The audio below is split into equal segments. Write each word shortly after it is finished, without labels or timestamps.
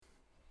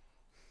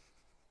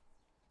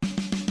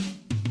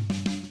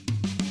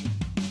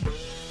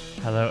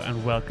Hello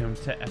and welcome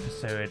to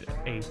episode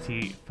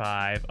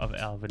 85 of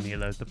El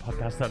Vinilo, the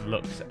podcast that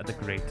looks at the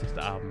greatest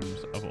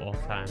albums of all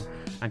time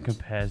and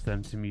compares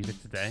them to music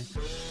today.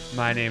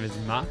 My name is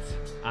Matt,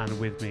 and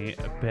with me,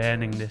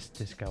 burning this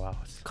disco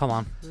out, Come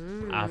on.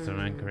 Adam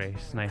and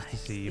Grace. Nice to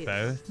see you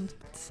both.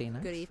 See you now.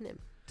 Good evening.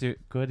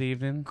 Good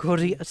evening.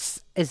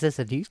 Is this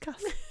a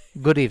newscast?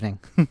 Good evening.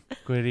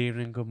 Good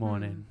evening, good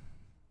morning.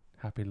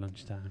 Happy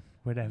lunchtime,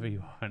 wherever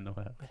you are in the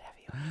world. Whatever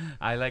you want.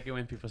 I like it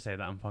when people say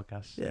that on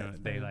podcasts. Yeah. You know,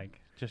 they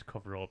just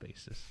cover all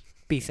bases.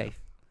 Be safe.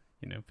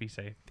 Be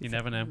safe. You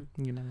never know.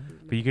 You know.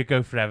 But you could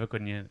go forever,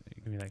 couldn't you?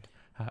 You could be like,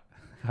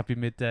 happy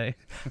midday.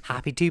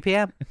 Happy 2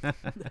 p.m. And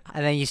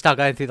then you start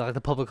going through like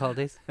the public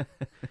holidays.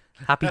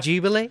 Happy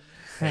Jubilee.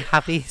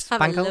 Happy Have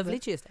Bank a Holiday. lovely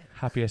Tuesday.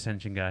 Happy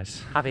Ascension,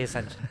 guys. Happy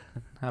Ascension.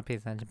 Happy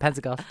Ascension.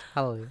 Pentecost.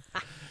 Hallelujah.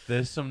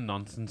 There's some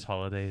nonsense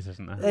holidays,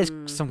 isn't there? There's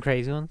some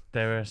crazy ones.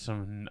 There are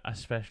some,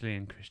 especially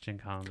in Christian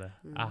calendar,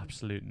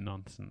 absolute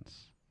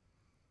nonsense.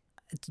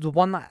 It's the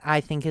one that I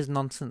think is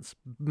nonsense,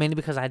 mainly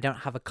because I don't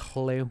have a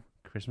clue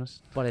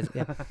Christmas. what is.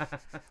 Yeah.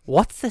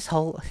 What's this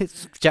whole?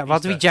 It's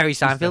about to be Easter. Jerry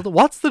Seinfeld. Easter.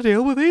 What's the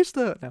deal with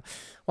Easter? No.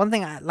 One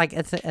thing I like,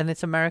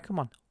 it's American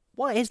one.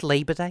 What is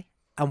Labor Day,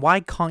 and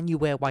why can't you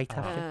wear white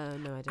after?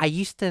 No idea. I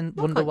used to What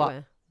wonder can't you what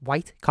wear?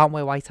 white can't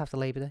wear white after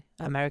Labor Day.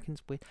 Oh.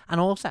 Americans weird, and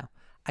also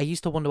I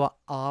used to wonder what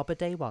Arbor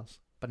Day was,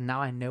 but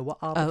now I know what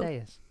Arbor Oh. Day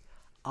is.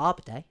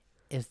 Arbor Day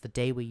is the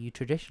day where you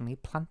traditionally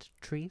plant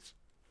trees.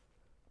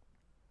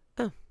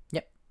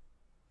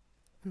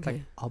 It's Okay.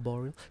 like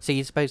arboreal. So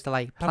you're supposed to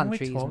like plant Haven't we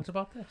trees. talked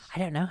about this? I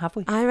don't know, have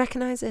we? I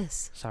recognise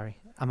this. Sorry,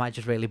 I might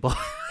just really bore.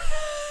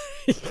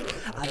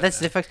 That's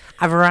the difference.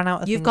 I've run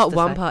out of You've things got to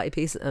one say. party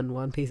piece and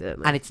one piece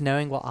of And it's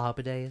knowing what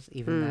Arbor Day is,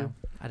 even Mm. though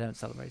I don't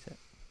celebrate it.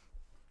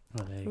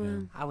 Well, there you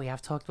Well, Oh, we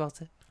have talked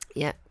about it.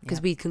 yeah, because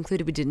Yeah. we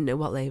concluded we didn't know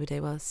what Labor Day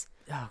was.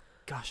 Oh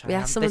gosh, We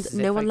asked someone.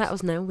 No one let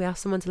us know. We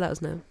asked someone to let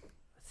us know.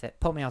 That's it.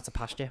 Put me out to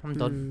pasture. I'm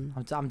done.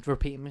 I'm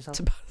repeating myself.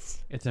 To go.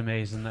 It's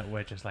amazing that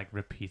we're just like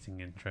repeating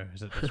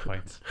intros at this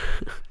point.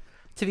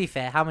 To be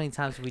fair, how many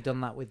times have we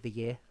done that with the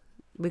year?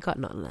 We got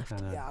nothing left. I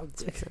know.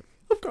 Let's fix it.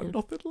 I've got Yeah.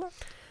 nothing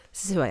left.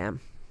 This is who I am.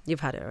 You've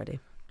had it already.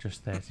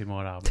 Just 30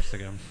 more albums to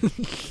go.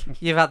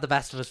 You've had the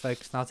best of us,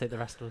 folks. Now take the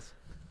rest of us.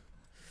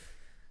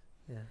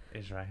 Yeah.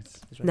 Is right.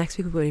 Next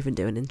week we won't even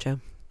do an intro.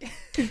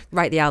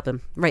 Write the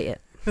album. Rate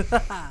it.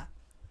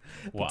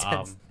 What Intense.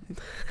 album?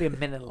 Be a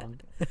minute long.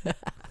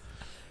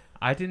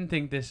 I didn't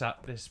think this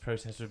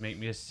process would make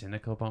me as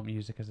cynical about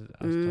music as it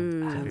has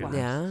done. To be wow. honest.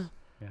 Yeah.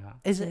 Yeah.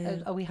 Is it?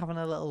 Yeah. Are we having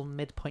a little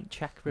midpoint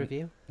check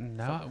review?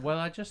 No, well,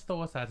 I just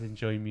thought I'd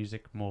enjoy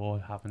music more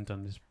having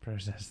done this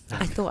process.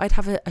 I thought I'd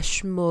have a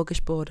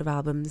smorgasbord of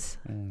albums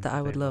that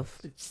I would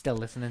love. Still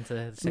listening to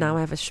the same. Now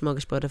I have a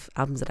smorgasbord of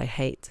albums that I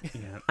hate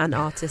Yeah. and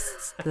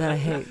artists that I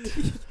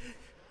hate.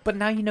 But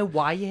now you know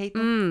why you hate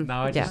them.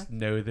 Now I yeah. just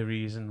know the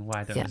reason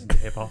why I don't Yeah. listen to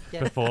hip hop. Yeah.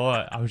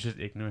 Before I was just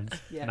ignorant.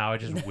 Yeah. Now I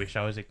just wish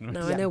I was ignorant.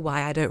 Now Yeah. I know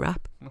why I don't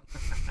rap.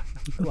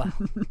 Well,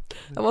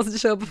 I wasn't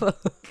sure before.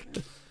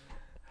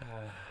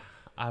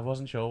 I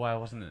wasn't sure why I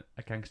wasn't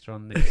a gangster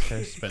on the East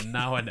Coast, but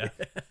now I know.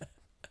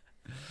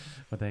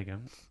 But there you go.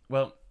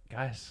 Well,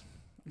 guys,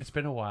 it's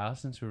been a while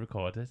since we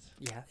recorded.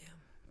 yeah.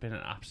 Been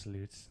an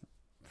absolute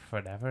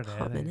forever there.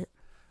 Hot minute.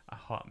 A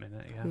hot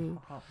minute, yeah. Mm.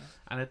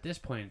 And at this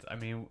point, I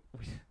mean,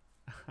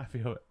 I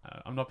feel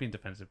I'm not being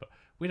defensive, but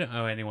we don't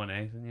owe anyone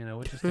anything. You know,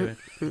 we're just doing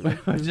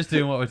we're just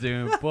doing what we're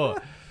doing.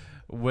 But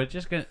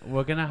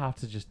we're gonna have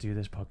to just do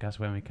this podcast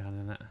when we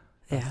can, innit?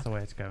 That's Yeah. the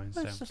way it's going.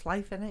 Well, it's So just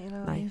life, innit? You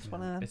know, Life. you just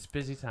wanna. it's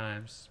busy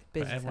times,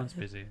 Busy but everyone's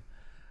times. busy,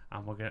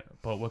 and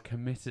we're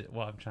committed.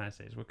 What I'm trying to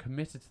say is we're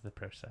committed to the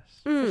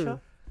process. Mm.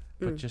 sure.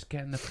 But just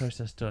getting the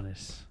process done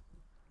is,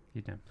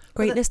 you know.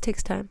 Greatness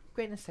takes time.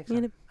 Greatness takes You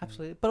time. know.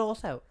 Absolutely. But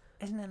also,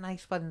 isn't it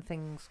nice when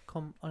things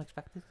come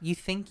unexpected? You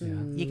think Yeah.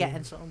 you're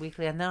getting something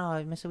weekly, and then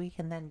I miss a week,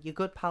 and then your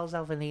good pals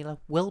El Vanilla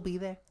will be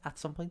there at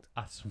some point.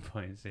 At some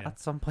points, yeah. At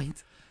some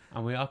point.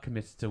 And we are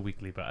committed to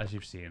weekly, but as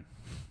you've seen,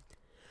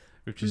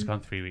 we've just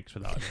gone 3 weeks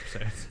without an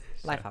episode.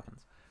 So Life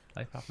happens.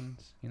 Life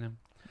happens, you know.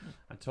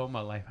 And talking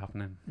about life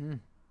happening, Mm.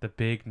 the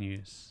big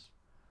news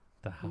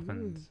that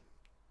happened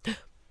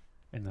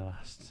in the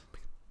last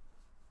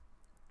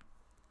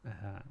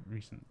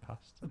recent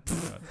past.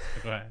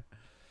 Go ahead.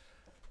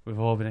 We've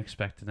all been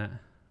expecting it.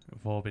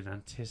 We've all been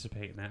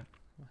anticipating it.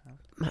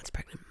 Matt's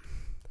pregnant.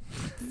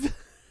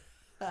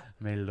 I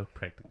may look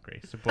pregnant,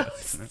 Grace, but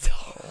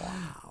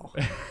Wow.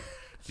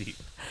 deep.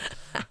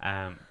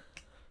 And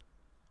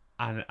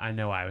I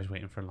know I was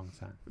waiting for a long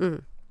time.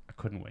 Mm. I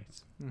couldn't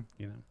wait. Mm.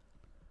 You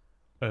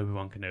know,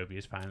 Obi-Wan Kenobi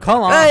is finally.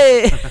 Come on.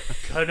 Hey!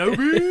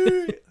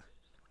 Kenobi!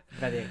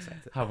 Very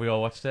excited. Have we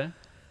all watched it?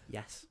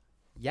 Yes.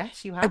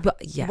 Yes, you have. But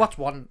yeah. You watched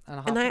 1.5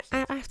 And I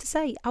episodes. have to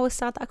say, I was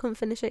sad that I couldn't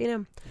finish it, you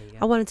know. There you I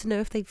go. wanted to know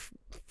if they've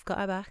got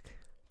her back.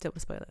 Don't want to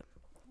spoil it.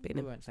 But, We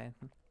you know. won't say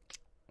anything.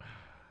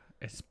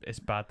 It's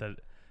bad that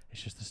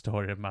it's just the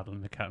story of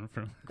Madeline McCann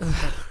from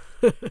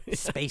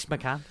Space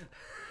McCann.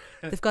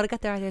 They've got to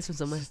get their ideas from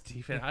somewhere.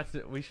 Stephen.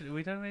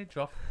 We don't really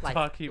Light,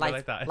 talk keep light, it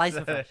like that. light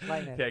and fresh,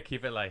 light and Yeah,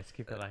 keep it light.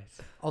 Keep it light.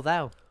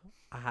 Although,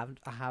 I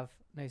have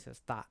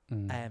noticed that.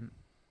 Mm.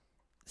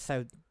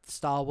 So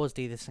Star Wars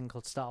do this thing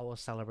called Star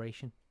Wars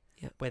Celebration,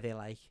 Yep. where they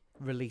like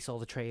release all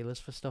the trailers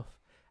for stuff,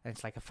 and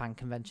it's like a fan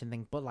convention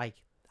thing. But like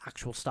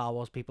actual Star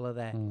Wars people are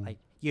there. Mm. Like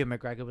Ewan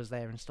McGregor was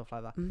there and stuff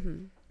like that.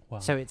 Mm-hmm. Wow.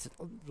 So it's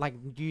like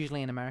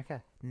usually in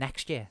America.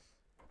 Next year,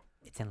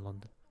 it's in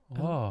London,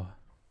 Oh,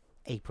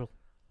 April.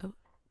 Oh.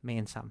 Me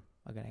and Sam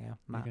are gonna go. you're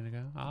Matt, gonna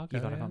go? I'll go.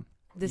 you gotta yeah. come.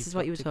 This You've is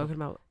what got you were to come.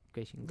 talking about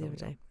Grace, you can the come other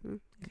as well. day.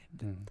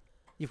 Mm.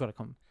 You've got to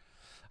come.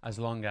 As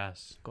long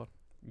as Go on.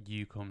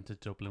 you come to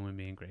Dublin with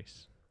me and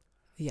Grace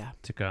Yeah.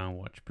 to go and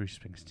watch Bruce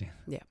Springsteen.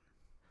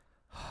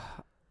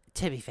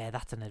 To be fair,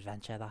 that's an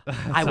adventure. That That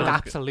I would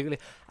sounds good. absolutely.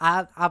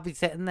 I'll be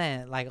sitting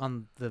there like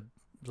on the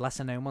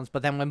lesser known ones,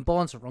 but then when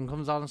Born to Run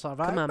comes on, and sort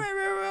of Come like,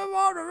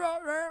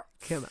 on.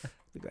 Come on.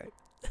 Be great.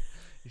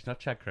 He's not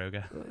Chad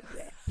Kroger.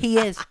 He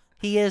is.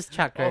 He is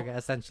Chad Oh. Kroger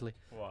essentially.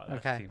 What?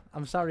 that's Okay, team.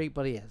 I'm sorry,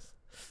 but he is.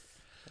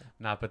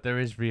 Nah, but there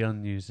is real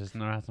news, isn't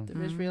there, Adam?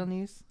 There is real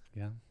news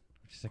Yeah,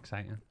 which is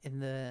exciting. in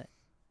the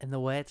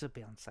words of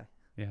Beyonce.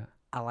 Yeah.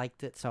 I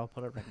liked it, so I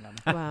put a ring on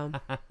it. Wow.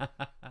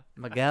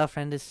 My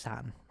girlfriend is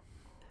satin.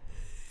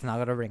 It's not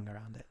got a ring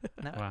around it.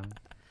 No. Wow.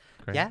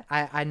 Great. Yeah,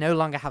 I no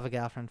longer have a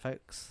girlfriend,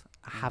 folks.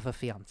 I have a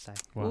fiance.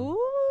 Wow.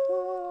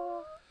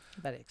 Ooh.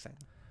 Very exciting.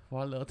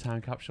 What a little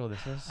time capsule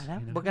this is. I know.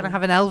 you know? We're gonna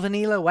have an El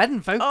Vanilo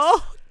wedding, folks.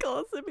 Oh,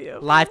 God, it's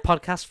beautiful. Live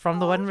podcast from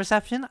the wedding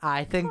reception.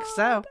 I think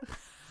so.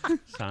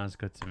 Sounds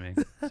good to me.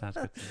 Sounds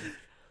good to me.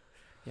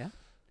 Yeah?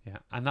 Yeah.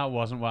 And that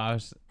wasn't what I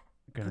was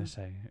going to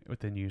say, what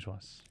the news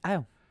was.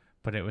 Oh,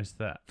 But it was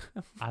that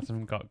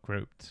Adam got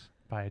groped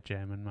by a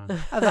German man.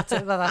 oh that's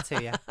it. Well, that's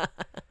it. Yeah,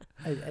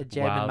 a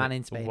German while- man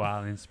in Spain,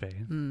 While in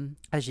Spain. Mm.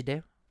 as you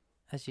do,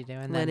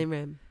 and Learning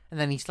then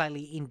room. he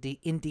slightly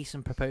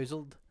indecent proposed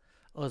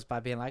us by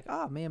being like,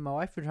 "Oh, me and my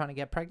wife were trying to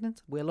get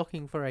pregnant. We're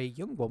looking for a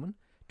young woman,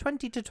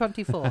 20 to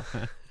 24,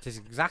 which is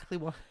exactly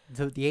what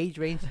the age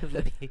range of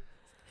the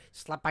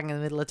slap bang in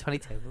the middle of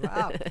 22. We're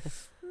like,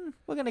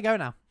 we're gonna go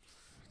now.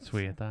 It's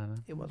weird, that, isn't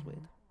it? It was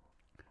weird.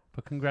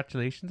 But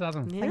congratulations,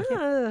 Adam,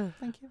 Yeah.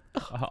 Thank you.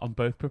 on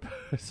both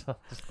proposals.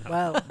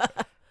 Well,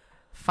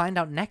 find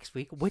out next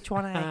week which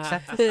one I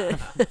accepted.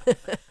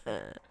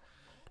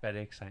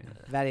 Very exciting.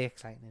 Very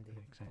exciting indeed.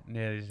 Very exciting.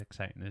 Nearly as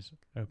exciting as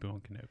Obi-Wan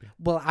Kenobi.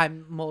 Well,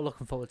 I'm more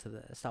looking forward to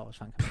the Star Wars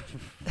fan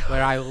convention,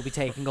 where I will be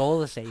taking all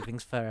the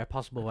savings for a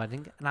possible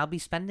wedding, and I'll be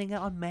spending it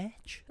on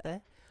merch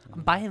there.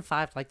 I'm buying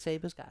 5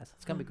 lightsabers, guys.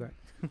 It's gonna be great.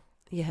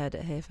 You heard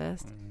it here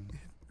first. Mm.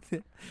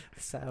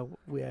 So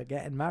we are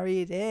getting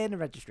married in a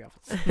registry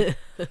office,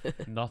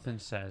 Nothing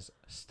says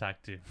stag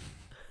do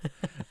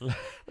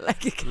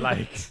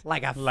Like,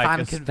 like a like fan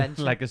a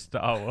convention. like a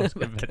Star Wars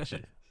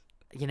convention.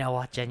 You know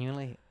what?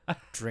 Genuinely,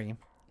 dream,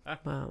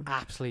 wow.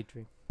 absolute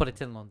dream. But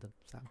it's in London,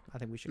 so I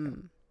think we should go.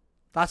 Mm.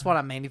 That's what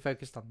I'm mainly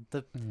focused on.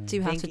 Do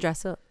you have to Think-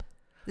 dress up?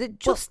 Is it Well-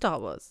 just Star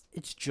Wars?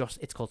 It's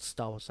called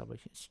Star Wars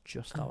Celebration. It's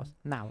just Star Oh. Wars.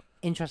 Now,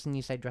 interesting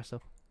you say dress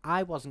up.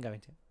 I wasn't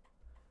going to.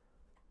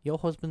 Your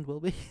husband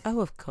will be.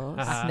 Oh, of course.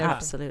 I know-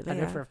 Absolutely. I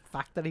know Yeah. for a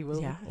fact that he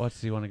will. Yeah. What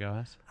does he want to go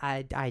as?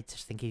 I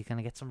just think he's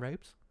gonna get some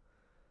robes.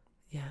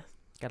 Yeah.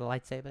 Get a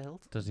lightsaber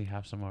hilt. Does he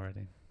have some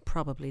already?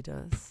 Probably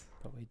does.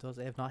 Probably does.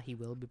 If not, he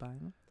will be buying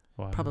them.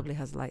 Wow. Probably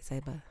has a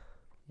lightsaber.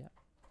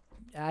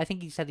 I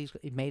think he said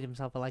he made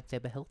himself a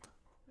lightsaber hilt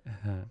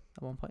Uh-huh.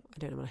 at one point. I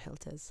don't know what a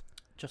hilt is.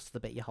 Just the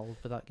bit you hold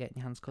without getting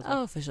your hands cut off.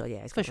 Oh, for sure. Yeah,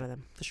 it's For got one of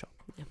them. For sure.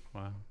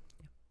 Wow.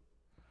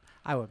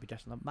 I won't be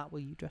dressing up. Matt, will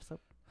you dress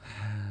up?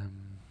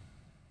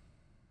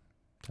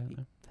 Don't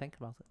know. Think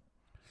about it.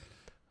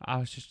 I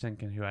was just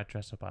thinking who I'd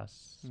dress up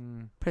as.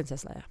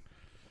 Princess Leia.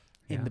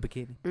 In Yeah. the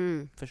bikini,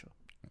 Mm. for sure.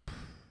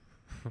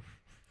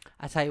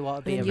 I tell you what, I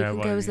it'd be mean, a you Yeah, can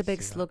well, go you as the need to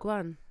big see that. slug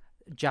one.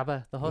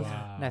 Jabba the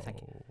Hutt. No,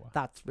 thank you. Wow.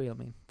 That's real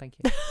mean. Thank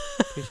you.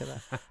 Appreciate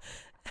that.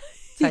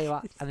 Tell you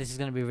what, and this is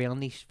going to be real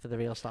niche for the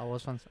real Star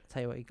Wars fans.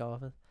 Tell you what, you go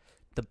over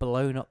the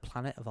blown up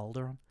planet of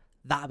Alderaan.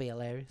 That'd be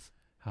hilarious.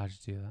 How'd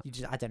you do that? You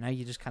just, I don't know,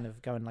 you just kind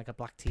of go in like a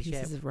black t-shirt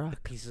Pieces of rock.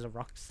 with pieces of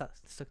rock stuck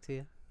to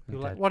you. And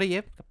You're like, dead- what are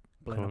you?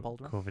 Blown up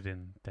Alderaan. covered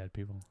in dead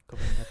people.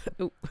 Covered in dead.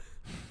 Ooh.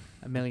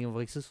 A million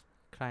voices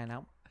crying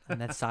out,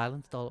 and then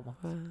silenced all at once.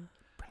 Wow.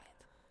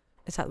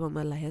 Is that the one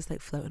where Leia's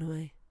like floating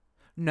away?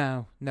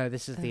 No,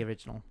 this is the Oh.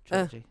 original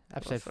trilogy. Oh,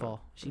 Episode sorry. 4.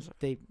 I'm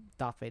sorry.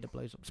 Darth Vader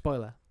blows up.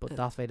 Spoiler, but Oh.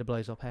 Darth Vader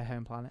blows up her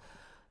home planet.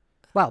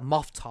 Well,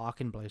 Moff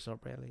Tarkin blows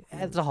up, really.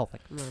 It's a whole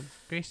thing. No.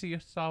 Gracie, you a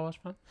Star Wars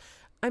fan?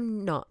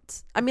 I'm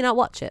not. I mean, I'll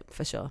watch it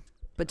for sure.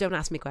 But don't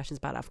ask me questions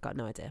about it. I've got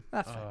no idea.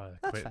 That's fair. the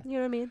That's quiz. fair. You know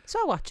what I mean? So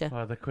I'll watch it.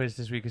 Well, the quiz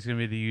this week is going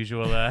to be the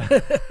usual. Have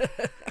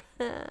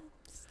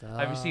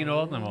you seen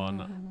all of them or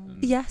not?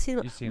 Yeah, seen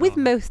You've seen with all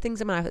of them? most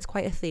things in my life, it's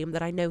quite a theme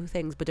that I know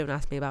things, but don't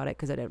ask me about it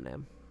because I don't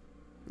know.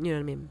 You know what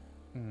I mean?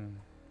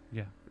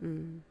 Yeah.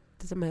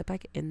 There's a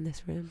motorbike in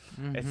this room.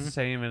 It's the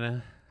same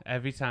in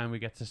every time we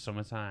get to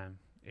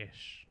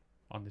summertime-ish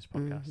on this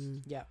podcast,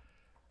 Mhm. Yeah.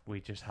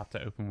 we just have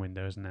to open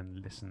windows and then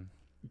listen,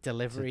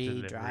 Delivery,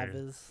 Delivery.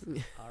 drivers,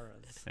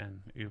 horrors.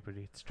 and Uber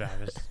Eats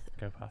drivers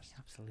go past.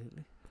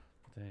 Absolutely.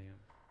 There you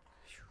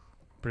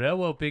Brill,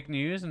 well, big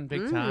news and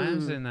big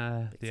times in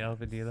Big the times.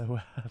 Alvanila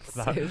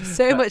world.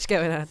 So much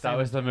going on. That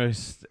was the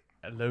most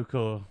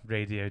local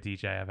radio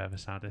DJ I've ever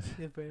sounded.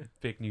 Yeah, bro.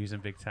 Big news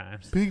and big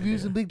times. Big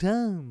news and big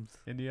times.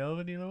 In the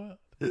Alvanila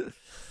world.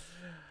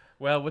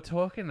 Well, we're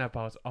talking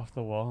about Off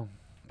the Wall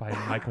by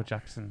Michael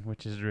Jackson,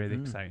 which is really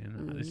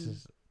exciting. This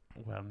is,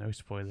 well, no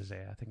spoilers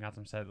here. I think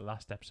Adam said it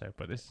last episode,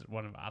 but this is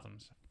one of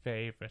Adam's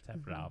favourite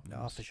ever albums.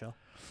 Oh, for sure.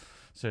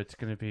 So it's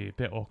going to be a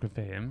bit awkward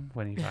for him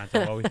when he finds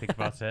out what we think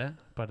about it.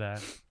 But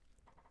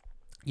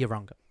You're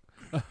wrong.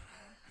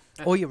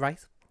 Or you're right.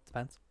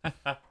 Depends.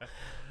 but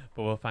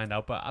we'll find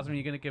out. But Adam,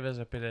 you're going to give us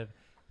a bit of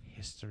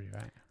history,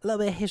 right? A little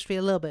bit of history,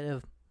 a little bit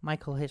of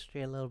Michael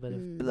history, a little bit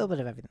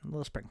of everything, a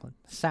little sprinkling.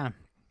 So,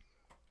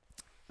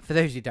 for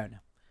those who don't know,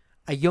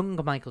 a young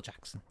Michael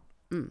Jackson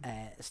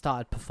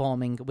started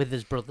performing with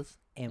his brothers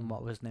in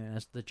what was known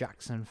as the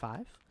Jackson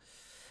 5.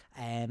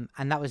 And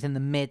that was in the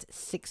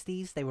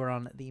mid-60s. They were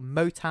on the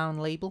Motown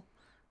label.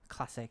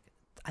 Classic.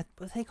 What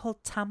are they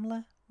called?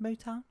 Tamla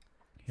Motown?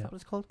 Is that what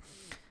it's called?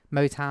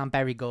 Motown,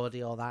 Berry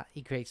Gordy, all that.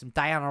 He creates them.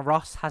 Diana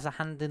Ross has a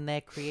hand in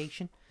their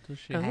creation. Does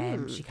she?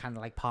 She kind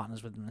of like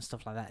partners with them and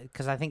stuff like that.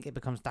 Because I think it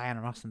becomes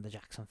Diana Ross and the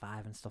Jackson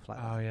 5 and stuff like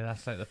that. Oh, yeah,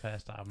 that's like the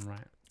first album,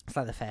 right? It's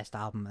like the first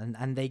album.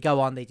 And they go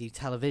on, they do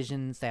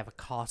televisions, they have a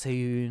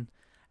cartoon.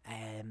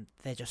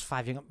 They're just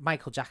 5 young.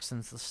 Michael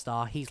Jackson's the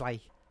star. He's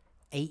like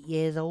 8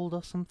 years old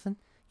or something,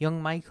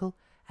 young Michael,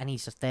 and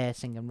he's just there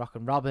singing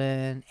Rockin'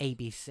 Robin,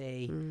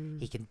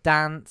 ABC. He can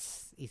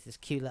dance. He's this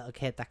cute little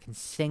kid that can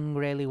sing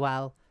really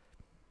well.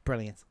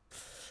 Brilliant.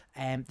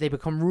 They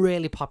become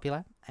really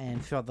popular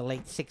throughout the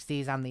late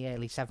 60s and the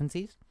early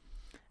 70s.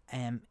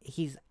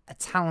 He's a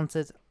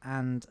talented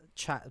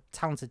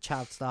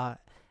child star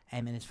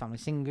in his family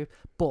singing group,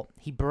 but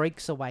he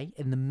breaks away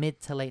in the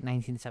mid to late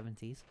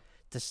 1970s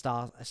to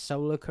start a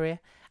solo career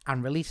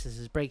and releases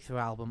his breakthrough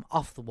album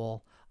Off the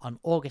Wall on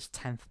August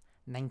 10th,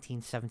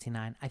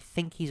 1979. I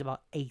think he's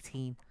about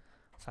 18,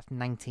 so that's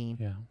 19.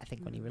 Yeah. I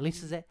think when he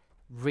releases it,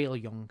 real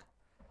young,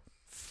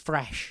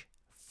 fresh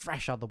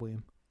out the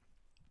womb.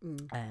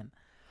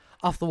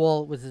 Off the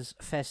Wall was his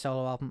first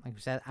solo album, like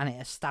we said, and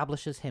it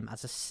establishes him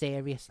as a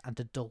serious and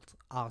adult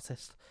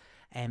artist.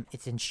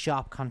 It's in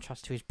sharp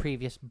contrast to his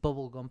previous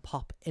bubblegum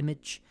pop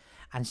image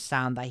and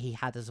sound that he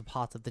had as a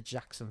part of the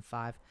Jackson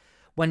 5.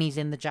 When he's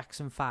in the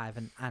Jackson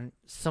 5 and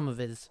some of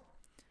his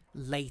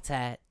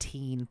later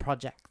teen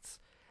projects,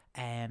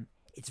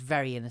 it's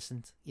very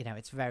innocent. You know,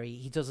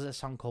 he does a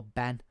song called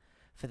Ben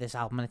for this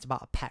album, and it's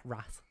about a pet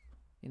rat.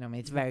 You know what I mean?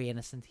 It's very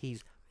innocent.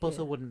 He's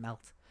butter wouldn't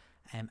melt,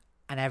 and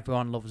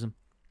everyone loves him,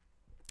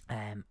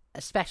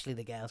 especially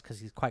the girls, because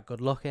he's quite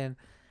good looking,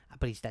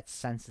 but he's dead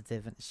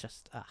sensitive, and it's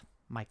just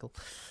Michael.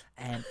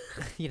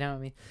 You know what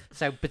I mean?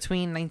 So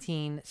between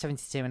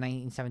 1972 and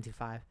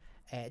 1975,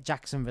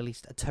 Jackson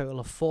released a total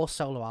of 4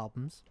 solo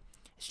albums,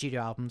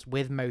 studio albums,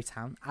 with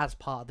Motown as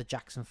part of the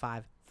Jackson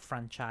 5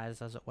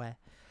 franchise, as it were,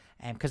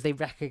 because they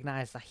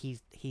recognise that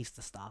he's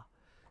the star.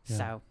 Yeah.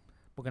 So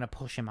we're going to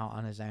push him out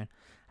on his own.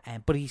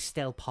 But he's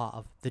still part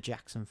of the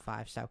Jackson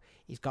 5. So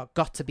he's got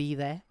To Be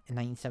There in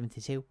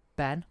 1972,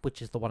 Ben,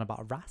 which is the one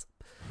about a rat,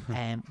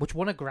 which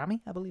won a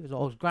Grammy, I believe,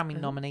 or was Grammy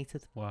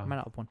nominated. Wow. I might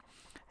not have won.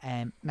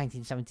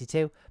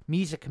 1972,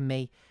 Music and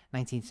Me,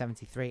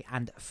 1973,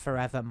 and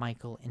Forever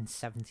Michael in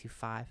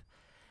 75.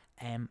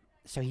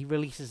 So he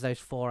releases those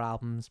 4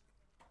 albums.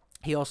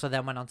 He also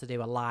then went on to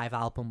do a live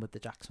album with the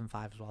Jackson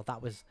 5 as well.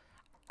 That was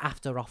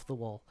after Off the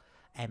Wall.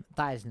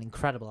 That is an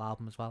incredible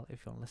album as well,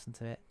 if you want to listen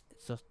to it.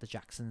 It's just the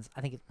Jacksons.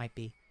 I think it might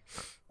be...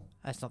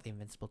 It's not the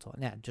Invincible Tour.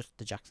 Yeah, just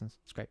the Jacksons.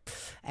 It's great.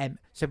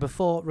 So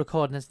before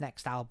recording his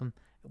next album,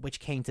 which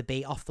came to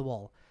be Off the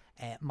Wall,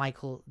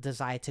 Michael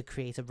desired to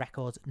create a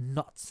record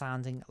not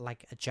sounding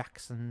like a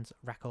Jackson's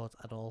record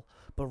at all,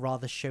 but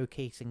rather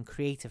showcasing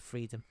creative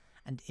freedom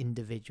and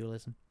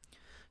individualism.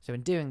 So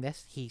in doing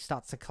this, he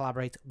starts to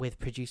collaborate with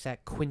producer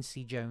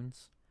Quincy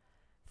Jones,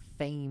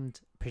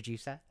 famed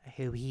producer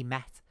who he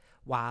met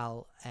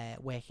while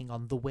working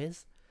on The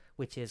Wiz,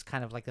 which is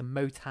kind of like the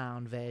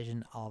Motown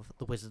version of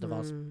The Wizard of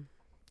Oz.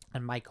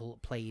 And Michael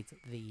played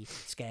the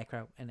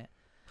Scarecrow in it.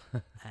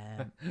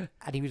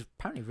 And he was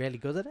apparently really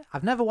good at it.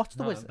 I've never watched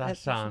The Wiz. That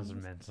sounds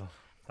mental.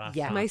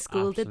 My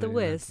school did The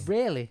Wiz. Mental.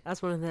 Really?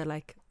 That's one of their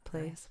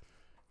plays.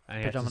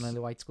 Predominantly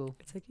white school.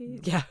 It's like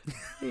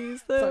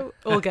he's the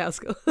all girl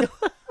school.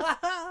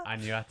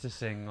 And you had to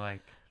sing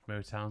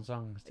Motown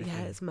songs. Did you?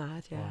 It's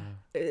mad. Yeah, Wow.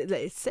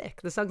 It's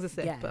sick. The songs are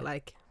sick,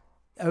 but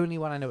only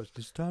one I know is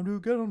 "It's time to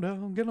get on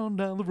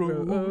down the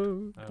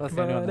road." That's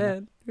the only one I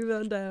know.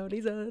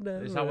 He's on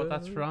down. Is that what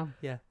that's from?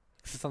 Yeah,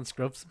 it's on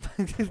Scrubs.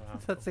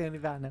 That's the only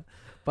bit I know.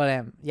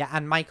 But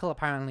and Michael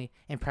apparently,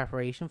 in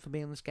preparation for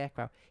being the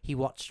Scarecrow, he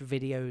watched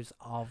videos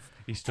of.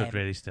 He stood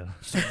really still.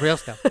 Real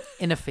still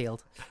in a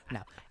field.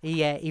 No,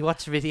 he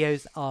watched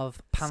videos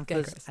of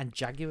panthers Scarecrows and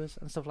jaguars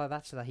and stuff like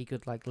that, so that he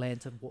could learn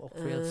to walk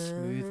real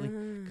smoothly.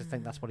 Because I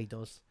think that's what he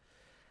does.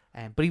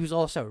 But he was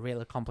also a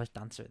real accomplished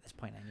dancer at this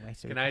point anyway.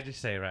 So Can I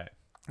just say,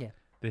 Yeah.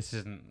 this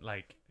isn't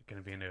going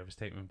to be an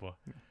overstatement, but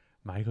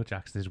Michael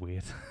Jackson is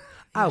weird.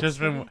 Oh, just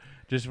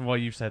from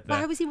what you've said there.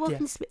 Why was he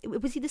walking?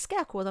 Was he the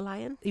scarecrow or the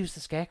lion? he was the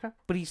scarecrow,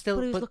 but he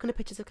But he was looking at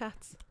pictures of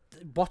cats.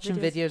 watching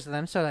videos. videos of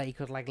them so that he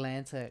could like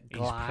learn to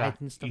glide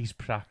and stuff. He's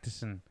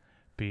practicing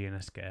being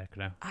a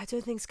scarecrow. I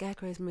don't think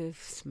scarecrows move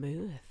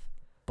smooth.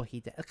 But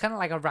he did. It's kind of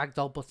like a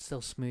ragdoll, but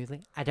still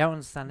smoothly. I don't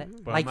understand it.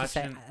 Well, Like you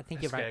say, imagine I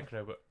think a you're right.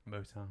 scarecrow, but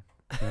Motown. You know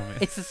what I mean?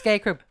 It's the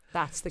scarecrow.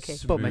 That's the key.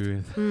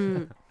 Smooth.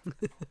 Mm.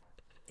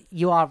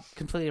 You are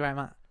completely right,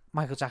 Matt.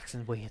 Michael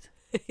Jackson's weird.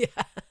 Yeah.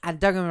 And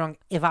don't get me wrong,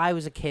 if I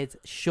was a kid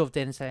shoved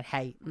in and said,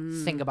 hey,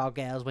 sing Mm. about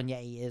girls when you're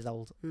 8 years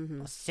old,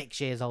 Mhm. or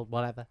 6 years old,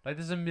 whatever. Like,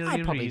 there's a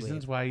million probably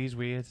reasons why he's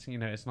weird. You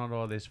know, it's not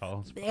all his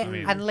fault. But, I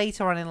mean, And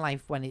later on in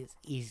life, when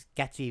he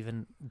gets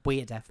even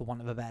weirder, for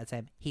want of a better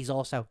term, he's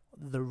also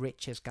the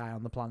richest guy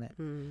on the planet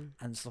Mm.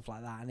 and stuff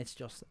like that. And it's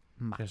just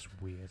mad.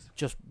 just weird.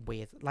 Just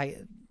weird.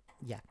 Like,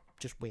 yeah,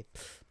 just weird.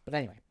 But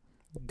anyway,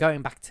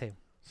 going back to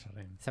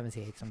Sorry.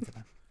 78,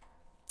 79.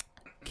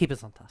 Keep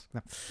us on task.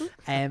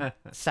 No.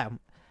 So,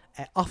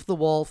 Off the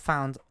Wall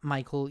found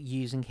Michael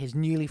using his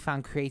newly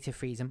found creative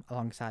freedom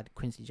alongside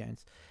Quincy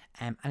Jones.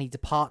 And he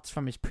departs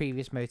from his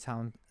previous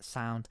Motown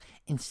sound,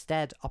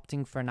 instead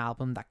opting for an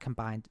album that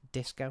combined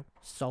disco,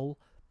 soul,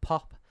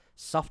 pop,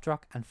 soft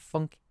rock, and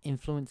funk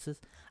influences.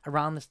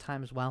 Around this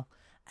time as well,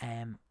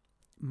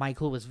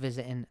 Michael was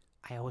visiting,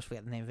 I always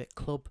forget the name of it,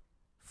 Club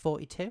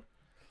 42?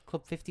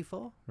 Club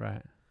 54?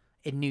 Right.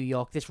 In New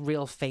York, this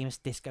real famous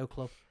disco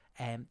club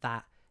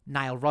that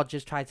Nile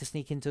Rodgers tried to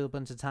sneak into a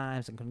bunch of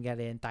times and couldn't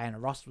get in. Diana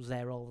Ross was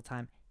there all the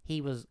time.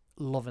 He was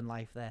loving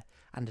life there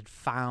and had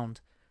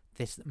found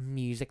this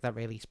music that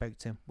really spoke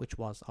to him, which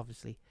was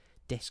obviously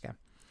disco.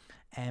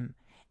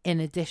 In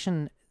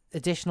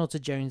additional to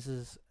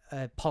Jones's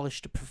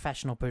polished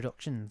professional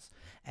productions,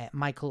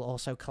 Michael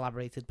also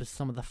collaborated with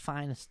some of the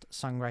finest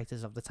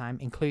songwriters of the time,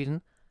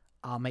 including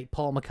our mate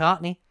Paul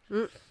McCartney.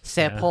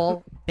 Sir Yeah.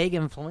 Paul, big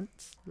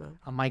influence No.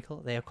 on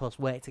Michael. They of course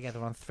worked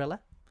together on Thriller,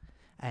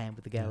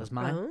 with The Girl Yeah. Is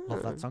Mine. Love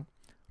Oh. that song.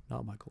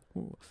 Not Michael.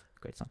 Ooh,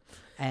 great song.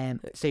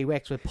 So he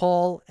works with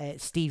Paul,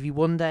 Stevie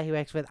Wonder he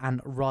works with,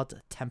 and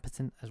Rod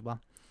Temperton as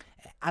well.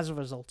 As a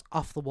result,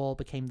 Off the Wall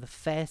became the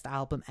first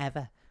album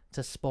ever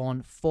to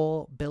spawn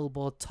 4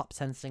 Billboard Top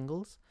 10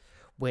 singles,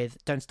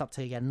 with Don't Stop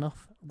Till You Get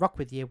Enough, Rock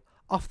With You,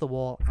 Off the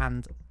Wall,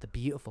 and The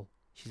Beautiful,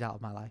 She's Out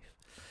of My Life.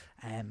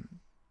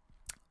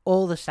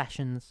 All the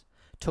sessions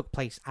took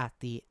place at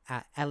the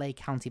LA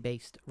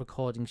County-based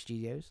recording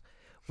studios,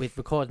 with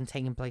recording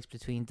taking place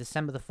between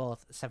December the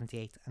 4th,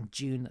 78 and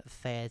June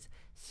 3rd,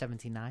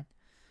 79.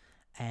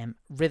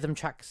 Rhythm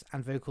tracks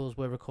and vocals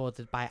were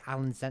recorded by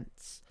Alan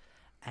Zentz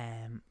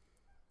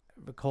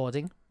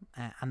recording,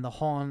 and the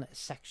horn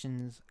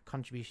sections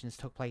contributions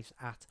took place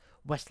at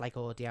Westlake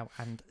Audio,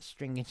 and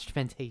string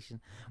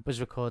instrumentation was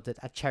recorded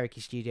at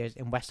Cherokee Studios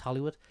in West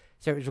Hollywood.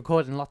 So it was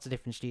recorded in lots of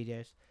different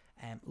studios,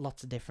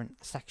 lots of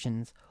different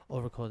sections,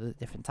 all recorded at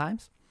different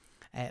times.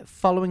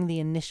 Following the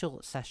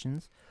initial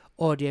sessions,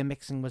 audio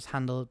mixing was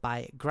handled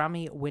by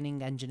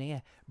Grammy-winning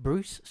engineer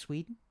Bruce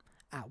Sweden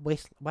at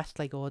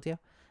Westlake Audio,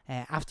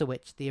 after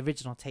which the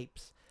original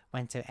tapes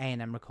went to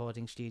A&M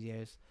Recording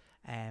Studios,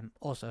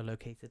 also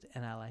located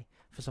in LA,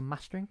 for some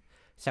mastering.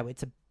 So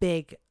it's a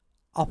big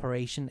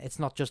operation. It's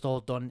not just all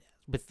done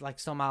with, like,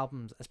 some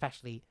albums,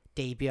 especially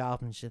debut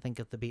albums. You think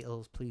of the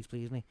Beatles, Please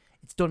Please Me.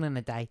 It's done in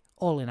a day,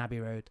 all in Abbey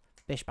Road,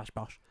 bish bash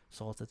bosh,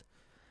 sorted.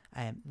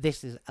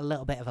 This is a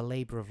little bit of a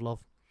labour of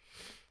love,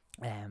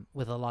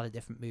 with a lot of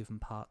different moving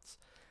parts.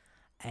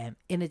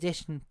 In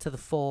addition to the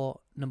 4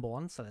 number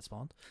ones that it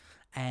spawned,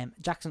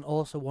 Jackson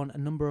also won a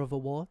number of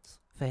awards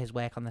for his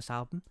work on this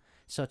album,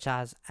 such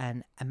as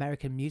an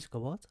American Music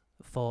Award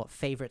for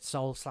Favourite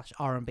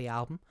Soul/R&B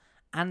Album,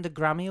 and a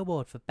Grammy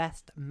Award for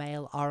Best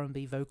Male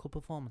R&B Vocal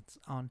Performance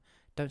on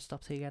Don't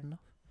Stop Till You Get Enough.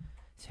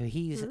 So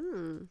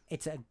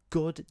it's a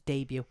good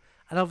debut.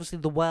 And obviously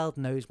the world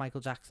knows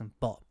Michael Jackson,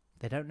 but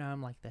they don't know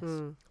him like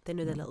this. They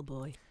know the little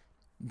boy.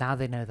 Now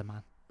they know the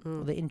man.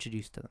 Well, they're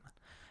introduced to the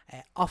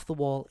man. Off the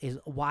Wall is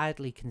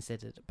widely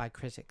considered by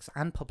critics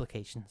and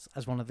publications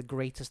as one of the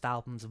greatest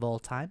albums of all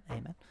time,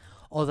 amen,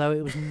 although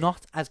it was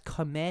not as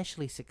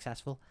commercially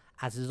successful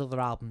as his other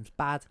albums,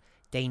 Bad,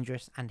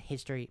 Dangerous, and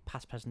History,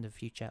 Past, Present, and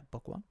Future,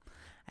 Book 1.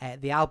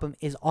 The album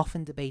is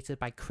often debated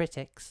by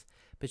critics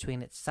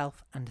between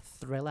itself and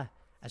Thriller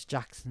as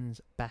Jackson's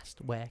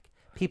best work.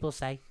 People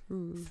say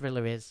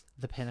Thriller is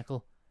the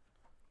pinnacle.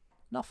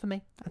 Not for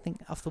me. I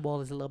think Off the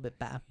Wall is a little bit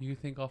better. You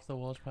think Off the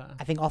Wall's better?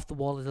 I think Off the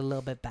Wall is a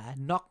little bit better.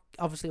 Not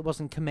obviously it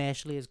wasn't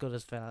commercially as good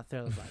as Thriller.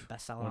 Thriller's like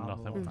bestseller Well,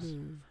 album. nothing or was.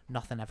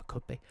 Nothing ever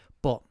could be.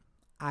 But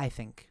I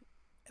think,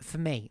 for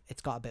me,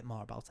 it's got a bit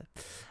more about it.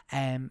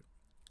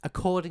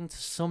 According to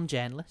some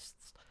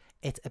journalists,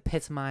 it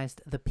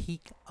epitomised the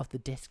peak of the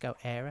disco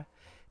era,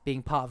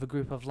 being part of a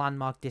group of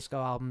landmark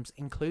disco albums,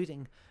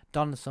 including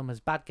Donna Summer's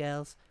Bad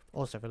Girls,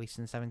 also released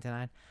in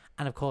 79,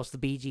 and of course the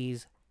Bee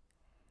Gees'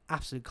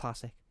 absolute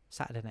classic,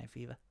 Saturday Night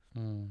Fever.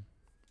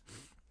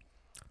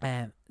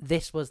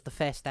 This was the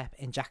first step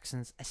in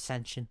Jackson's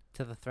ascension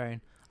to the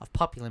throne of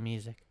popular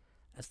music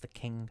as the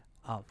king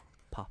of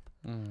pop.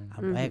 And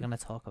we're going to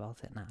talk about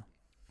it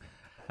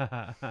now.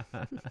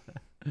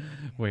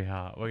 We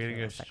are. We're gonna Okay,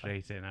 go that's like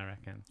straight in, I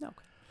reckon. Okay.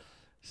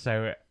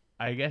 So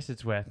I guess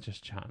it's worth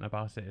just chatting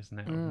about it, isn't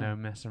it? Mm. No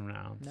messing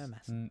around. No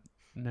messing.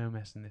 No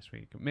messing this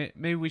week.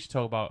 Maybe we should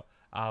talk about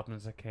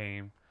albums that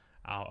came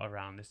out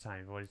around this time.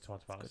 We've already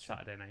talked about Good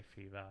Saturday Night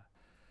Fever.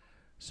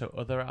 So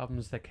other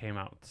albums that came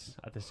out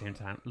at the same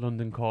time: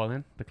 London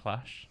Calling, The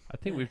Clash. I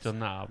think we've done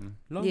that album.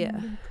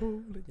 London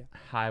Calling, yeah.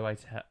 Highway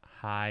to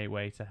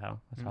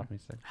Hell. That's hard for me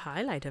to say.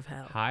 Highlight of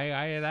hell.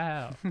 Highway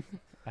to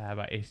Hell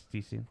by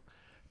AC/DC.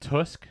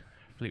 Tusk,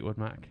 Fleetwood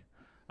Mac.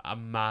 A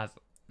mad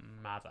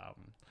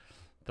album.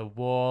 The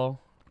Wall,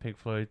 Pink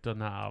Floyd, done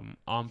that album.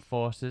 Armed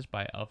Forces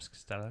by Elvis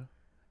Costello.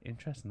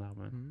 Interesting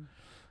album.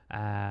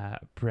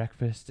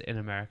 Breakfast in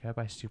America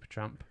by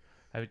Supertramp.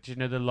 Do you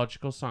know the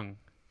Logical song?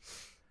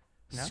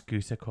 No.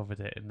 Scooter covered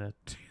it in the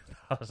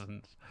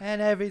 2000s.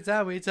 And every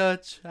time we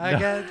touch, I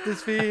get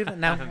this feeling.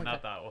 No,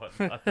 Not that one.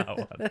 Not that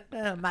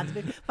one.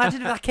 imagine if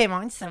that came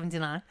out in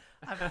 '79.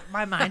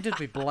 My mind would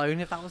be blown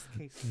if that was the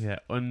case. Yeah.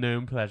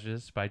 Unknown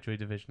Pleasures by Joy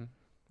Division.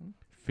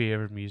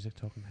 Fear of Music,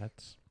 Talking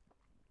Heads.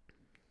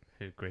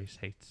 Who Grace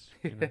hates.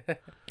 You know.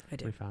 I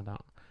do. We found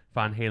out.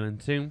 Van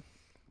Halen 2.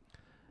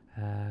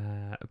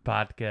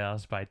 Bad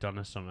Girls by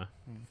Donna Summer.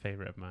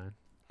 Favourite of mine.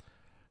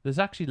 There's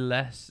actually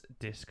less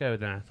disco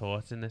than I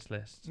thought in this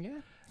list.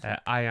 Yeah.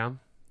 I Am,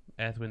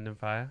 Earth, Wind and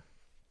Fire.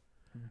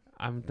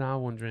 I'm now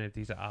wondering if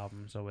these are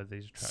albums or whether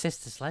these are tracks.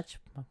 Sister Sledge,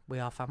 We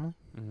Are Family.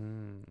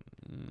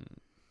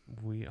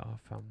 We Are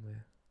Family.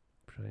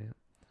 Brilliant.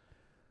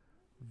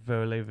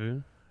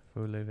 Voulez-vous.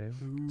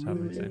 That's how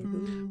we say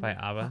it. By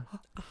ABBA.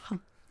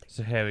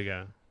 So here we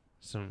go.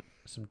 Some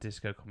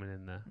disco coming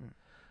in there.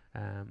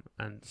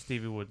 And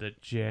Stevie Wonder,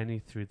 Journey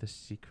Through the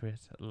Secret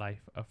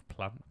Life of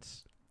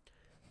Plants.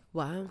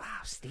 Wow. Wow,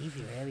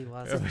 Stevie really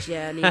was. It's a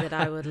journey that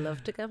I would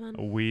love to go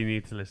on. We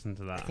need to listen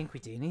to I that. think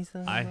we do need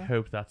to. I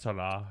hope that's on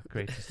our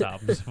greatest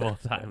albums of all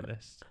time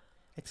list.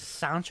 It's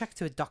a soundtrack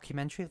to a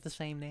documentary of the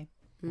same name.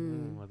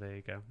 Mm. Well, there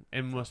you go.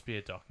 It must be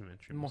a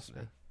documentary. Must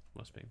be.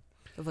 Must be.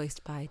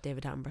 Voiced by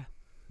David Attenborough.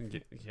 Yeah,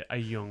 a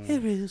young.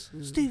 Here is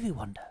Stevie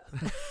Wonder.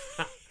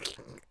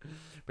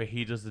 But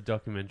he does the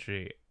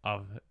documentary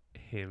of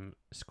him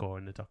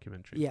scoring the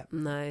documentary. Yeah.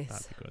 Nice.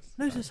 That'd be good.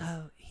 Notice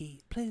how he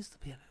plays the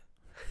piano.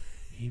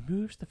 He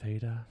moves the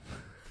fader.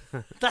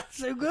 That's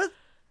so good.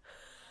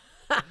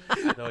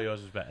 No,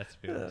 yours was better, to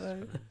be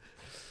honest.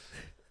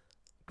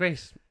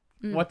 Grace,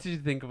 Mm. what did you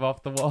think of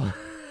Off the Wall?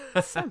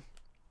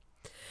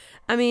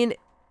 I mean,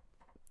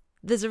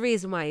 there's a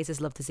reason why he's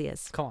just love to see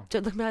us. Come on.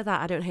 Don't look at me like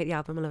that. I don't hate the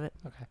album. I love it.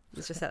 Okay.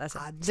 Let's just set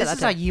that. This is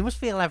how you must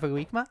feel every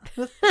week, Matt.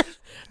 The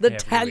Every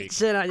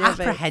tension on your face.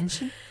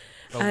 Apprehension.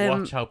 But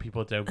watch how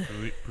people don't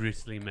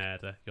brutally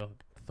murder your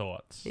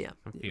thoughts Yeah.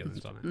 and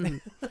feelings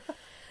on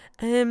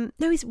it.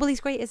 No, he's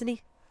great, isn't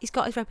he? He's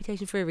got his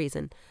reputation for a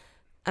reason.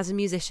 As a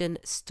musician,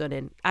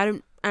 stunning. I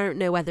don't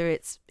know whether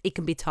he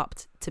can be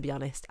topped, to be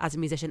honest, as a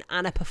musician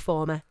and a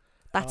performer.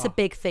 That's a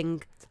big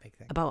thing It's a big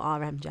thing. about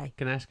RMJ.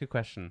 Can I ask a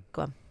question?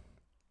 Go on.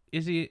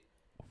 Is he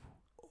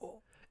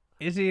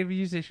a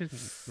musician?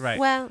 Right.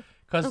 Well,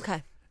 Because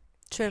okay,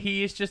 true.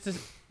 he is just a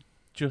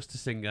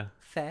singer.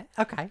 Fair.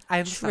 Okay. I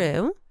understand.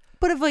 True.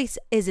 But a voice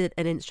is an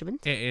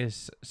instrument. It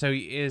is. So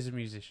he is a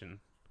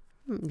musician.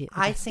 Yeah,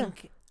 I guess so.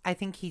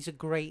 think he's a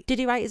great. Did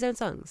he write his own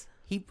songs?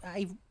 He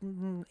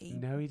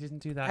No, he didn't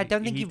do that. I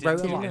don't think he wrote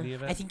a didn't do lot. any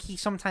of it. I think he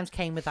sometimes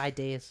came with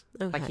ideas.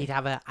 Okay. Like he'd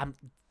have a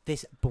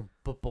this boom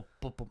boom boom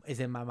boom boom is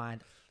in my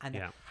mind, and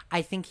Yeah.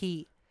 I think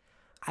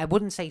I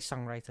wouldn't say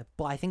songwriter,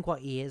 but I think what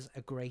he is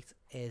a great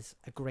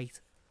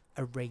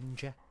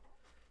arranger.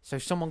 So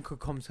someone could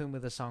come to him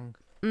with a song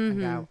and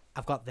go,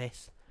 "I've got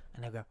this,"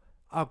 and they'll go,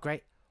 "Oh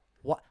great,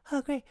 what?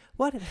 Oh great,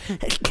 what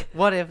if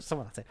what if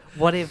someone else say,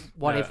 what if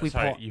we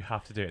sorry, put you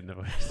have to do it in the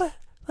voice.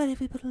 what if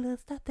we put a little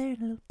stuff there and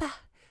a little bah?"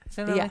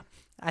 So no, Yeah.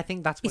 I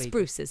think that's He what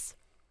spruces.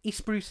 he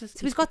spruces.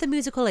 So he's got the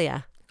musical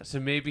ear. So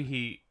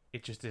maybe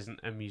it just isn't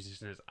a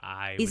musician as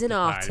I. He's an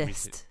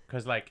artist.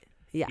 Because like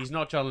Yeah. he's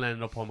not John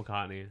Lennon or Paul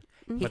McCartney,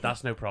 but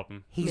that's no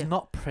problem. He's Yeah.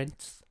 not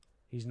Prince.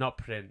 He's not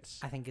Prince.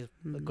 I think is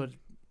a good.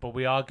 But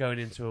we are going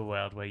into a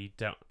world where you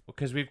don't,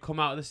 because we've come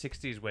out of the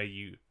 60s where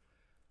you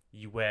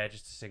were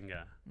just a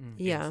singer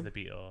Yeah. into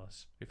the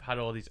Beatles. We've had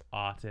all these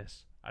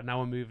artists, and now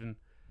we're moving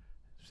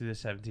through the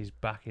 70s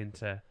back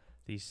into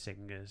these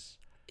singers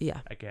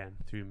Yeah. again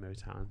through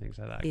Motown and things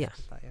like that. I Yeah.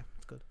 guess. Yeah,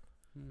 it's good.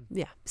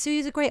 Yeah. So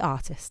he's a great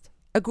artist,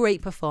 a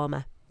great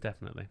performer.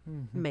 Definitely.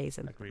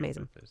 Amazing. Agree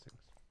Amazing. with those things.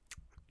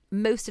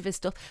 Most of his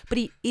stuff, but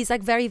he's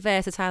like very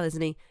versatile,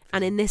 isn't he?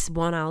 And in this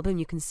one album,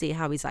 you can see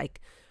how he's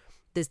like,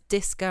 there's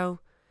disco,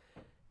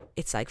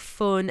 it's like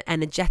fun,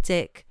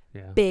 energetic,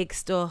 Yeah. big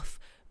stuff,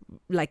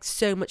 like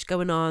so much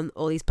going on,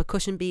 all these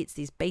percussion beats,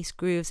 these bass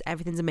grooves,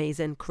 everything's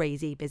amazing,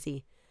 crazy,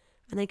 busy.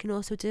 And they can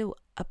also do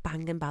a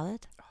banging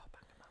ballad,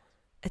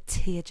 a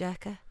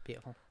tearjerker.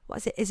 Beautiful. What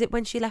is it? Is it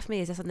When She Left Me?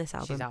 Is this on this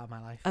album? She's out of my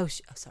life. Oh,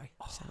 sorry. She's out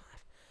of my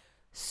life.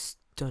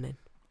 Stunning.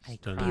 And he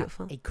Stunning.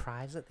 Beautiful. He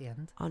cries at the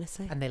end,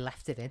 Honestly, and they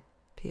left it in.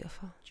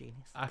 beautiful.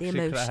 Genius. Actually,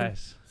 emotion.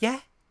 Claire's. Yeah.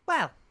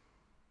 Well,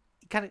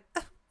 kind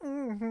of. You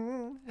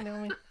know what I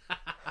mean?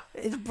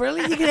 It's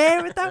brilliant. You can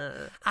hear it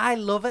though. I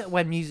love it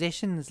when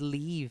musicians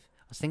leave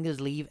or singers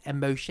leave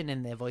emotion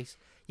in their voice.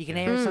 You can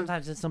hear it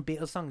sometimes in some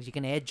Beatles songs. You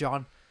can hear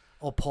John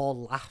or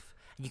Paul laugh.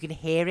 You can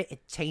hear it.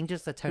 It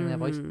changes the tone of their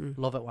voice.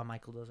 Love it when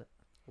Michael does it.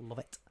 Love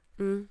it.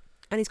 And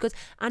he's good.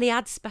 And he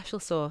adds special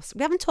sauce.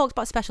 We haven't talked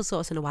about special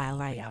sauce in a while,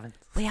 right?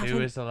 We haven't. Who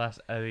was the last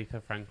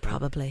Aretha Franklin?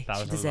 Probably. That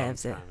She was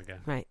deserves a it. long time ago.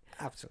 Right.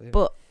 Absolutely.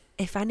 But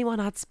if anyone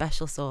adds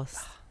special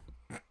sauce,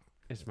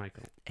 It's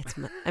Michael.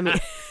 I mean,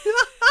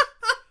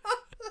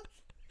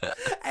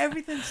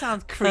 Everything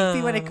sounds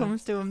creepy when it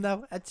comes to him,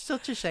 though. It's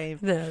such a shame.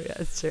 no, yeah,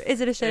 it's true.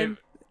 Is it a shame?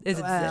 Is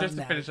it? Just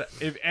to no. finish,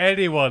 if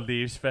anyone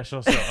leaves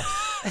special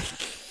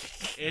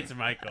sauce, it's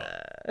Michael.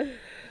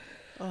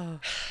 Oh,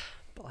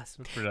 bless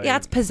him. Brilliant. He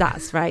adds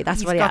pizzazz, right?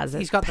 That's what he has.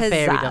 He's got the pizzazz.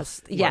 fairy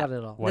dust. He's Yeah. got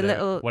it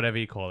all. Whatever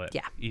you call it.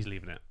 Yeah. He's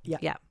leaving it.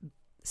 Yeah.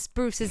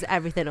 Spruces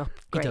everything up.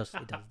 He Great. does.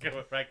 He does.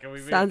 Right, can we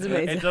move? Sounds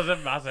amazing. It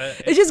doesn't matter.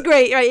 It's just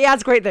great, right? He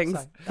adds great things.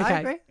 Sorry. I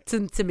agree.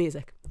 To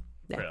music.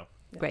 Yeah. Real.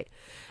 Great.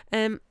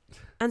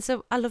 And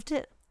so I loved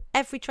it.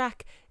 Every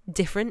track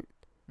different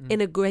in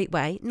a great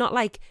way. Not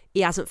like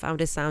he hasn't found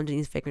his sound and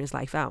he's figuring his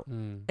life out.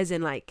 As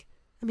in like,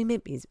 I mean,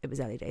 maybe it was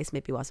early days,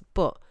 maybe it was,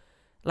 but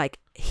like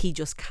he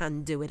just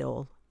can do it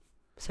all,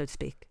 so to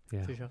speak.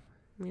 Yeah. For sure.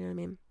 You know what I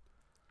mean?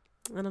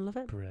 And I love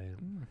it. Brilliant.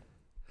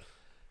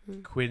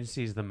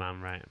 Quincy's the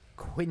man, right?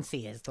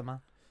 Quincy is the man.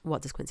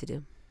 What does Quincy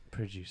do?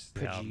 Produce the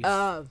Produce. album.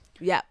 Oh,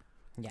 yeah.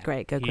 Yeah.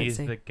 Great, go He's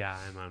Quincy. the guy,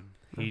 man.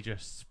 He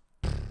just.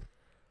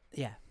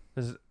 Yeah.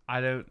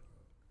 I don't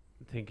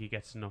think he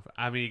gets enough.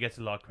 I mean, he gets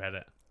a lot of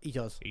credit. He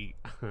does. He,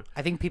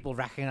 I think people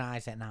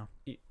recognise it now.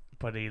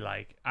 but he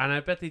and I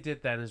bet he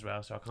did then as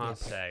well. So I can't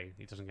say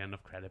he doesn't get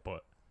enough credit.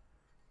 But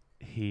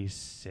he's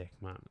sick,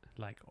 man.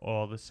 Like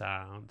all the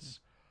sounds,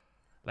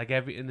 like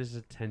everything. There's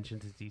attention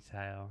to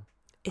detail.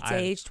 It's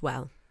aged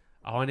well.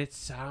 Oh, and it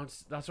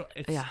sounds. That's what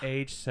it's Yeah.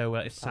 aged so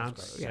well. It Sounds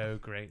sounds great. so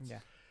great. Yeah.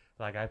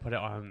 Like I put it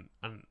on,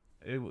 and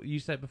you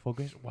said before,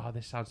 Grace. Wow,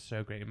 this sounds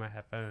so great in my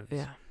headphones.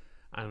 Yeah.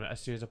 And as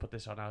soon as I put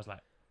this on, I was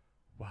like,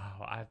 wow,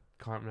 I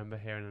can't remember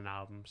hearing an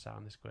album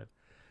sound this good.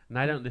 And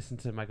I don't listen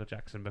to Michael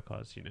Jackson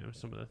because,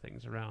 some of the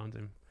things around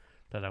him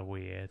that are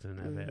weird and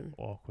a bit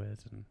awkward.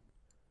 And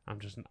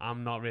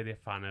I'm not really a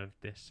fan of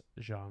this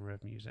genre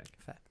of music.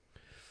 Fair.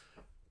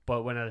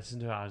 But when I listened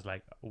to it, I was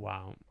like,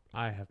 wow,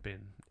 I have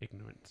been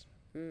ignorant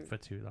for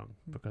too long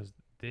because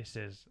this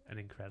is an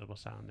incredible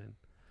sounding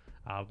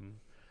album.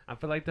 And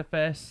for like the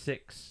first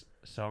 6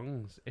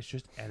 songs, it's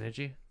just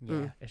energy.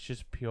 Yeah. It's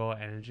just pure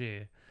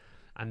energy.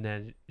 And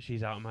then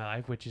She's Out of My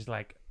Life, which is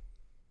like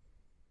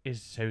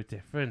is so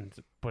different,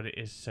 but it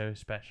is so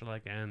special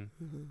again.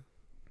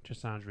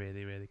 Just sounds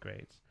really, really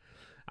great.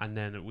 And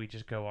then we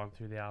just go on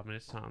through the album.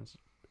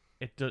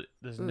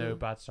 There's no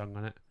bad song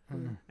on it.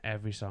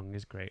 Every song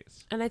is great.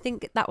 And I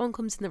think that one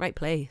comes in the right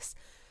place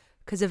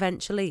because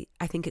eventually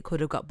I think it could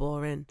have got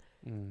boring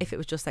if it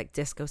was just like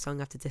disco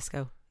song after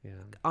disco, Yeah.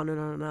 on and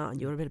on and on,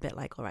 and you were a bit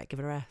like, all right, give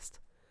it a rest.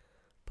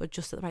 But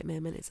just at the right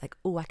moment, it's like,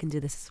 oh, I can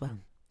do this as well.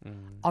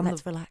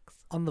 Let's relax.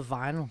 On the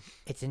vinyl,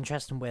 it's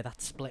interesting where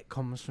that split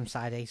comes from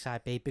side A,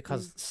 side B,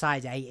 because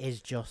side A is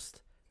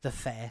just the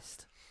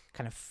first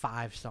kind of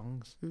 5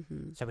 songs.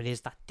 So it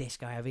is that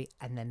disco heavy,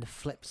 and then the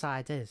flip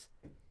side is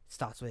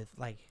starts with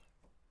like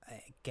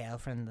a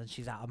girlfriend and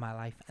She's Out of My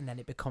Life, and then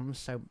it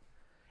becomes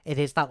it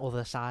is that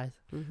other side.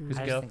 Because I just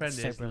think Girlfriend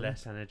it's so is brilliant.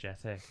 less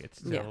energetic. It's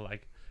still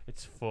like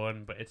it's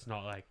fun, but it's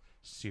not like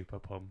super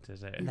pumped,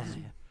 is it?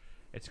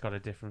 It's got a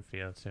different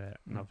feel to it,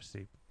 and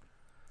obviously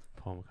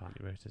Paul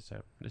McCartney wrote it,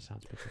 so it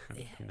sounds a bit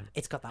different.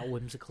 It's got that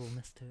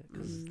whimsicalness to it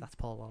because that's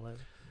Paul all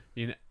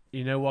over.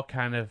 You know what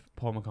kind of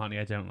Paul McCartney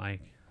I don't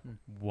like?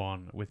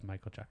 One with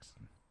Michael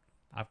Jackson.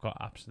 I've got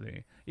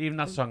absolutely even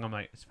that song. I'm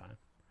like, it's fine,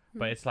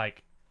 but it's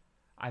like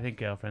I think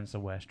Girlfriend's the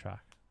worst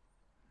track.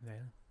 Really?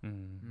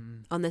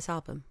 On this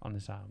album. On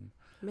this album.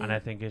 Really? And I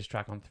think his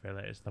track on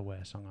Thriller is the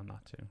worst song on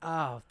that too.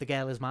 Oh, The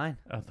Girl Is Mine.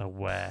 Oh, the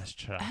worst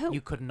track. Oh, You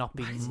could not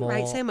be Why does he more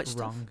write so much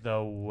stuff? wrong.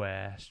 The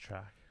worst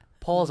track.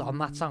 Paul's on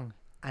that song,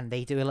 and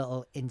they do a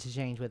little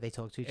interchange where they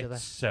talk to each other.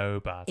 It's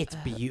so bad. It's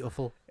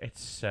beautiful.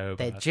 It's so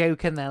They're bad.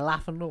 joking, they're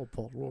laughing. Oh,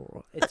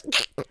 Paul. It's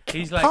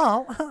He's like,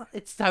 Paul.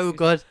 It's so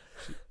good.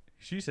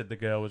 she said the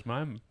girl was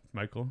mine,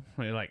 Michael.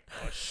 And you're like,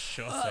 oh,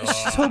 shut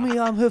She up. told me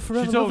I'm her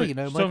forever She told lover, me, you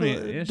know, she told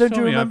Michael. me, yeah, she Don't told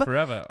you me I'm remember?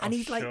 forever. And Oh,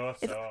 he's like, shut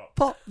it's- up.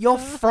 Paul, you're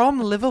from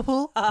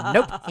Liverpool?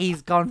 Nope.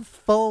 He's gone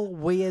full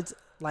weird,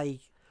 like,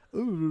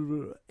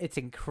 ooh, it's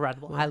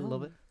incredible. I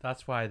love it.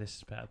 That's why this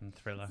is better than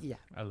Thriller Yeah.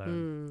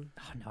 alone.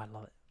 Oh, no, I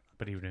love it.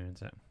 But he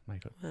ruins it.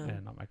 Michael, Wow.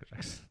 not Michael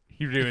Jackson.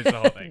 He ruins the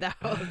whole thing. No.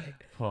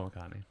 Paul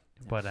McCartney.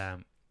 Yeah.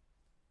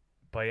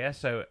 But yeah,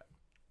 so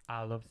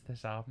I loved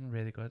this album.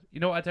 Really good. You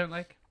know what I don't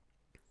like?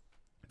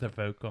 The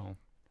vocal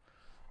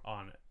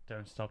on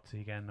 "Don't Stop Till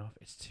You Get Enough."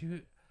 It's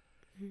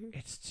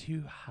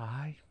too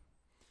high.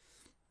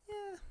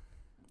 Yeah.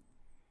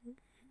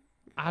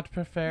 I'd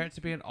prefer it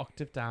to be an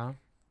octave down.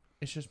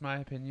 It's just my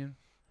opinion.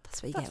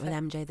 That's what you That's get with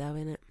MJ, though,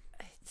 innit?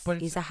 But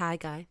He's a high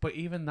guy. But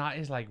even that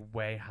is like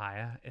way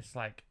higher. It's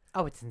like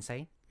Oh, it's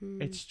insane.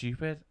 it's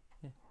stupid.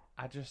 Yeah.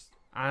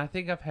 And I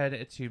think I've heard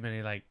it at too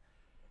many like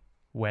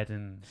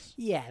weddings.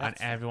 Yeah, And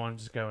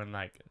everyone's just going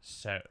like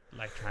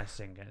trying to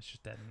sing it. It's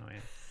just dead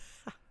annoying.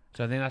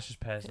 So I think that's just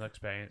personal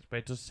experience, but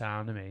it does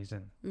sound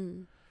amazing.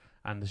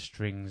 And the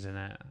strings in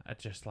it are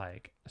just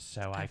like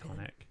so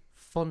iconic.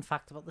 Fun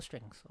fact about the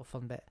strings, or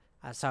fun bit.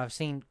 So I've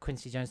seen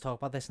Quincy Jones talk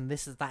about this, and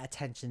this is that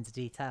attention to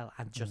detail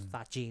and just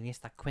that genius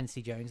that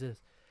Quincy Jones is.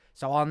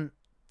 So on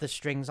the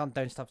strings on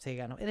 "Don't Stop Till You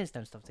Get Enough," it is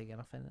 "Don't Stop Till You Get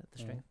Enough" in it, the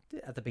string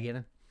at the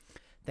beginning.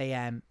 They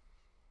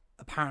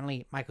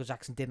apparently Michael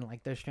Jackson didn't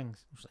like those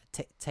strings. He was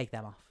like, take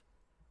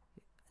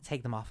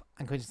them off,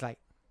 and Quincy's like,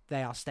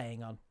 they are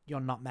staying on.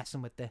 You're not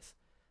messing with this.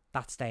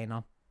 That's staying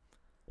on.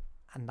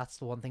 And that's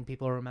the one thing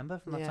people remember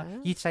from that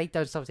time. You'd say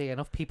 "Don't Stop Till You Get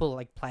Enough." People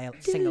like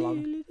sing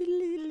along.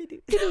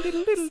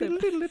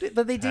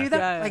 But they do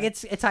that. Yeah. Like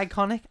it's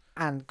iconic.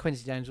 And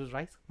Quincy Jones was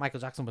right. Michael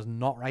Jackson was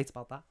not right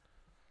about that.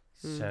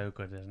 So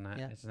good, isn't it?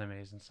 Yeah. It's an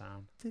amazing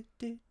sound.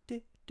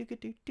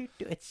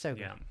 It's so good.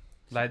 Yeah.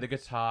 Like the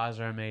guitars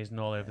are amazing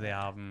all over the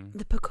album.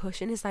 The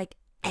percussion is like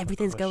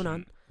everything's going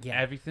on.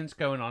 Yeah. Everything's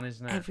going on,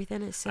 isn't it?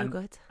 Everything is so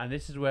good. And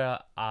this is where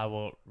I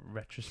will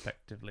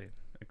retrospectively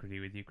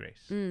agree with you,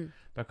 Grace.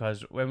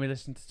 Because when we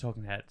listened to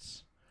Talking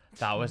Heads,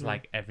 that was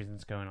like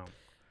everything's going on.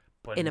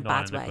 But In a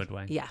not bad in a way. good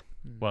way. Yeah.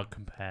 Well,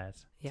 compared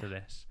to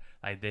this.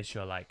 Like this,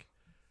 you're like,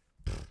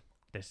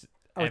 this,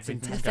 Oh, it's The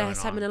everything's going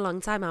first time in on. a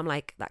long time, I'm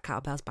like, that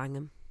cowbell's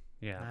banging.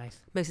 Yeah. Nice.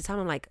 Most of the time,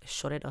 I'm like,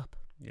 shut it up.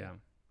 Yeah.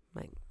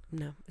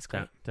 No, it's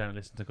great. Don't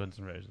listen to Guns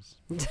N' Roses.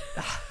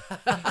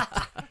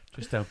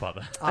 Just don't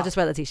bother. I'll just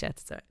wear the t-shirt.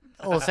 It's all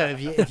right. Also,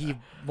 if you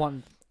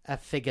want a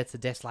figure to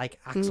dislike,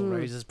 Axl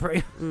Rose is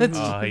pretty.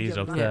 Oh, he's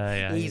up there.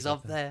 Yeah, he's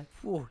up there.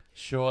 Ooh.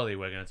 Surely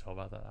we're going to talk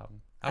about that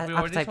album. Have we Appetite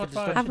already for talked about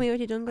Destruction. it? Haven't we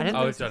already done I don't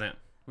Oh, Guns we've N' done it.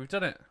 We've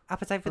done it.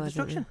 Appetite for Oh, I don't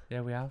Destruction.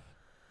 Yeah, we have.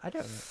 I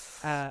don't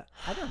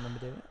remember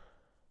doing it.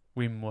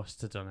 We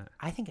must have done it.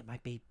 I think it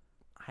might be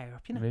higher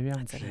up. You know, Maybe I'm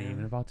I don't dreaming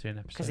know. about doing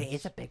because episodes. it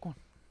is a big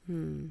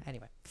one.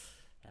 Anyway,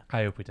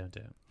 I hope we don't do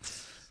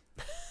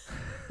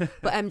it.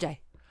 But MJ.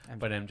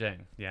 But MJ,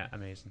 yeah,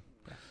 amazing.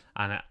 Yeah.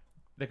 And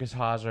the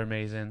guitars are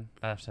amazing.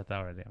 I've said that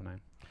already,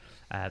 haven't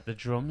I? The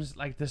drums,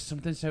 like, there's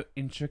something so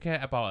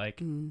intricate about,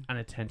 like, an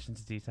attention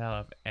to detail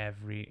of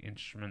every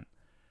instrument.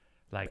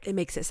 Like, It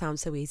makes it sound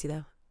so easy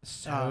though.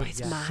 so,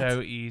 it's mad.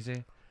 so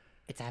easy.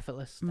 it's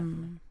effortless. Definitely.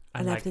 And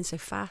And, like, everything's so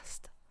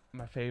fast.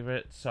 my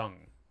favourite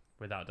song,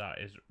 without doubt,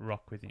 is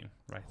Rock With You,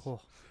 right? Oh.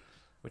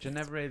 Which I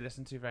never really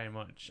listened to very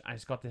much. And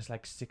it's got this,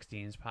 like,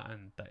 16s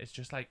pattern that it's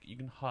just, like, you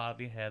can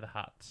hardly hear the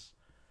hats.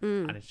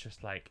 And it's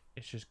just like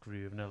it's just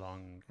grooving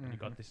along. And you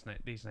got these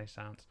nice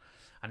sounds,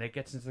 and it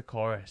gets into the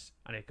chorus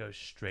and it goes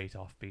straight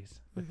off beat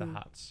with the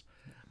hats,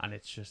 and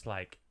it's just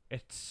like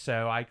it's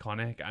so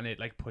iconic, and it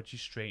like puts you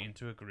straight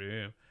into a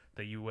groove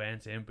that you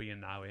weren't in but you're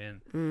now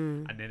in,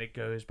 and then it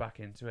goes back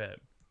into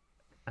it,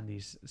 and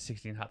these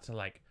 16 hats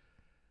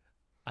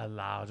are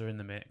louder in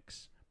the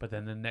mix, but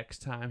then the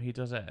next time he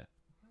does it,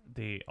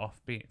 the off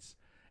beats,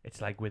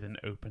 it's like with an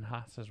open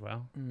hat as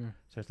well,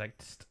 so it's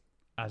like.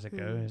 As it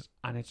goes,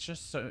 and it's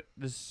just so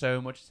there's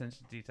so much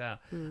attention to detail,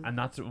 and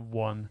that's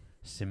one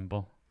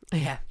symbol.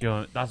 Yeah, You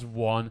know, that's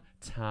one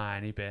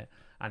tiny bit,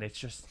 and it's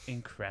just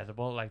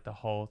incredible, like the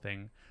whole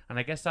thing. And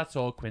I guess that's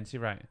all Quincy,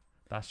 right?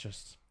 That's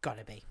just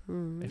gotta be.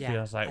 it Yeah,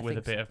 feels like I with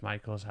a think bit so. of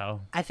Michael's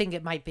help. I think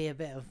it might be a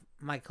bit of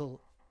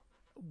Michael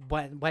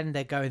when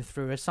they're going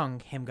through a song,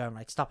 him going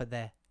like, "Stop it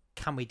there.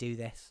 Can we do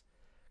this?"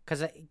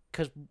 Because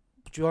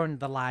during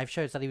the live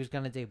shows that he was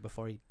gonna do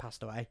before he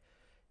passed away,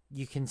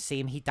 you can see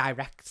him. He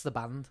directs the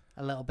band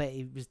a little bit.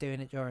 He was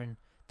doing it during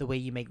The Way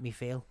You Make Me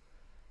Feel.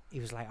 He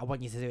was like, "I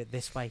want you to do it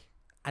this way,"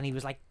 and he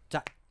was like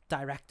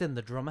directing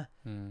the drummer,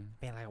 being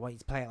like, "I want you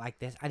to play it like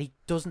this," and he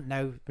doesn't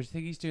know. But you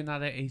think he's doing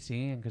that at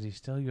 18 because he's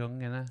still young,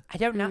 innit? I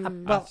don't know.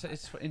 Well,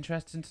 It's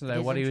interesting to It know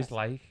is what he was interesting.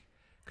 like.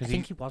 I Because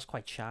think he was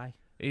quite shy.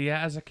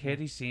 yeah, as a kid,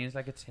 he seems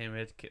like a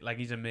timid kid. Like,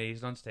 he's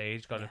amazing on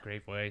stage, got a Yeah.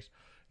 great voice.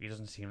 He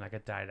doesn't seem like a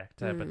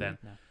director, but then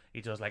No.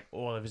 he does like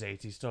all of his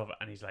 80s stuff,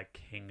 and he's like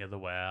king of the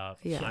world.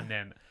 Yeah. And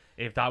then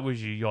if that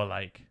was you, you're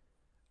like,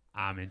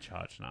 I'm in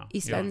charge now. He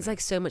You know what I spends mean? like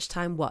so much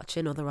time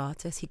watching other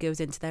artists. He goes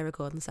into their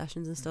recording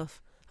sessions and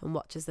stuff and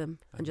watches them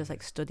and just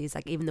like studies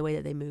like even the way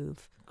that they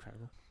move.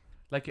 Incredible.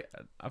 Like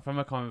from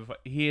a comment,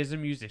 he is a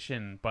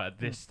musician, but at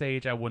this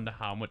stage, I wonder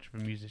how much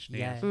of a musician he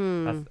Yeah. is. Do you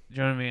know what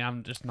I mean?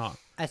 I'm just not.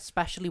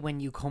 Especially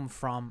when you come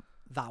from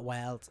that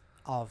world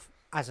of,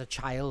 as a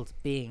child,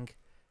 being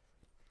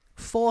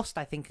forced,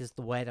 I think is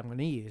the word I'm going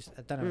to use.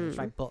 I don't know if it's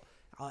right, but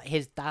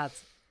his dad,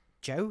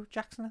 Joe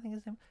Jackson, I think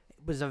his name,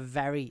 was a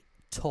very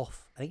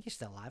tough, I think he's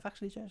still alive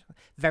actually, Joe Jackson,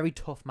 very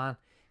tough man.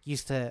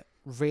 Used to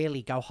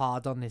really go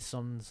hard on his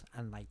sons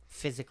and like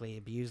physically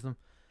abuse them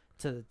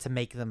to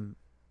make them,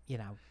 you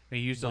know. He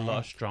used a lot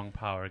of strong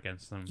power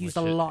against them. Used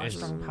which a lot of is-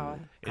 strong power.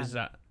 Is And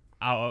that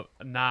out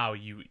of, now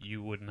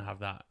you wouldn't have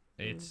that.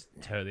 It's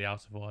totally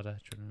out of order.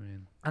 Do you know what I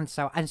mean?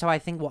 And so I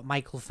think what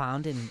Michael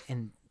found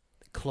in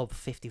Club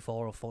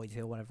 54 or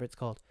 42 or whatever it's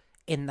called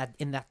in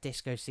that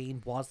disco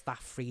scene was that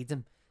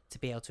freedom to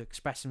be able to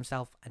express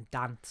himself and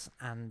dance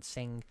and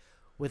sing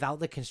without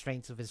the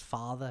constraints of his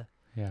father,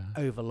 Yeah.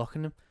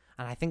 overlooking him.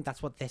 And I think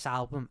that's what this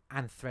album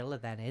and Thriller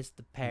then is.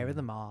 The pair of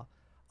them are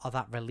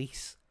that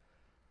release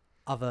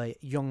of a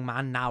young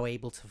man now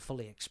able to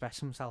fully express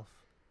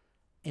himself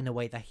in a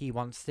way that he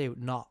wants to,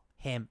 not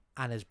him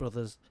and his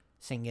brothers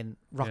singing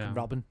Rockin'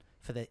 Robin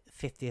for the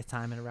 50th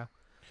time in a row.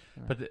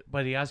 You know?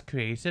 But he has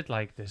created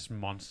like this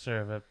monster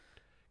of a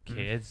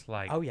kid,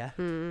 like Oh yeah,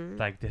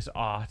 like this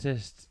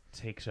artist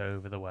takes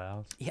over the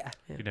world. yeah,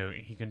 You know,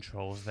 he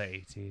controls the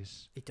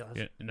 80s. it does.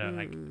 You know,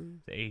 like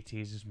the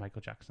 80s is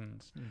Michael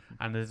Jackson's, Mhm.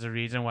 and there's a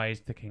reason why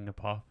he's the king of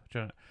pop. Do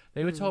you know,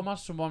 they were talking about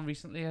someone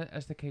recently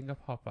as the king of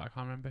pop, but I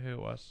can't remember who it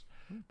was.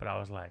 But I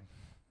was like,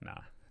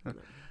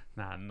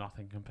 nah,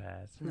 nothing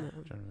compares. No. Do you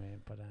know what I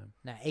mean? But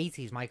Now,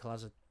 80s Michael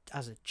has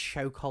a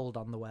chokehold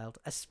on the world,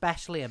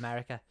 especially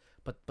America,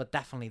 but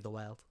definitely the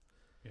world.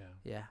 yeah,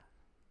 Yeah,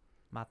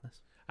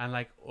 madness. and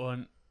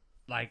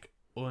like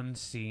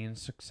unseen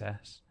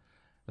success,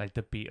 like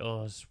the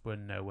Beatles were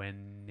nowhere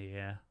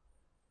near.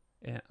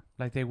 Yeah,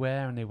 like they were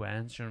and they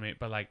weren't. Do you know what I mean?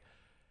 But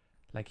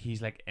like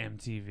he's like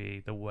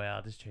MTV. The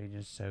world is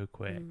changing so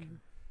quick.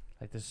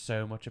 Like there's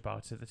so much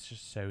about it that's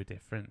just so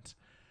different,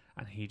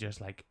 and he just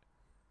like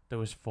there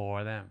was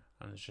 4 of them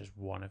and there's just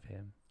one of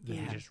him. And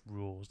Yeah. he just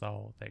rules the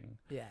whole thing.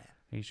 Yeah,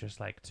 He's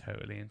just like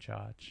totally in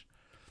charge,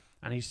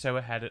 and he's so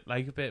ahead of,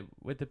 like a bit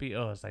with the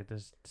Beatles. Like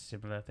there's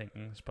similar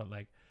things, but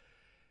like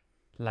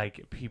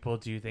people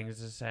do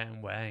things a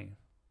certain way,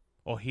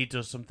 or he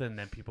does something and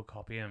then people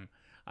copy him,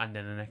 and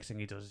then the next thing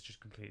he does is just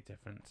completely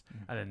different,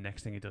 and then the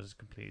next thing he does is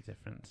completely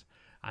different,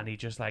 and he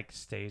just like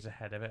stays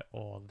ahead of it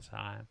all the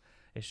time.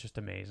 It's just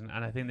amazing,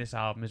 and I think this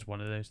album is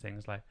one of those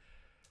things. Like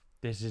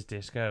this is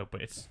disco,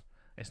 but it's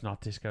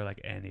not disco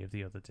like any of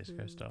the other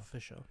disco stuff. for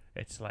sure.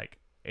 It's like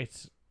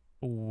it's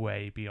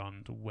way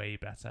beyond, way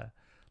better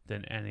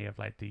than any of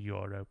like the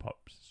Euro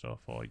pop stuff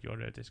or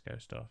Euro disco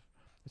stuff.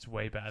 It's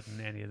way better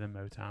than any of the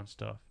Motown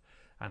stuff,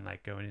 and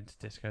like going into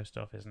disco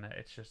stuff, isn't it?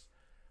 It's just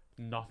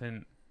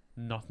nothing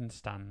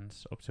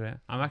stands up to it.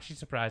 I'm actually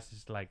surprised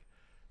it's like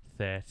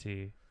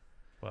 30.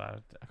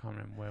 Well, I can't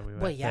remember where we were.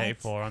 Well, yeah,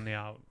 34 on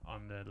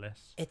the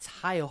list. It's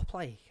high up,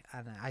 like,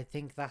 and I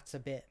think that's a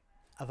bit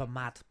of a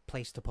mad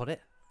place to put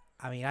it.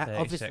 I mean, 36.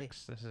 obviously,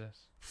 This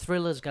is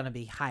Thriller's going to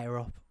be higher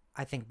up,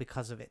 I think,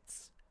 because of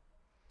its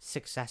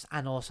success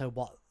and also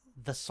what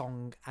the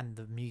song and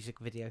the music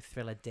video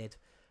Thriller did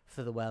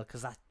for the world,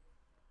 because that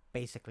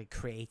basically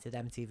created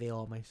MTV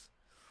almost.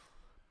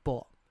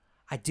 But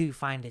I do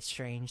find it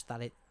strange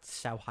that it's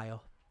so high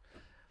up.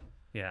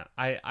 yeah.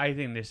 I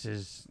think this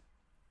is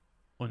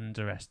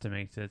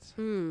underestimated.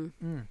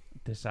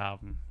 This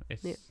album,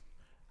 it's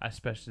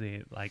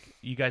especially like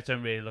you guys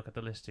don't really look at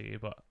the list, do you?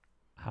 But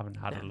haven't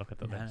had a look at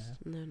the list.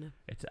 No.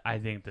 It's I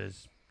think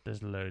there's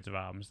loads of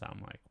albums that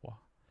I'm like, what?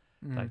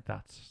 Like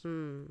that's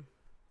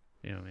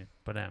you know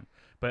what I mean.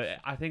 But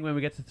I think when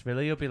we get to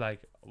Thriller, you'll be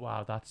like,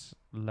 wow, that's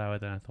lower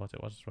than I thought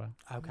it was as well.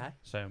 Okay.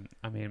 So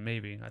I mean,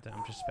 maybe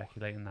I'm just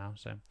speculating now.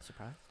 So,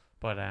 Surprise.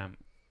 but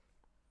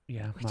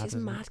yeah, Which mad, is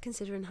isn't it? mad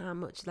considering how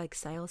much like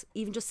sales,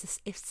 even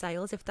just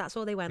if that's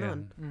all they went Yeah.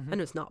 on. Mm-hmm. I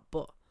know it's not,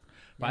 but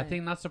But I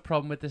think that's the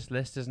problem with this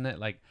list, isn't it?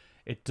 Like,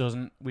 it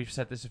doesn't. We've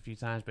said this a few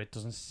times, but it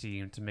doesn't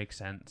seem to make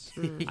sense.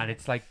 And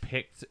it's like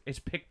It's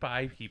picked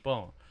by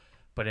people,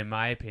 but in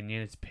my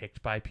opinion, it's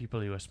picked by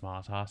people who are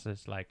smart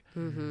asses. Like,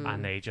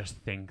 and they just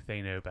think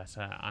they know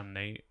better, and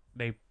they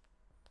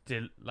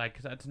did like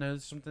I don't know.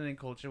 There's something in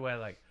culture where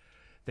like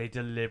they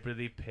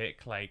deliberately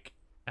pick like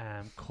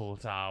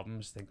cult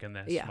albums, thinking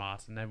they're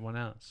smarter than everyone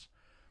else.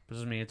 But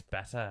doesn't mean it's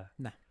better.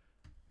 No.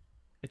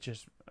 It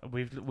just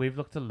we've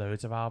looked at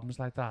loads of albums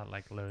like that,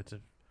 like loads of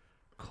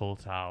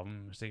cult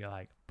albums that you're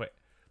like, but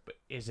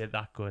is it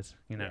that good?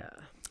 You know,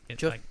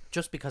 it's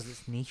Just because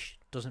it's niche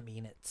doesn't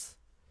mean it's.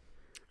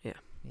 Yeah.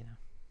 You know.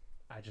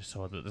 I just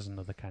saw that there's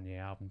another Kanye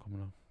album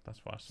coming up. That's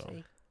what I saw.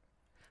 See?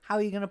 How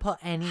are you going to put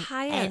any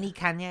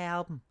Kanye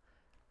album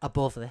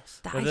above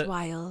this? that Well, is the-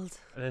 wild.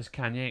 There's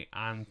Kanye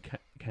and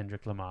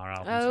Kendrick Lamar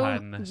albums higher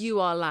than this. You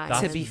are lying.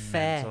 That's To be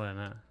fair, mental,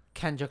 innit?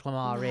 Kendrick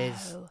Lamar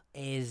No.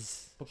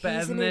 is But better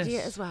He's than an this.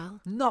 idiot as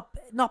well.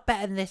 not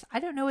better than this. I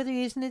don't know whether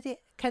he is an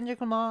idiot. Kendrick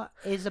Lamar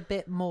is a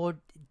bit more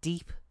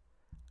deep,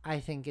 I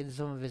think, in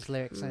some of his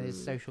lyrics and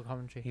his social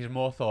commentary. He's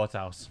more thought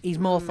out. He's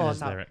more in thought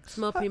his out. lyrics. It's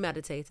more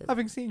premeditated.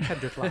 Having seen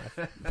Kendrick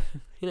live,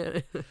 You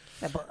know.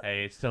 yeah, but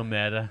Hey, it's still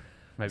murder.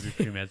 Maybe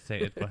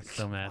premeditated, but it's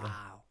still murder.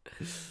 wow,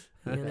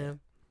 You know.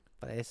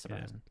 but it is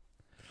surprising.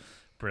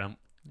 Brilliant.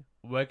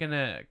 We're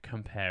gonna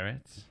compare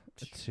it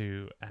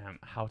to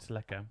 "How to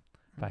Let Go"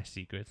 by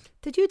Secret.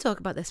 Did you talk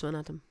about this one,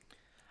 Adam?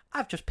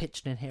 I've just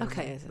pitched in here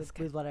Okay, with, that's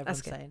with what everyone's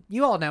That's good. saying.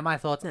 You all know my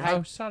thoughts. No.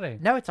 Oh, sorry.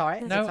 No, it's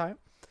alright. No. It's alright.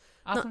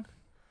 Adam.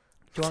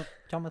 Do you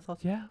want my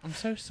thoughts? Yeah, I'm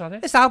so sorry.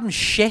 This album's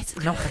shit.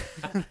 No,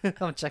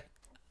 I'm checking.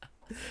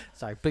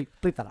 Sorry, bleep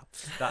that out.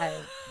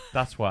 That-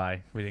 That's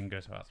why we didn't go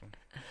to Adam.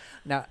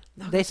 No,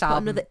 No, this put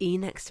album. another E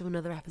next to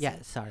another episode.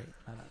 Yeah, sorry,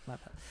 my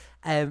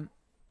bad.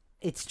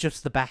 It's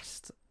just the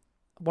best,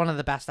 one of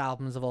the best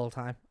albums of all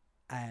time.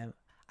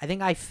 I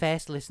think I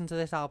first listened to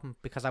this album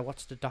because I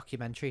watched a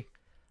documentary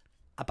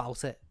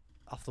about it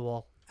off the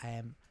wall.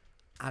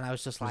 And I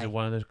was just Was like, it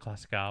one of those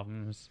classic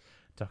albums,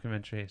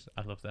 documentaries?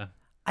 I love them.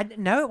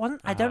 no, it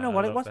wasn't. I don't know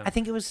what it love was. them. I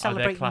think it was Oh, they're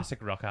celebrating. classic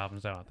rock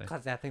albums, though, aren't they?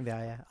 I think they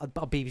are, yeah. On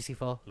BBC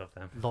Four. Love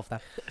them. Love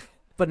them.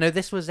 But no,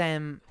 this was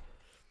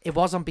it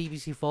was on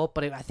BBC Four,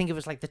 but I think it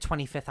was like the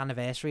 25th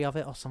anniversary of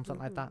it or something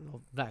like that.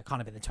 Or, no, it can't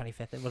have been the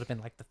 25th. It would have been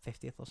like the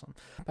 50th or something.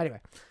 But anyway,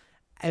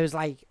 it was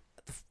like,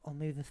 or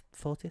maybe the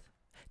 40th.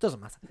 Doesn't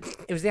matter.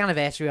 It was the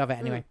anniversary of it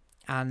anyway,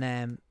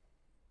 and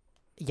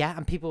yeah,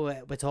 and people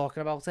were talking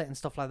about it and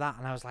stuff like that,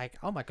 and I was like,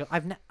 oh my god,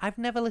 I've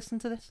never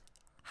listened to this.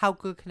 How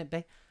good can it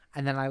be?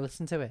 And then I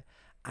listened to it,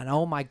 and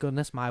oh my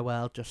goodness, my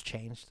world just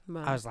changed.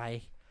 Wow. I was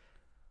like,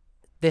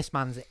 this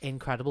man's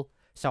incredible.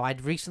 So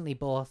I'd recently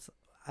bought,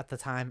 at the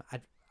time,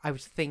 I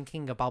was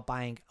thinking about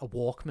buying a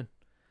Walkman,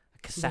 a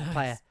cassette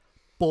player.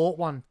 Bought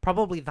one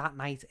probably that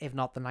night, if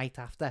not the night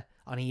after,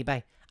 on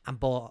eBay, and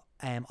bought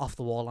Off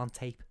the Wall on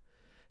tape.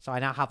 So I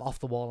now have Off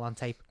the Wall on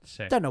tape.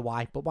 Sick. Don't know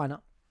why, but why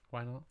not?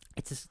 Why not?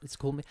 It's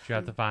cool. Do you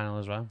have the vinyl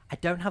as well? I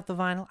don't have the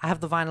vinyl. I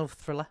have the vinyl of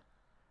Thriller.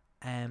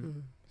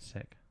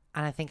 Sick.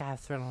 And I think I have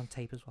Thriller on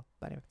tape as well.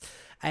 But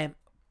anyway,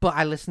 but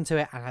I listened to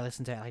it, and I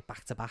listened to it like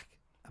back to back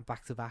and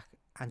back to back,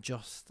 and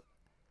just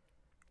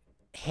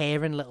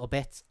hearing little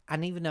bits.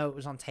 And even though it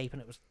was on tape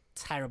and it was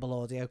terrible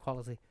audio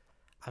quality,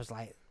 I was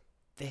like,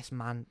 this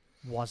man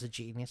was a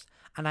genius.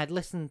 And I'd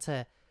listened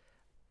to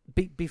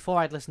before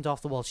I'd listened to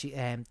Off the Wall.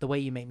 The Way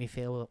You Make Me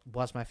Feel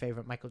was my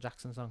favorite Michael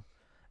Jackson song.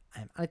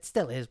 And it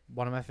still is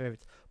one of my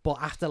favorites. But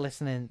after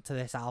listening to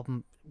this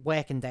album,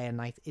 Working Day and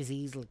Night is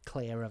easily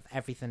clear of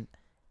everything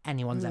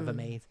anyone's ever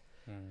made.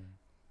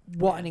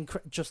 What an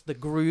just the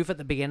groove at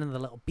the beginning, the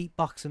little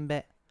beatboxing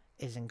bit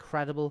is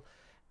incredible.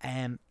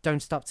 Don't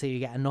Stop Till You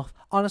Get Enough.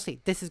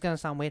 Honestly, this is going to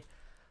sound weird.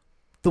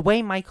 The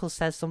way Michael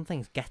says some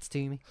things gets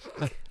to me.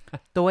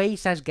 The way he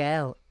says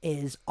girl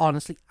is,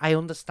 honestly, I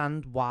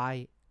understand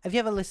why. Have you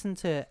ever listened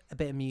to a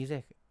bit of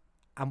music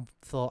and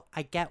thought,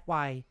 I get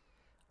why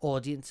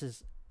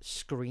audiences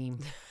scream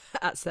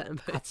At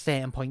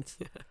certain points.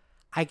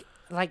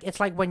 It's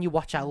like when you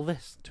watch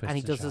Elvis Twist and he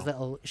and does his shout.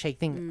 little shake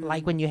thing.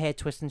 Like when you hear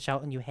Twist and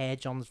Shout and you hear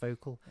John's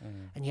vocal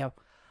and you go,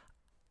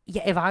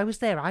 yeah, if I was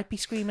there, I'd be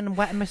screaming and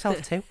wetting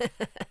myself too.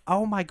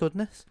 Oh my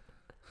goodness.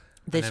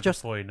 And then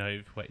before you know,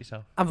 you've wet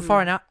yourself. And before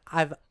I know,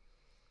 I've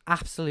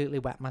absolutely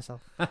wet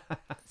myself.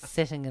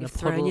 Sitting in You're a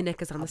puddle. throwing your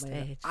knickers on the at my-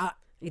 stage. I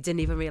You didn't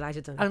even realise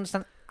you'd done I it.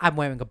 understand. I'm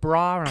wearing a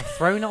bra and I'm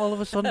throwing it all of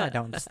a sudden. I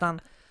don't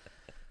understand.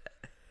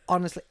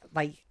 Honestly,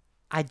 like,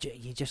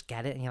 you just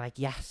get it and you're like,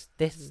 yes,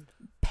 this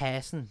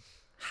person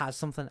has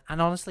something.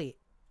 And honestly,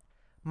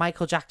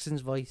 Michael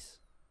Jackson's voice,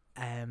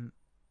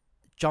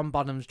 John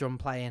Bonham's drum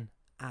playing,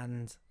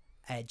 and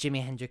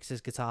Jimi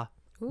Hendrix's guitar,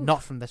 Ooh.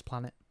 not from this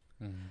planet.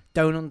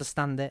 Don't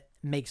understand it.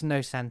 Makes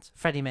no sense.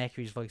 Freddie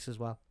Mercury's voice as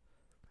well.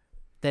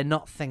 They're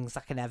not things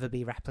that can ever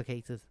be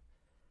replicated.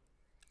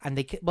 And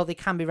they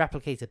can be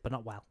replicated, but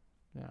not well.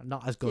 You know,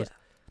 not as good.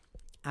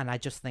 Yeah. And I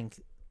just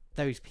think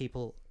those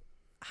people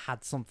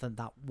had something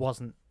that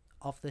wasn't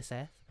of this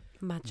earth.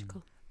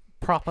 Magical.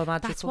 Proper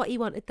magical. That's what he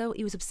wanted, though.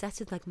 He was obsessed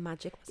with like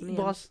magic, wasn't he? He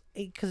was,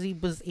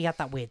 because he had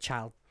that weird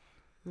child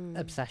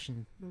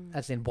obsession,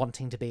 as in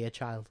wanting to be a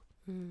child.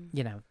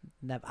 You know,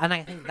 never. And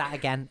I think that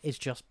again is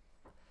just.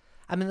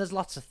 I mean, there's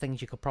lots of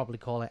things you could probably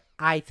call it.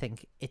 I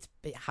think it's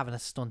having a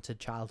stunted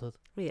childhood.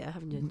 Yeah,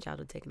 having your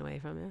childhood taken away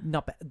from you.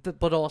 Not,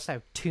 but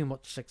also too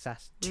much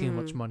success, too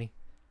much money,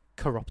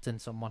 corrupting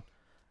someone.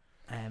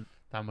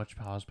 That much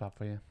power is bad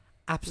for you.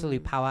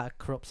 Absolute power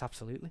corrupts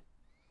absolutely,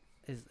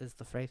 is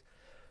the phrase.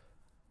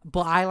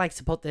 But I like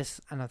to put this,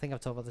 and I think I've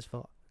talked about this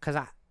before, because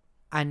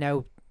I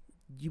know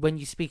when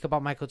you speak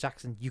about Michael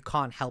Jackson, you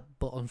can't help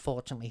but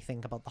unfortunately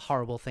think about the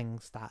horrible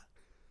things that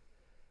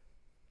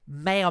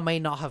may or may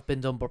not have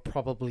been done, but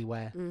probably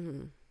were.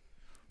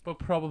 But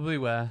probably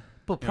were.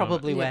 But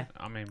probably were. yeah.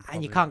 I mean,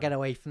 And you probably can't get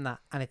away from that,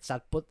 and it's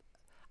sad.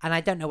 And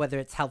I don't know whether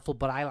it's helpful,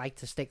 but I like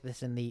to stick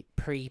this in the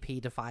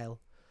pre-pedophile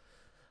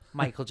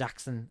Michael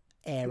Jackson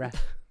era.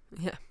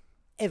 Yeah.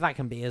 If I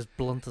can be as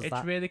blunt as It's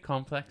that. really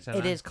complex.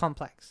 It is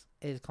complex.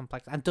 It is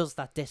complex. And does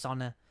that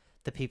dishonour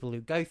the people who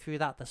go through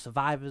that, the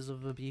survivors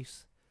of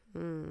abuse?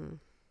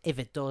 If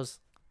it does,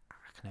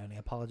 I can only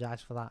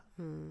apologise for that.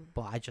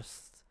 But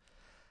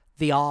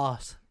the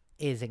art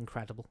is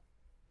incredible.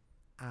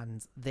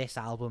 And this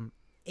album,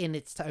 in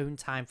its own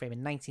time frame, in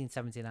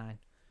 1979,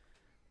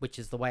 which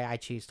is the way I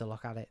choose to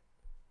look at it,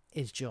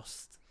 is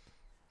just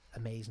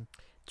amazing.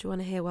 Do you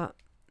want to hear what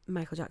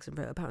Michael Jackson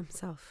wrote about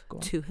himself? Go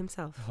on. To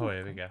himself. Oh,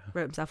 here we go.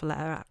 Wrote himself a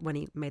letter when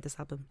he made this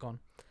album. Go on.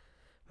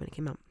 When it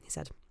came out, he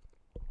said.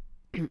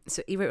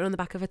 So he wrote it on the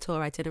back of a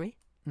tour itinerary.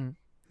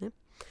 Yeah.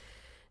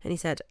 And he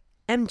said,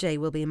 MJ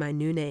will be my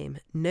new name.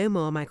 No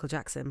more Michael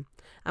Jackson.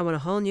 I want a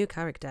whole new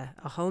character,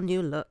 a whole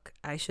new look.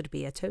 I should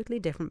be a totally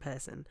different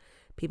person.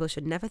 People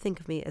should never think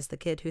of me as the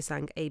kid who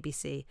sang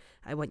ABC.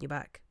 I Want You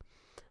Back.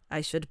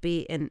 I should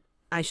be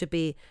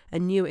a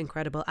new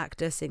incredible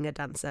actor, singer,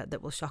 dancer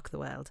that will shock the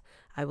world.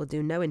 I will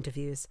do no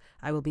interviews.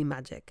 I will be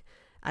magic.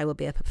 I will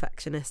be a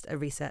perfectionist, a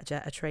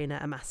researcher, a trainer,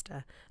 a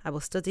master. I will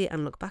study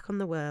and look back on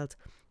the world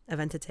of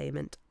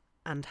entertainment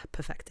and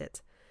perfect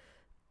it.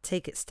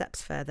 take it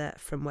steps further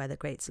from where the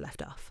greats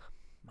left off.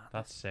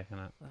 That's sick,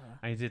 isn't it?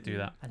 And he did do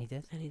that. And he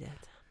did. And he did.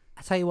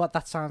 I tell you what,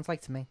 that sounds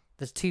like to me.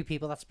 There's two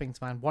people that spring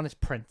to mind. One is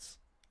Prince,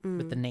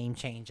 with the name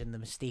change and the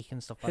mystique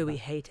and stuff like Who that. he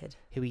hated.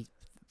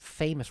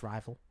 Famous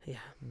rival. Yeah.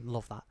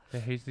 Love that. They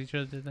hated each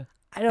other, did they?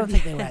 I don't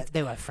think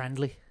they were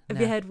friendly. Have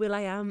No. you heard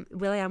Will.i.am?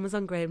 Will.i.am was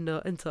on Graham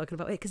Norton talking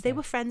about it because they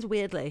were friends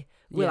weirdly.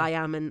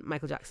 Will.i.am and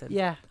Michael Jackson.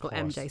 Yeah. Or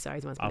course. MJ,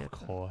 sorry. Of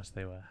course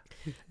they were.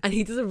 And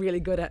he does a really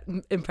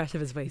good impression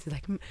of his voice. He's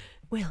like,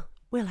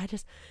 Will, I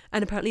just...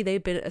 And apparently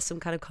they'd been at some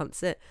kind of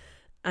concert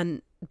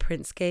and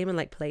Prince came and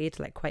like played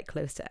like quite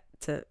close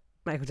to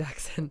Michael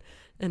Jackson.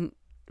 And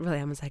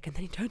Will.i.am was like, and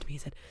then he turned to me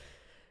and said,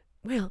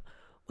 Will,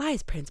 why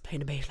is Prince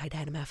playing a bass like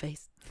that in my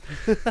face?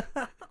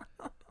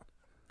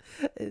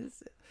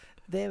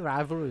 Their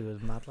rivalry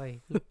was mad,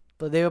 like,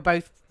 but they were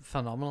both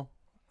phenomenal.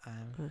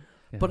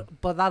 Yeah.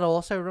 But that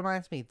also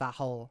reminds me that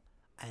whole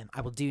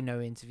I will do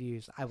no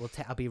interviews.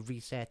 I'll be a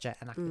researcher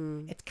and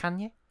actor. It's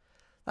Kanye.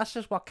 That's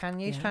just what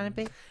Kanye's trying to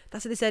be.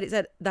 That's what they said. It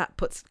said that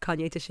puts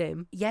Kanye to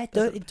shame. Yeah,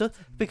 it does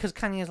because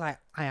Kanye's like,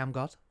 I am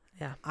God.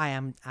 Yeah, I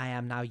am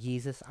now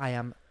Jesus. I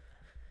am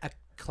a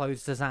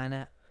clothes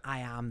designer. I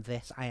am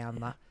this. I am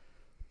that.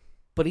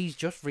 But he's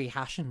just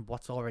rehashing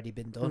what's already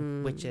been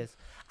done, which is,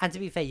 and to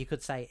be fair, you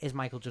could say, is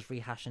Michael just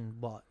rehashing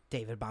what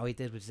David Bowie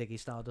did with Ziggy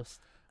Stardust?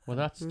 Well,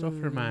 that stuff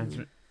reminds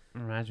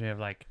me of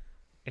like,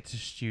 it's a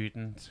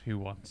student who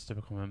wants to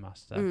become a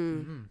master,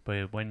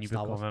 but when you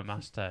Star become Wars. a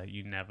master,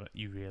 you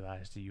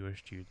realise that you're a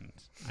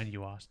student and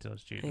you are still a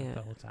student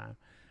the whole time,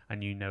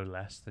 and you know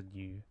less than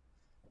you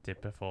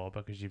did before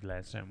because you've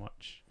learned so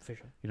much. For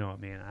sure. You know what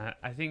I mean?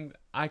 I think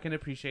I can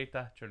appreciate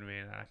that. Do you know what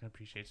I mean? I can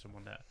appreciate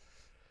someone that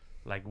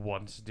like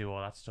wants to do all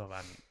that stuff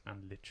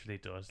and literally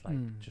does,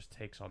 like just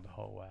takes on the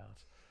whole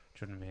world.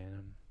 Do you know what I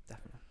mean?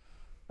 Definitely.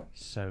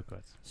 So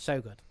good.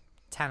 So good.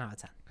 10 out of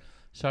 10.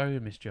 Sorry we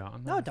missed you out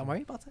on that. No, don't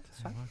worry about it.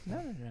 It's fine.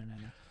 Okay. No.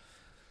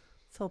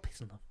 It's all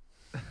peace and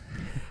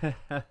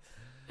love.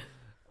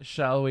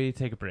 Shall we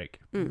take a break?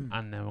 And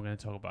then we're going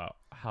to talk about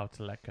How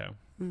to Let Go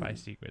by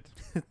Sigrid.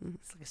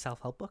 It's like a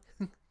self-help book.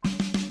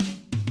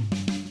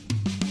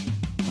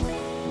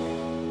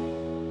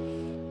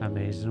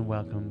 Amazing.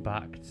 Welcome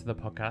back to the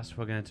podcast.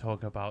 We're going to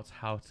talk about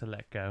How to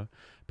Let Go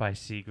by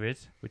Sigrid,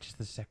 which is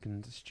the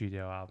second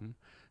studio album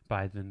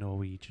by the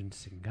Norwegian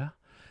singer,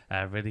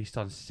 released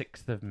on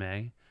 6th of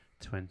May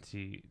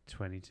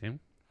 2022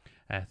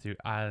 through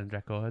Island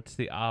Records.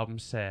 The album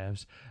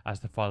serves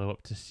as the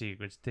follow-up to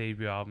Sigrid's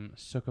debut album,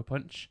 Sucker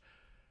Punch.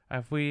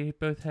 Have we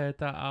both heard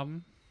that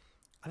album?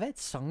 I've heard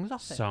songs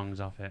off it. Songs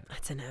off it. I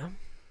don't know.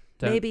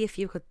 Don't Maybe if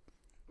you could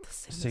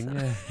sing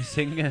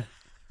Sing it.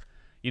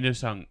 You know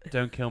song,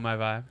 Don't Kill My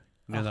Vibe.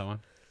 You know that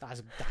one?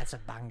 That's a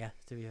banger,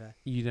 to be fair.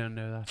 You don't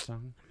know that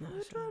song?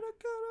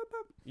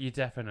 You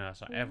definitely know that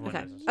song. Everyone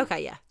knows that song.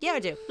 Okay, yeah. Yeah, I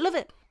do. Love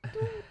it.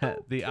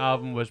 The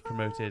album was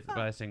promoted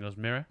by the singles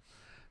Mirror,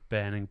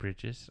 Burning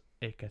Bridges,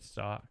 It Gets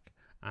Dark,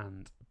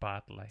 and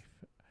Bad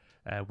Life,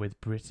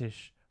 with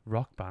British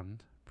rock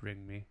band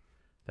Bring Me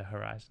the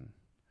Horizon.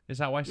 Is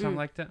that why Sam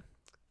liked it?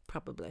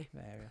 Probably.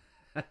 Fair.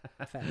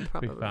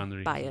 Probably. We found the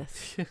reason.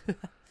 Bias.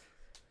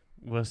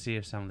 We'll see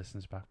if Sam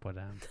listens back, but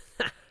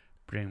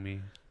Bring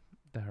Me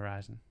the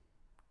Horizon.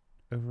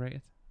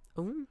 Overrated?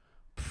 Ooh.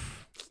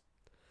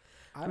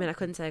 I mean, I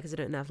couldn't say because I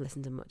don't know. I've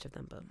listened to much of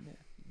them, but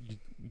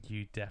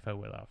You defo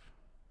will have.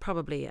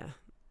 probably, yeah.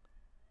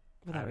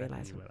 Without I reckon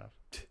realising. you will have.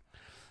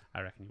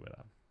 I reckon you will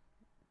have.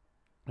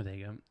 Well, there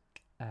you go.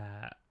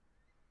 I'm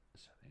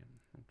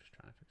just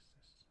trying to fix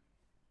this.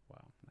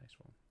 Wow, nice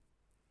one.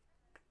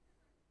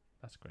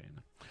 That's great.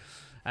 Isn't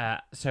it?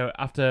 So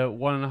after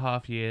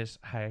 1.5 years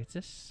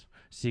hiatus,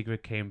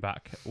 Sigrid came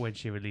back when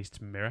she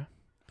released Mirror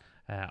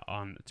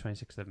on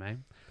 26th of May,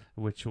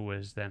 which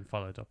was then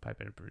followed up by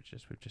Burning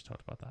Bridges. We've just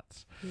talked about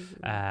that.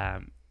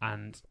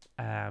 And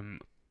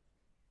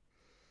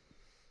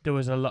there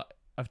was a lot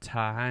of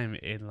time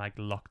in like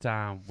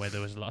lockdown where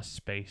there was a lot of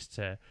space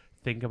to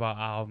think about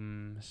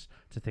albums,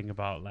 to think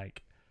about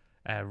like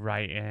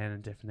writing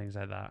and different things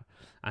like that.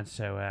 And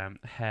so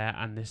her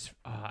and this,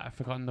 I've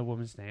forgotten the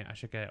woman's name, I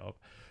should get it up,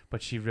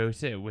 but she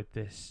wrote it with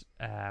this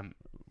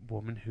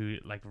woman who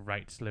like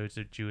writes loads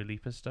of Dua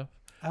Lipa stuff.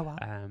 Oh, wow.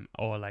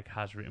 Or like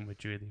has written with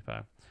Dua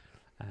Lipa.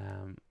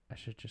 I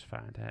should just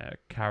find her.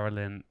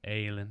 Carolyn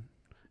Aylin.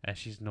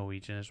 She's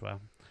Norwegian as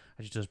well.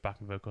 And she does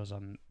backing vocals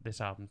on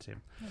this album too.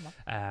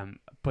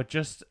 But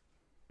just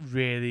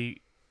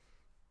really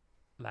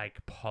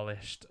like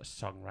polished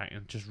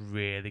songwriting, just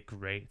really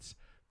great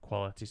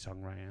quality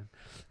songwriting.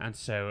 And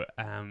so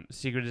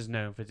Sigrid is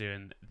known for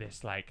doing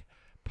this like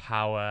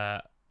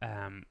power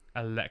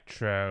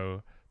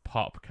electro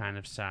pop kind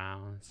of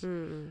sounds,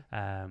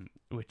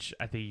 which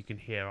I think you can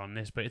hear on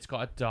this, but it's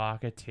got a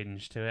darker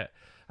tinge to it.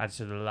 And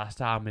so the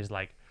last album is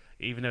like,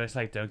 even though it's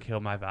like Don't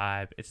Kill My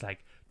Vibe, it's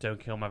like Don't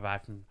Kill My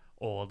Vibe from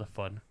all the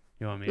fun.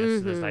 You know what I mean?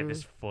 So there's like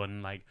this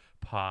fun like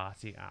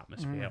party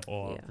atmosphere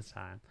all the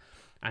time.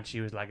 And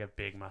she was like a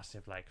big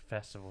massive like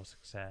festival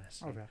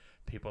success. Okay.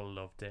 People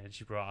loved it, and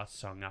she brought out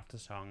song after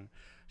song.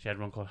 She had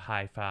one called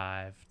High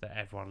Five that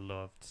everyone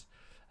loved.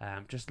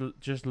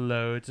 Just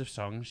loads of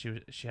songs.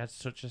 She had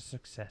such a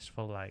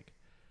successful like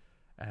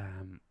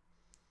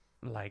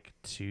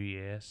 2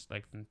 years,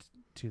 like from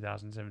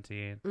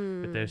 2017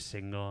 with those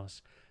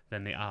singles.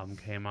 Then the album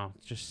came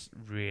out. Just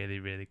really,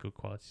 really good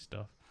quality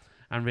stuff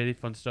and really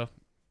fun stuff.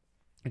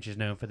 And she's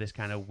known for this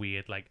kind of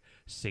weird like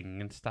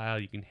singing style.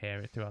 You can hear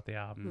it throughout the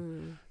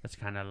album. It's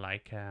kind of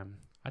like I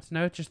don't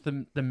know. Just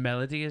the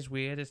melody is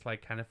weird. It's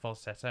like kind of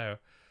falsetto,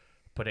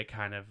 but it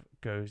kind of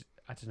goes.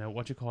 I don't know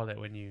what you call it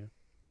when you.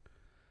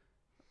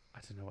 I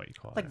don't know what you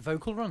call it. Like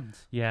vocal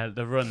runs. Yeah,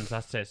 the runs.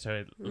 That's it.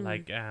 So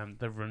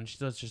the runs she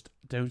does just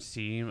don't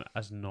seem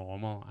as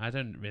normal. I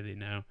don't really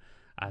know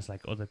as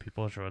like other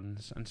people's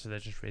runs, and so they're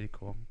just really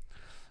cool.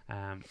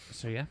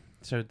 So yeah,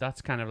 so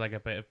that's kind of like a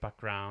bit of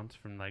background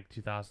from like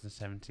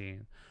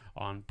 2017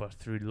 on. But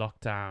through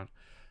lockdown,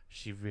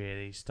 she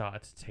really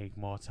started to take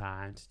more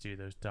time to do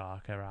those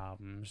darker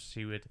albums.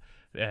 She would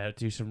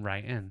do some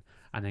writing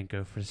and then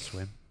go for a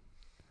swim,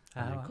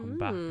 and then come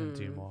back and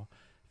do more.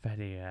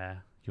 Very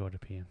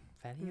European.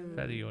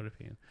 Very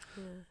European.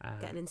 Yeah.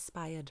 Getting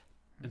inspired.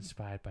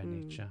 Inspired by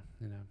nature,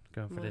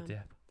 going for the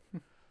dip.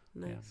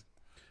 Nice. Yeah.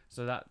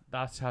 So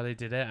that's how they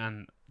did it,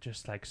 and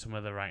just like some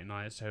of the writing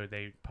on it. So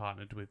they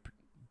partnered with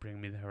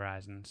Bring Me the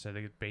Horizon. So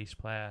the bass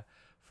player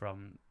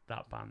from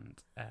that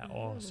band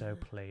also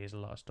plays a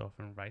lot of stuff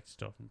and writes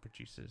stuff and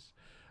produces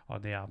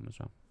on the album as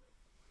well.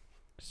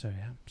 So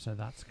yeah, so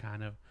that's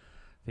kind of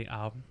the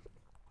album.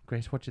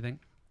 Grace, what do you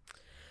think?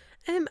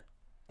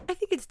 I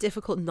think it's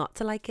difficult not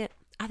to like it.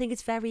 I think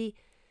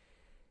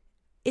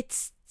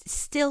it's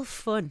still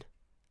fun,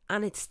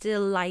 and it's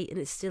still light, and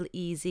it's still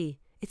easy.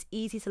 It's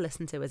easy to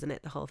listen to, isn't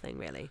it? The whole thing,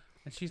 really.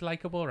 And she's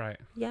likable, right?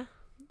 Yeah.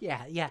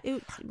 Yeah.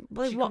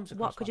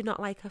 What could you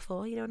not like her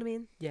for? You know what I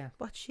mean? Yeah.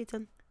 What's she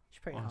done? She's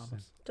pretty Awesome.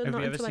 harmless. Have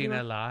you ever seen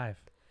her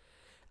live?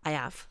 I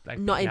have. Like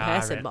not in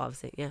person, PR but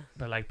obviously, yeah.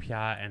 But like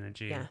PR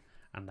energy. Yeah.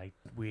 And like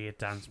weird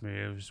dance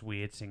moves,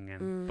 weird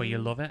singing. But you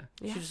love it.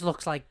 Yeah. She just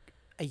looks like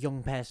a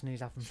young person who's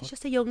having fun. She's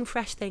just a young,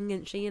 fresh thing,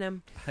 isn't she?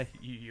 You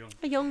young.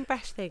 A young,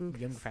 fresh thing.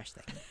 Young, fresh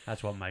thing.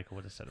 That's what Michael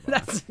would have said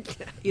about her.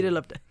 You'd have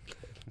loved her.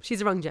 She's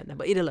the wrong gender,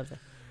 but you'd have loved her.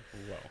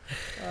 Whoa.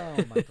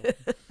 Oh my god.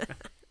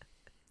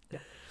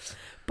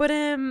 But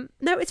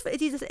no,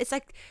 it's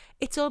like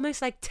it's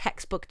almost like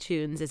textbook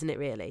tunes, isn't it?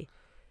 Really,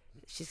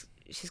 she's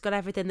got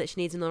everything that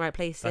she needs in the right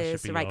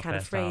places, the right kind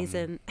of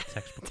phrasing.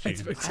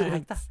 Textbook tunes. I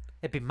like that.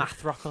 It'd be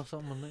math rock or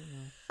something, wouldn't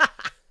it?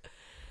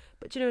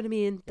 But do you know what I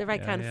mean? The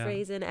right kind of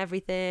phrasing,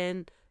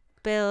 everything,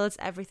 builds,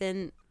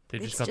 everything. They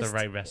just got the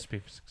right recipe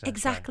for success.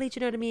 Exactly. Do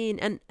you know what I mean?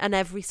 And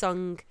every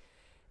song,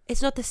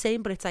 it's not the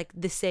same, but it's like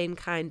the same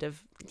kind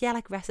of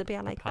like recipe.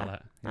 I like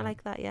that. Yeah. I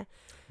like that. Yeah.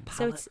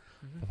 Palette. So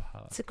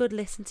it's a good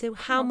listen to.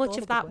 How much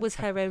of that was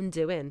her own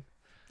doing?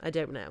 I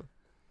don't know.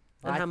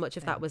 And how much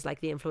of that was like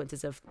the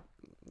influences of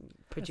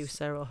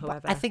producer or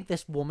whoever? I think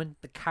this woman,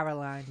 the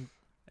Caroline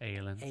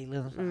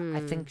Aileen, I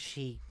think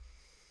she,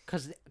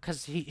 because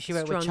she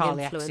wrote Strong with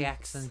Charlie influence.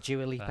 XCX and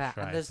Dua Lipa.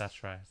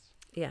 That's right.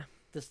 Yeah.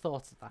 There's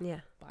thoughts of that. Yeah.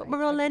 But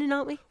we're all learning,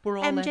 aren't we? We're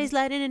all MJ's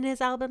learning in his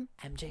album.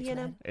 MJ's you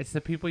know. learning. It's the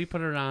people you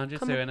put around you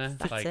Come doing on, it.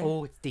 that's Like, it.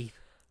 Oh, it's deep.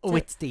 Oh,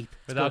 it's deep.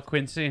 Without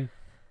Quincy.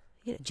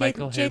 You know,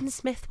 Michael Jaden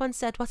Smith once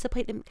said, "What's the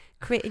point in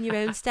creating your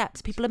own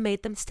steps? People have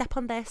made them. Step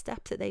on their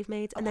steps that they've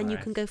made, and then you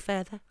can go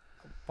further."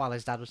 While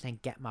his dad was saying,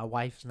 "Get my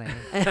wife's name."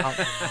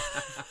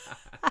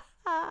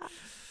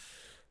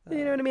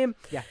 You know what I mean?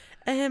 Yeah.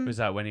 Was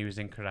that when he was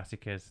in Karate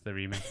Kid, the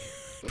remake?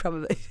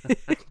 Probably.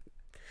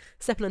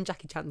 Stepping on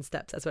Jackie Chan's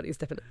steps. That's what he was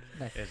stepping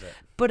on. Is it?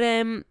 But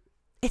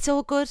it's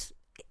all good,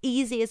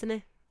 easy, isn't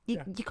it?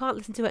 You can't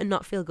listen to it and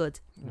not feel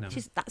good. No.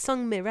 That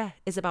song Mirror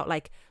is about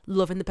like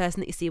loving the person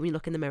that you see when you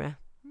look in the mirror.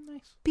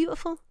 Nice.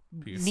 Beautiful.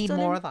 Need Stunning.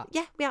 more of that.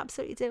 Yeah, we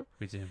absolutely do.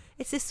 We do.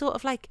 It's this sort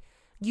of like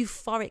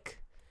euphoric,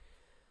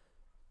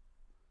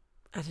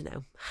 I don't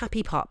know,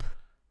 happy pop.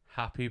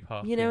 Happy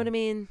pop. You know what I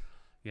mean?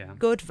 Yeah.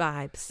 Good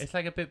vibes. It's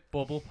like a bit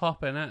bubble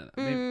pop, innit?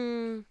 I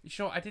mean,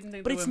 sure, I didn't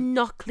think but it's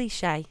not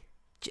cliche.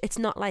 It's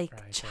not like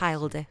Right,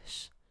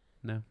 childish.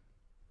 No.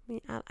 I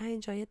mean, I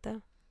enjoy it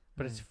though.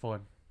 But it's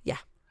fun. Yeah.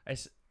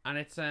 It's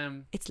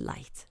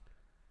light.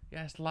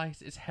 Yeah, it's light.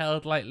 It's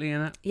held lightly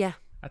in it. Yeah.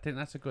 I think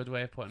that's a good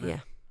way of putting it. Yeah.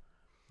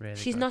 Really.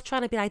 She's good. not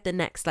trying to be like the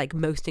next like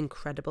most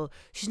incredible.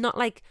 She's not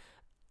like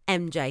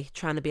MJ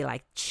trying to be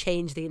like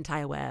change the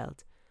entire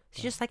world.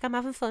 She's just like, I'm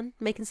having fun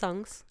making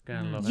songs.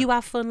 Gonna love You it.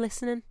 have fun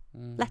listening.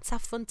 Mm. Let's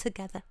have fun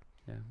together.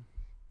 Yeah.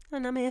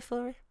 And I'm here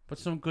for it. But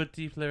some good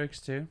deep lyrics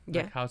too.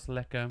 Yeah. Like How to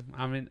Let Go.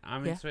 I mean,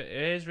 Yeah.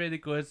 it is really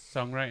good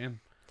songwriting.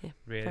 Yeah.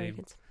 Really. Very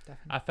good.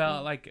 Definitely. I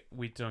felt like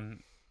we'd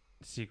done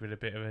Secret a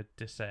bit of a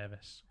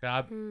disservice.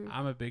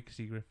 I'm a big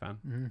Secret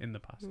fan in the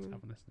past. I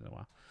haven't listened in a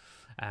while.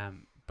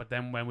 But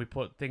then when we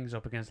put things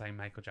up against like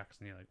Michael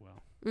Jackson, you're like,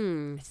 well,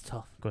 It's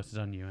tough. of course it's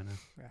on you, innit?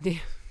 Yeah.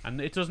 And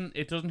it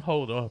doesn't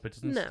hold up. It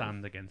doesn't No.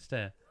 stand against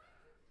it.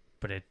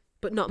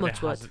 But Not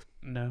much would.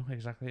 No,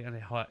 exactly. And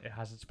it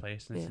has its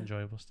place and it's Yeah.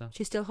 enjoyable still.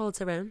 She still holds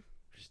her own.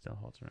 She still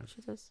holds around.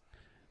 She does.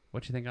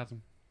 What do you think,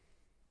 Adam?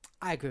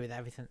 I agree with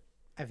everything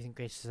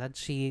Grace said.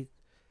 She's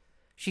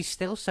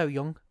still so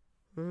young.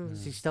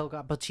 She's still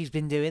got, but she's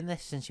been doing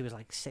this since she was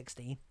like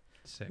 16.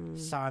 Sick.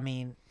 So I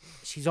mean,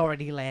 she's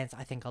already learned,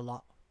 I think, a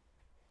lot,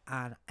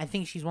 and I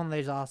think she's one of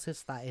those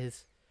artists that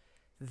is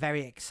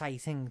very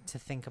exciting to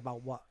think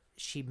about what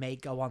she may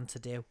go on to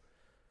do.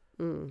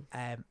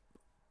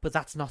 But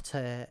that's not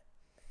to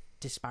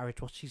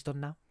disparage what she's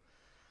done now.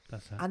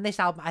 That's it. And this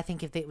album, I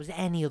think, if it was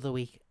any other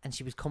week and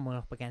she was coming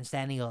up against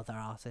any other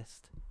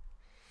artist,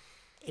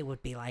 it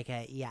would be like,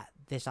 yeah,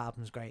 this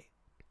album's great.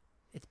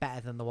 It's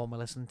better than the one we're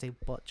listening to,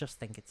 but just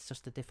think it's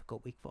just a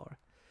difficult week for her.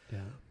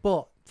 Yeah.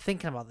 But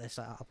thinking about this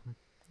album,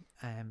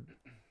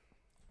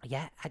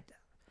 yeah, I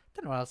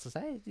don't know what else to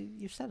say.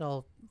 You've said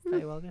all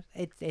very well. Good.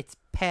 It's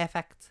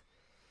perfect.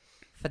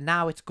 For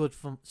now, it's good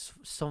for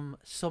some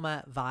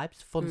summer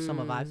vibes, fun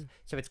summer vibes.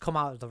 So it's come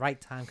out at the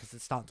right time because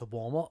it's starting to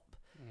warm up.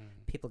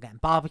 People getting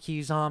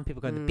barbecues on,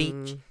 people going to the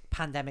beach.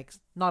 Pandemic's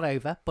not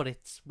over, but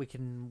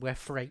we're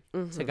free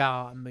to go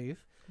out and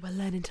move. We're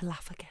learning to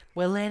laugh again.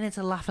 We're learning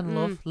to laugh and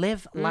love,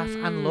 laugh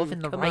and love in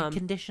the right on.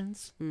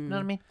 conditions. You know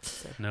what I mean?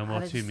 No more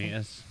And I 2 just think-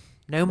 meters.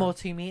 No more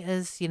 2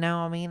 meters. You know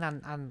what I mean?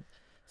 And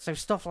so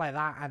stuff like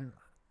that. And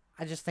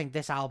I just think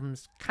this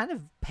album's kind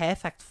of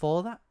perfect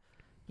for that.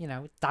 You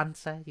know,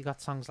 Dancer, you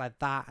got songs like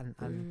that,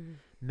 and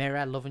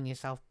Mirror, Loving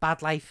Yourself,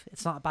 Bad Life.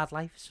 It's not a bad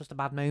life; it's just a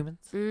bad moment.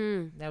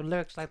 You know,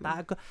 lyrics like that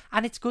are good,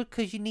 and it's good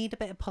because you need a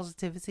bit of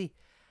positivity,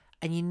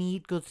 and you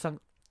need good songs.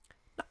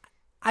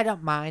 I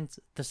don't mind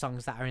the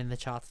songs that are in the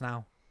charts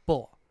now,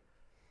 but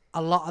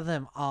a lot of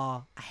them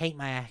are I Hate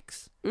My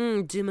Ex,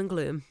 Doom and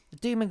gloom.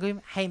 Doom and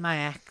Gloom, Hate My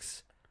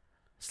Ex,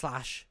 / I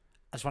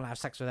Just Want to Have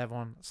Sex With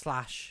Everyone, /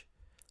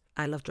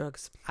 I love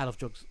drugs. I Love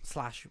Drugs,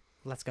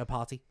 / Let's Go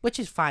Party, which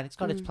is fine. It's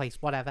got its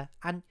place, whatever.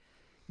 And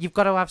you've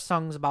got to have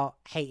songs about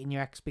hating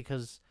your ex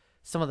because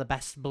some of the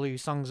best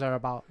blues songs are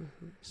about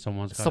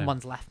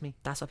someone's left me.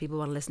 That's what people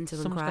want to listen to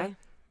and Someone's cry. got-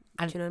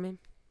 and do you know what I mean?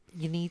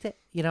 You need it.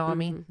 You know what I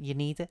mean? You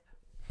need it.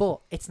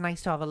 But it's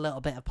nice to have a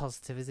little bit of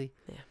positivity.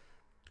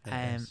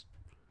 And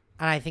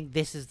I think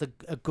this is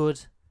a good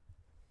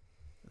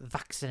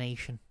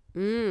vaccination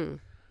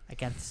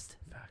against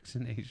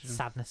Vaccination.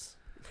 sadness.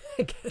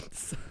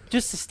 Against.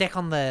 Just to stick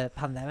on the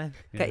pandemic.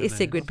 Get your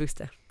Sigrid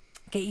booster.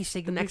 Get your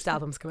Sigrid The next booster.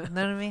 album's coming out. You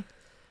know what I mean?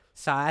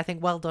 So I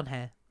think well done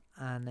here,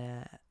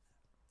 and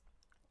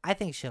I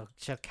think she'll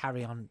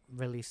carry on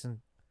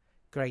releasing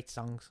great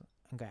songs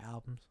and great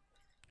albums.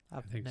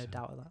 I've think no so.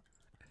 doubt of that.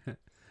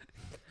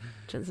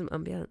 Do you want some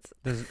ambience?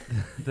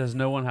 There's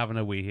no one having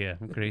a wee here.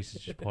 Grace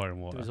is just pouring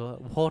It water. was a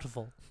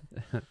waterfall.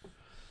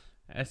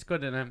 It's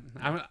good, isn't it?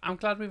 I'm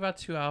glad we've had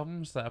 2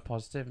 albums that are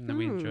positive and that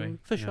we enjoy.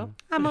 for you sure. know.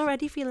 I'm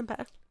already feeling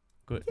better.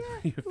 Good.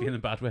 You're feeling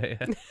bad way.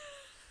 Yeah.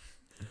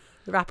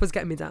 The rap was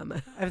getting me down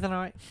there. Everything all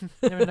right?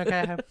 Everything okay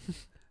at home?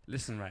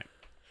 Listen, right.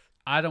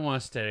 I don't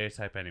want to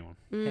stereotype anyone.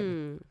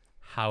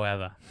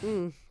 However,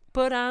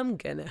 But I'm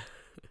gonna.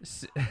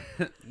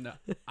 no,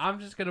 I'm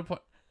just gonna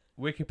put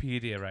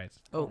Wikipedia right.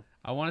 Oh.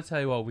 I want to tell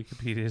you what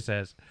Wikipedia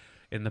says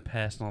in the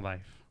personal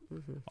life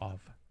of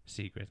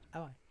Sigrid.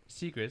 Oh,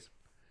 Sigrid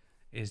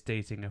is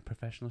dating a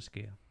professional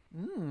skier.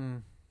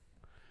 Mm.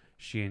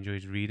 She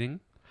enjoys reading,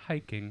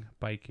 hiking,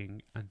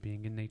 biking, and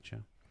being in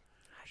nature.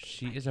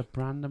 She is a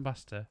brand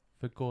ambassador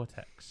for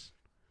Gore-Tex.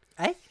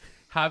 Eh?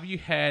 Have you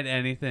heard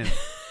anything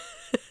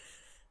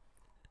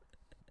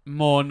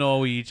more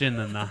Norwegian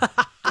than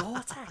that?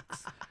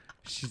 Gore-Tex.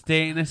 She's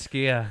dating a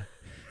skier.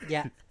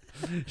 Yeah.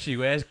 She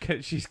wears.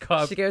 She's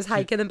got. She goes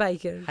hiking and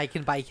biking.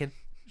 Hiking, biking.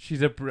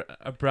 She's a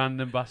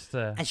brand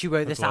ambassador. And she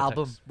wrote for this Gore-Tex.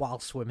 album while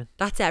swimming.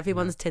 That's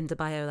everyone's Tinder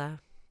bio there.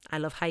 I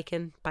love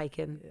hiking,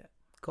 biking,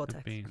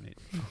 Gore-Tex.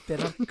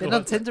 Been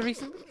on Tinder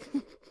recently?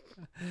 Do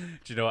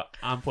you know what?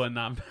 I'm putting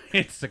that on my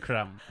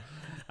Instagram.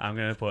 I'm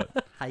gonna put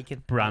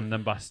Hiking. brand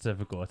ambassador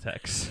for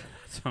Gore-Tex.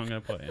 That's what I'm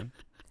gonna put in.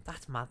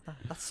 That's mad.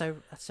 That's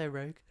so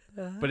rogue.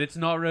 But it's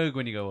not rogue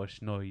when you go, oh,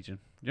 she's Norwegian.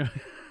 And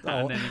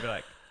then you'd be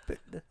like,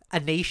 A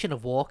nation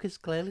of walkers,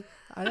 clearly.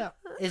 I don't.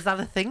 Is that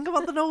a thing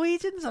about the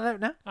Norwegians? I don't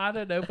know. I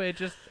don't know, but it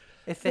just.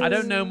 If I it's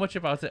don't know much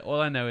about it. All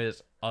I know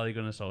is Ole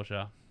Gunnar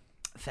Solskjaer.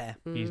 fair.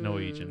 He's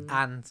Norwegian.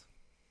 And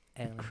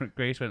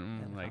Grace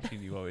went, like she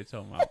knew what we were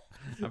talking about.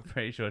 I'm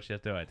pretty sure she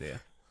has no idea.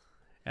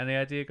 Any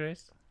idea,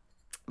 Grace?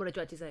 What did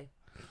you actually say?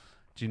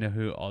 Do you know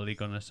who Ole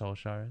Gunnar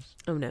Solskjaer is?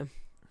 Oh no.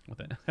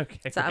 Okay.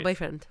 Is that a great.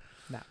 boyfriend?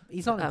 no,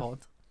 he's not Oh.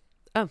 important.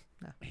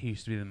 He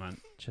used to be the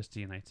Manchester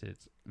United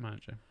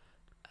manager,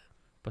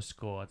 but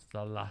scored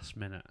the last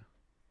minute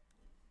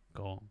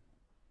goal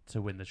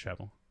to win the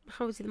treble.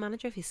 How was he the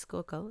manager if he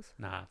scored goals?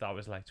 Nah, that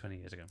was like 20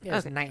 years ago. Yeah, it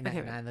was Okay,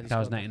 1999 okay. that he That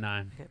was scored.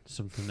 99. Okay.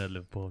 Something that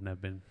Liverpool have never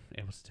been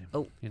able to do.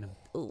 Oh. You know,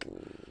 Ooh.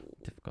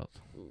 difficult.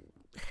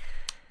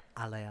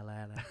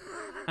 Ale.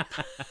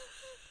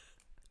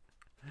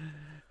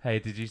 Hey,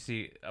 did you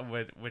see?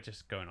 We're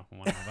just going off on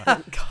one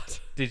another. Oh, God.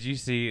 Did you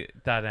see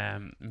that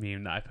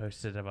meme that I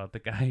posted about the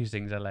guy who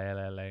sings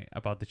LA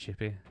about the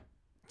chippy?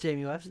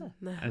 Jamie Webster.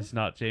 No. And it's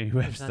not Jamie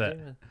It's not Webster.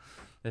 Jamie.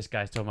 This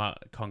guy's talking about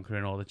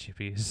conquering all the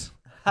chippies.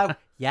 Oh,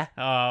 yeah.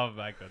 Oh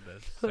my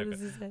goodness. So What good.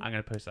 does he say? I'm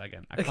gonna post that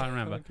again. I can't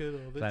remember. Conquered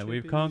all the Like,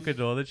 we've chippies. conquered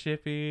all the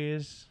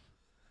chippies.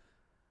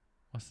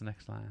 What's the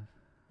next line?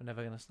 We're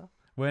never gonna stop.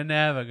 We're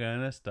never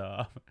gonna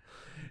stop.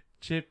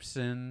 Chips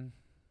and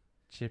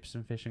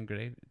fish and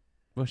gravy.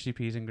 Mushy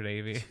peas and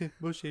gravy.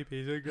 Mushy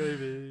peas and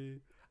gravy.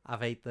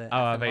 I've ate the.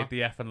 Oh, I've ate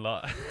the effing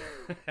lot.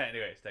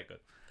 Anyway, stay good.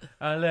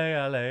 Ale.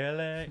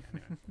 Anyway,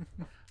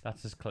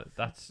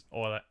 that's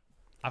all.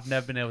 I've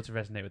never been able to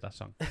resonate with that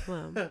song,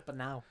 Wow.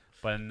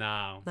 But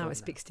now. Now it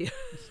speaks to you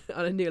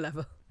on a new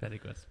level. Very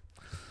good.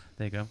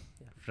 There you go.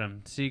 Yeah.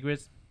 From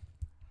Sigrid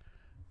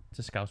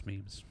to Scouse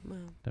memes. Wow.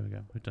 There we go.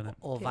 We've done it.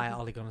 All via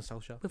Olygon and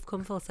Social. We've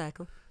come full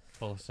circle.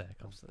 Full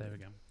circle. Absolutely. There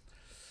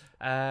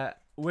we go.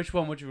 Which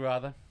one would you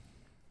rather?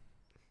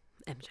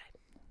 MJ.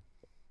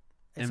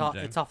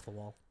 It's off the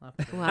wall.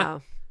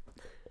 Wow.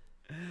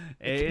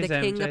 It is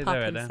the king MJ of pop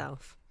though, isn't it?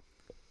 himself.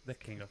 The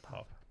king of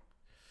pop.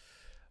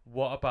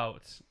 What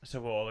about? So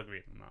we're all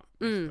agreed on that.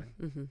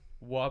 Basically. Mm-hmm.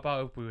 What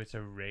about if we were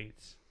to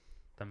rate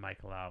the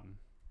Michael album?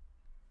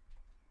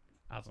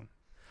 Adam.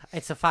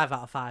 It's a 5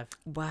 out of 5.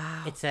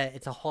 Wow. It's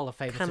a Hall of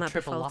Fame. Cannot it's a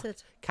triple be lock.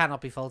 faulted.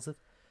 Cannot be faulted.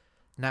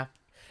 No.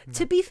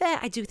 To be fair,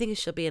 I do think it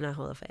should be in our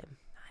Hall of Fame.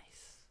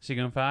 Nice. So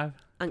you're going 5?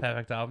 And-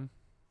 Perfect album.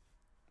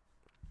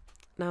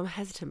 Now I'm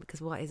hesitant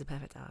because what is a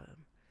perfect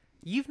album?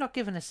 You've not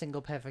given a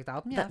single perfect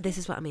album yet. This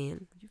is what I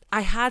mean.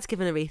 I had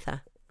given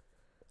Aretha.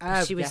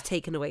 But she was yeah.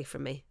 taken away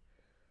from me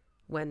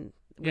when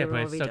we Yeah, were but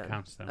all it still redone.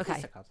 counts though. Okay,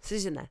 Still counts. so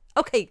she's in there.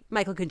 Okay,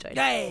 Michael can join.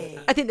 Yay!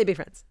 I think they'd be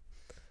friends.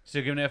 So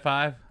you're giving it a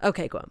 5?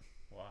 Okay, go on.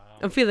 Wow.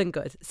 I'm feeling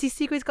good. See,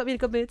 Secret's got me in a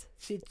good mood.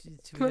 To be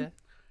Come on. fair.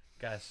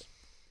 Guys,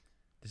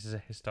 this is a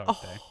historic Oh.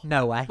 day.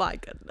 No way. My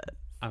goodness.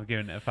 I'm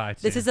giving it a 5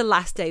 too. This is the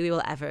last day we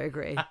will ever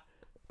agree.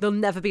 There'll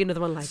never be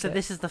another one like So it.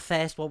 this is the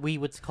first what we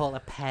would call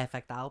a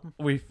perfect album.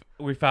 We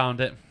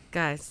found it.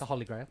 Guys, The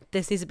Holy Grail.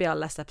 this needs to be our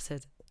last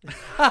episode.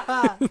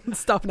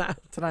 Stop now.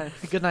 Tonight.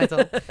 Good night,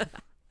 all.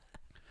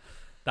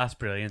 That's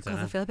brilliant, God,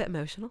 isn't I it? feel a bit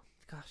emotional.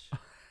 Gosh,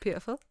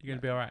 Beautiful. You're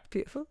gonna be alright.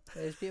 Beautiful. it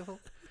is beautiful.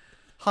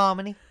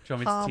 Harmony. Do you want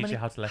me to teach Harmony. you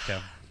how to let go?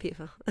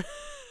 Beautiful.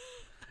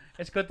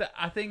 It's good that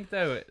I think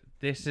though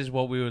this is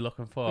what we were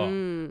looking for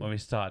when we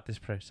started this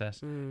process.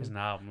 Is an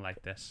album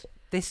like this.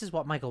 This is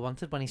what Michael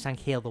wanted when he sang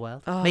 "Heal the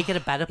World." Oh, Make it a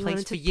better he place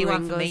wanted for to you and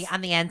bring for me us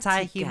and the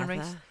entire human race.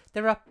 Together.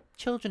 There are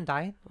children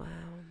dying. Wow.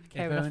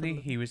 Care If enough only for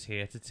them. he was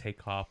here to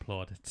take our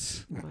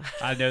plaudits. Wow.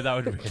 I know that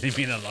would really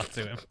mean a lot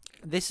to him.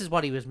 This is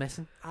what he was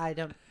missing. I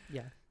don't.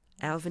 Yeah.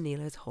 Alvin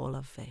Nealo's Hall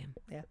of Fame.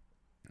 Yeah.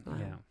 Wow.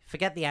 Yeah,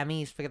 Forget the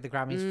Emmys. Forget the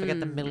Grammys. Forget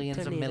the Mm, millions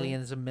don't and need it.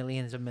 millions and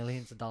millions and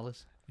millions of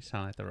dollars. you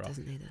sound like the Rock.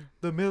 Doesn't need it.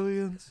 The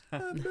millions.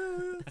 and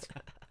millions.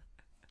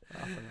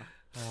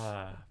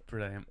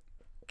 Brilliant.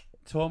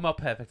 Talking about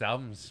perfect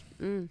albums.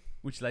 Mm.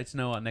 Would you like to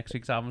know what next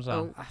week's albums are?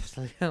 Oh.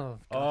 Absolutely. Oh,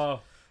 God. Oh,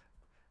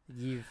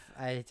 You've.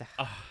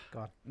 Go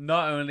on.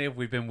 not only have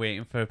we been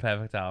waiting for a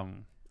perfect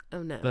album,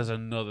 Oh no. there's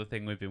another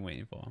thing we've been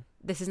waiting for.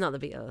 This is not the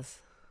Beatles.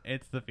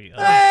 It's the Beatles.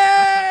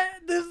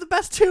 This is the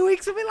best 2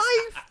 weeks of my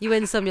life. You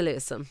win some, you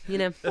lose some. You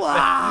know,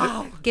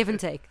 Wow. give and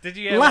take. Did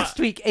you hear Last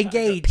week,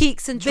 Engaged.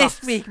 Peaks and troughs.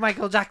 This week,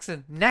 Michael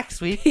Jackson. Next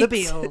week, the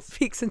Peaks- Beatles.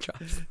 Peaks and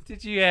troughs.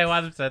 Did you hear what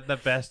Adam said? The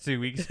best 2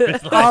 weeks of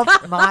his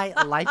life. Of my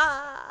life.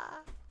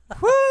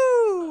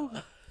 Woo!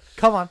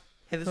 Come on.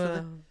 Hit us with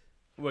it.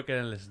 We're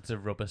going to listen to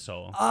Rubber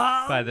Soul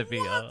Oh, by the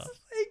Beatles, that's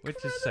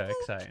which is so incredible.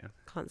 exciting.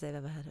 Can't say I've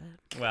ever heard of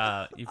it.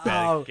 Well, you better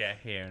Oh. get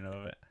hearing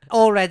of it.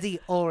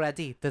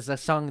 Already, there's a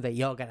song that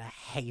you're gonna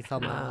hate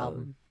on that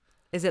album.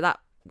 Is it that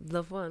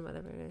Love One,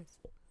 whatever it is?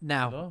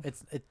 No,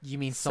 Love? you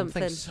mean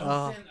something?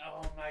 Something.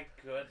 Oh, Oh my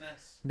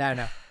goodness.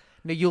 no.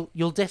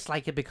 You'll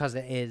dislike it because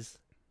it is.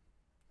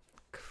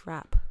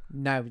 Crap.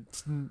 No,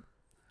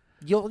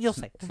 you'll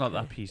say It's not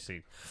that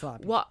PC. it's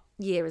not. What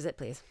year is it,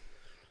 please?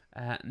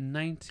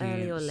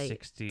 Early or late?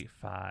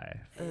 1965.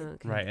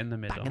 Okay. Right in the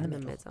middle. in the In the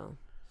middle.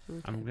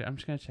 middle. Okay. I'm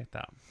just going to check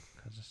that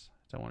because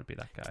I don't want to be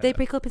that guy. Did they that-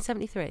 break up in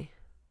 73?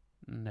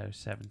 No,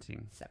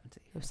 17.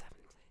 70. No, 70.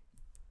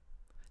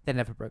 They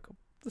never broke up.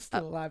 They're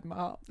still alive in my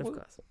heart. Of Woo.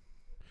 course.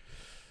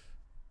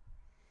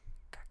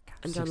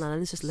 And John Six-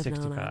 Lennon's just living on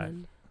an 65.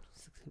 island.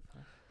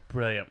 65.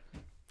 Brilliant.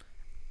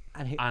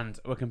 And who? And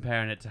we're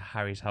comparing it to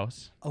Harry's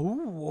House.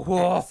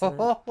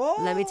 Oh,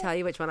 Let me tell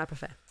you which one I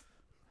prefer.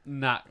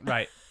 Nah,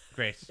 right.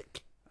 Great.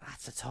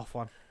 That's a tough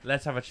one.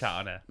 Let's have a chat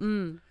on it.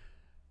 Mm.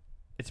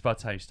 It's about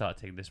time you start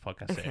taking this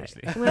podcast Okay.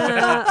 seriously.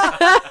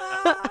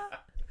 Well,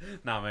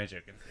 No, I'm only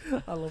joking.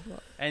 I love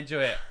that.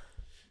 Enjoy it.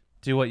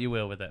 Do what you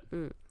will with it.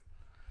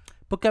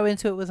 But go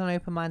into it with an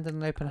open mind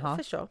and an open for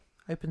heart, sure.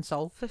 open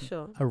soul, For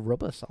sure. a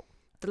rubber soul.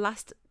 The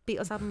last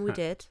Beatles album we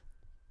did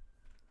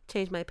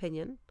changed my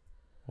opinion.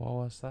 What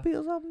was that?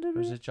 Beatles album, did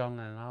Was we? it John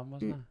Lennon album,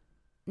 wasn't it?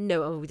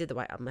 No, we did the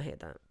White Album. I hate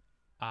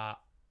that.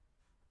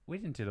 We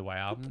didn't do the White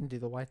We Album. can do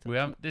the white. We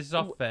this is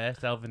our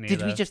first Elvin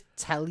Did we just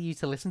tell you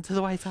to listen to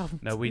the white album?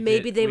 No, we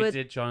Maybe did. they we were-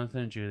 did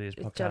Jonathan and Julia's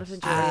podcast. Jonathan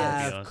and about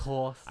Julia's. the Of Beatles,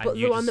 course. and But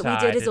you the one that we did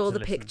is decided all to the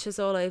listen- pictures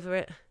all over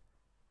it.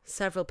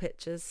 Several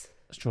pictures.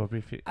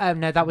 Strawberry Field.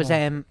 No, that was What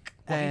are you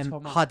talking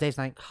about? Hard Day's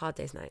Night. Hard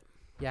Day's Night.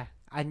 Yeah,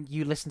 and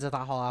you listened to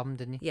that whole album,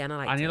 didn't you? Yeah, and I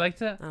liked And it. you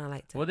liked it? And I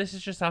liked it. Well, this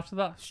is just after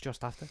that. It's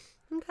just after.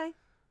 Okay.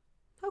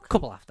 Okay.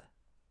 Couple after.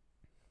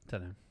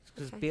 Don't know.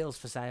 Because Okay. Beatles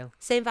for sale.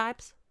 Same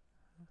vibes.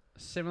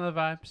 Similar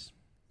vibes.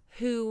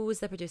 Who was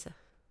the producer?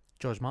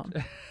 George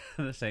Martin.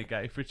 The same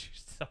guy who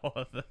produced all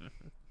of them.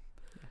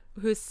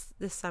 Who's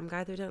this Sam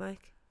guy that we don't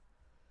like?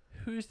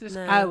 Who's this?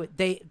 No. Oh,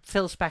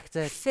 Phil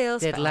Spector Phil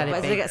did Spector. Let Why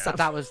It did Be. I get Sam?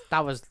 That was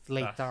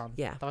late That's- on.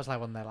 Yeah. That was like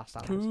one of their last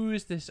albums. Who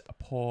is this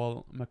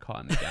Paul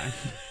McCartney guy?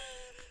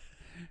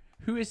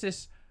 Who is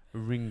this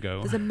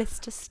Ringo? There's a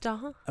Mr.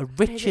 Star. A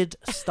Richard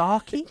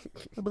Starkey,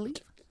 I believe.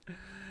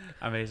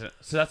 Amazing.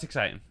 So that's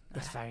exciting.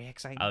 That's very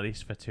exciting. At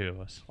least for two of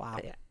us. Wow.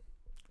 Yeah.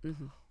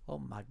 Mm-hmm. Oh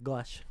my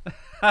gosh.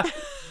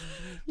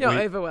 You're We-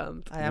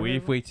 overwhelmed. I am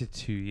We've waited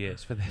 2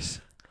 years for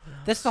this.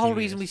 This is the whole 2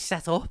 reason we years.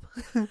 set up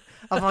a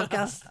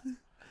podcast.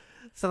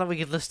 So that we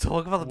could just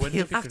talk about the Wouldn't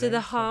it Beatles. be After great the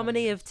if someone-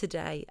 harmony of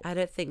today, I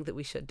don't think that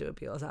we should do a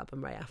Beatles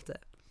album right after.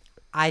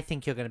 I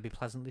think you're going to be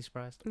pleasantly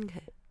surprised.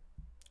 Okay.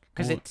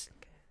 Because Ooh. it's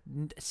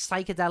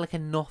psychedelic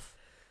enough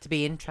to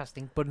be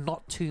interesting, but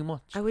not too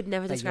much. I would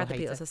never That describe the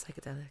you'll hate Beatles as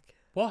psychedelic.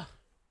 What?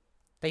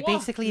 They What?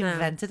 basically No.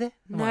 invented it.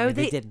 No, Well,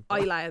 they didn't. Are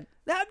you lying?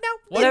 No,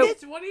 What, they No.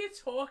 did. what are you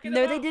talking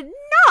No, about? they did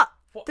not.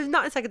 What? There's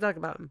not a psychedelic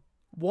about them.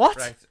 What?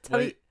 Right.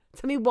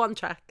 Tell me one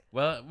track.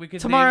 Well, we could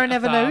Tomorrow name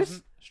Never 1,000.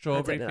 Knows.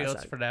 Strawberry I don't know that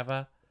Fields song.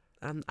 Forever.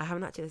 I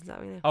haven't actually listened to that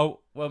one yet. Oh,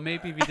 well,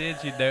 maybe if you did,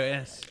 you'd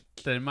notice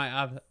that it might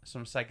have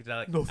some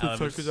psychedelic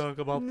elements.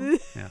 about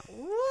Yeah.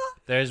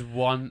 There's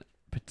one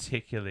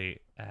particularly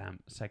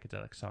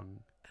psychedelic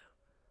song.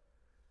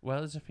 Well,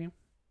 there's a few.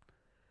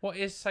 What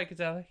is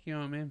psychedelic? You know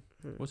what I mean?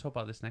 We'll talk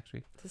about this next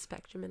week. It's a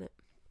spectrum in it.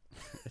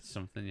 It's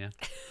something, yeah.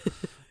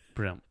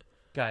 Brilliant.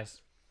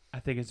 Guys, I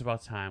think it's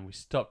about time we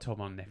stop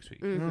talking about next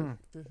week. Mm-hmm. Mm.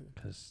 Mm-hmm.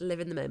 Because Live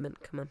in the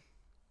moment. Come on.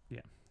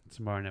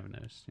 tomorrow never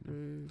knows. You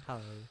know?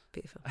 Hallelujah.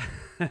 Beautiful.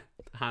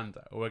 And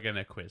we're going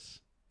to quiz.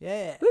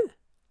 Yeah.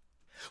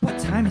 What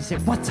time is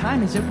it? What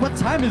time is it? What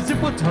time is it?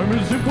 What time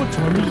is it? What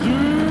time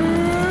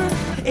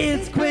is it?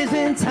 It's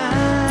quizzing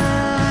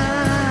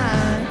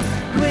time.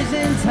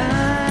 Quizzing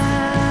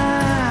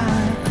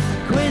time.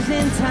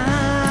 Quizzing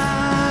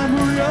time.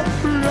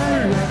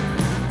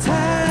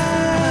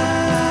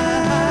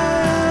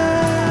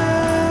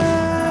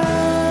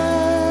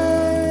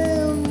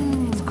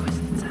 Time. It's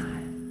quizzing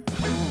time.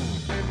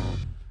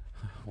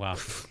 Wow.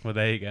 Well,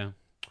 there you go.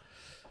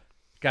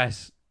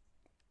 Guys,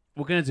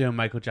 we're going to do a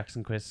Michael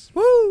Jackson quiz.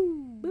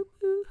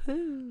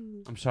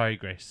 Woo-hoo. I'm sorry,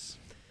 Grace.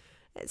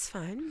 It's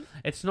fine.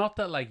 It's not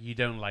that like you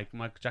don't like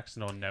Michael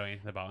Jackson or know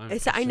anything about him. It's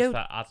It's that I just know-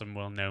 that Adam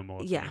will know more.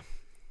 than Yeah. you.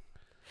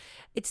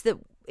 It's that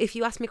if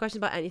you ask me questions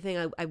about anything,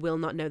 I will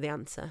not know the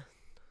answer.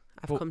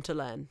 I've But- come to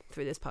learn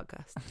through this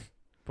podcast.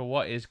 But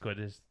what is good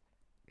is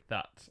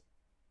that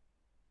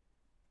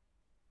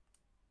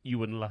you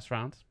won the last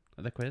round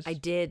of the quiz. I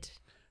did.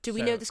 Do we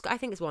So- know the score? I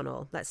think it's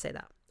 1-1. Let's say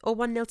that. Or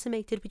 1-0 to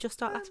me. Did we just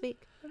start last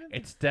week?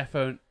 It's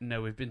defo.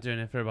 No, we've been doing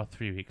it for about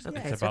 3 weeks. Okay,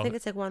 It's so I about. think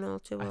it's like 1-0,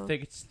 2-0. I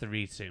think it's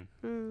 3-2.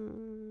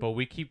 Mm. But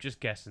we keep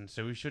just guessing,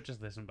 so we should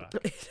just listen back.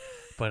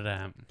 But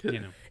you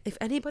know, If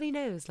anybody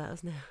knows, let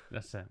us know.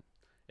 that's it.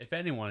 If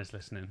anyone is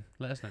listening,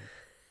 let us know,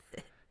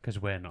 because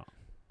we're not.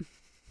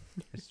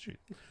 It's true.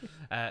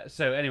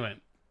 So anyway,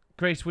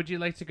 Grace, would you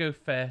like to go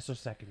first or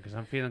second? Because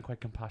I'm feeling quite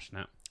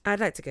compassionate.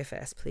 I'd like to go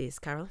first, please,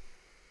 Carol.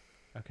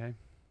 Okay.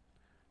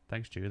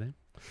 Thanks, Julie.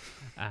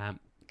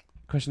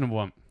 Question number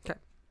 1. Okay.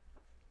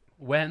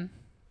 When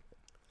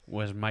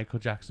was Michael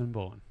Jackson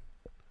born?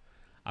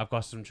 I've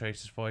got some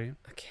choices for you.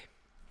 Okay.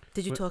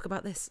 Did you Wh- talk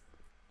about this?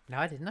 No,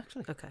 I didn't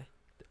actually. Okay.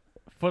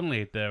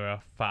 Funnily, there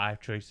are 5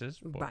 choices.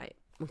 but Right.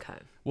 Okay.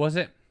 Was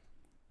it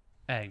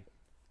A,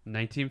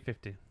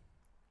 1950,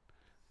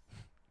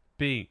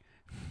 B,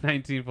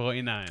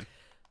 1949,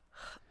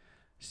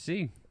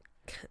 C,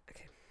 Okay.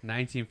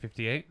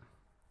 1958,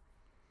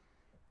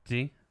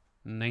 D,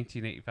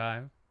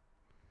 1985,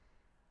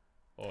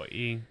 or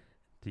E,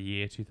 the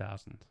year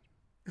 2000?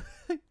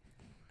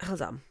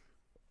 Hold on.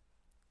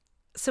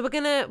 So we're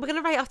gonna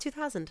write off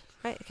 2000,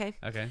 right? Okay.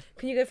 Okay.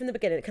 Can you go from the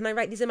beginning? Can I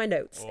write these in my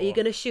notes? Are you Oh.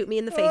 gonna shoot me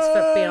in the face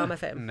for being on my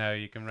phone? No,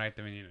 you can write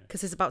them in your notes.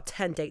 Because there's about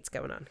 10 dates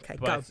going on. Okay,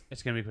 But go.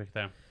 it's going to be quick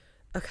though.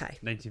 Okay.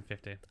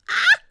 1950.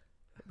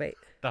 Wait.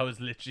 That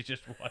was literally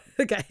just one.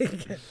 Okay.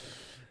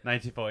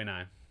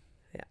 1949.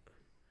 Yeah.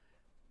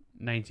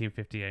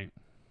 1958.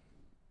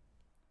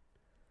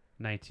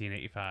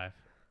 1985.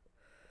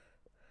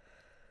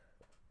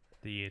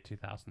 The year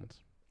 2000.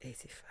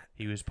 85.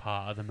 He was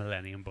part of the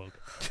Millennium Bug.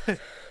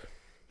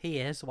 He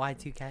is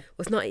Y2K. Well,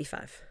 it's not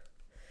 85.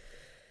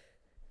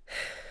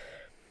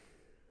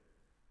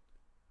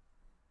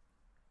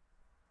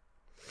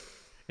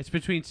 It's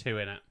between 2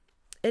 in it.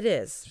 It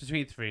is. It's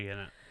between 3 in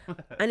it.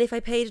 And if I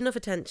paid enough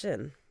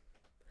attention,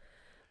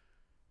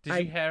 Did I-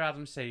 you hear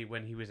Adam say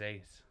when he was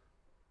 8?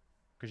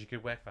 Because you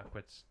could work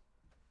backwards.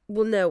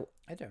 well, no.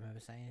 I don't remember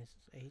saying his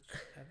age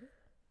ever.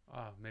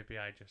 Oh, maybe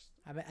I just.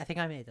 I think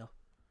I made up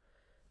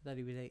that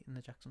he was 8 in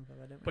the Jackson 5.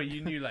 I don't But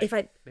you knew like If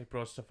I, they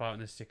brought stuff out in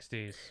the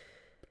 60s,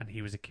 and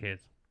he was a kid,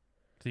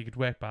 so you could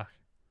work back.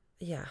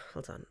 yeah,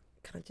 hold on.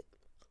 Can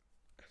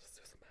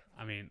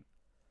I? I mean,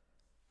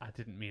 I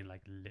didn't mean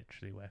like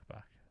literally work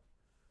back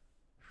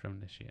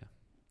from this year.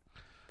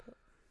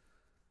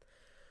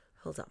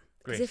 Hold on.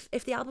 Great. Because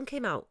if the album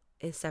came out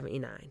is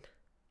 79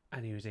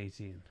 And he was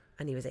 18.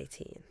 and he was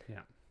 18.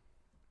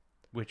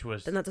 Which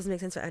was... Then that doesn't make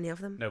sense for any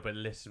of them. No, but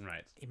listen,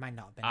 right. It might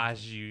not have been.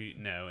 As you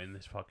know in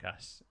this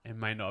podcast, it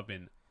might not have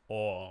been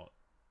all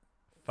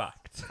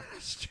fact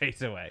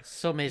straight away.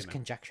 Some is you know.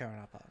 conjecture on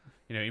our part.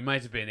 You know, he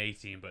might have been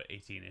 18, but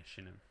 18-ish,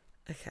 you know.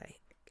 Okay.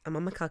 I'm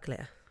on my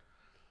calculator.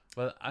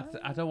 Well,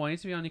 I don't want you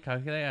to be on your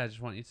calculator. I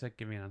just want you to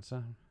give me an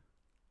answer.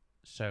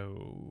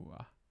 So...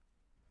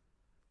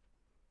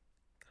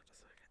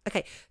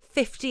 Okay.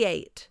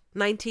 58.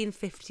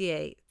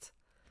 1958.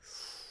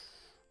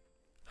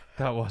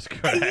 That was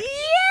correct. Yay!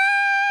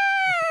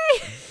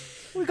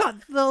 We got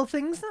little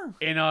things now.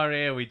 In our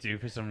ear, we do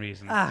for some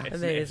reason. It's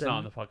Amazing. not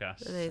on the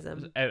podcast.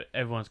 Amazing.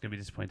 Everyone's going to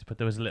be disappointed, but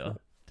there was a little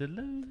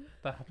delay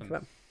that happened.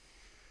 Well.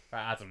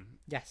 Right, Adam,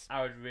 Yes.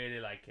 I would really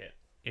like it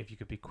if you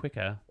could be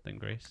quicker than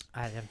Grace.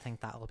 I don't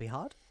think that'll be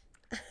hard.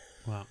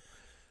 Well,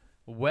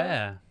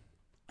 where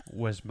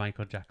was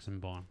Michael Jackson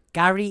born?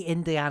 Gary,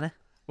 Indiana.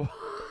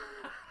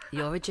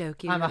 You're a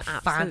joke. You're I'm an a fan.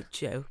 absolute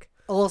joke.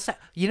 Also,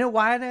 you know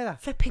why I know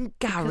that? Flipping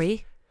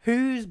Gary.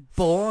 Who's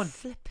born?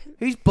 Flipping.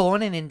 Who's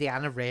born in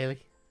Indiana,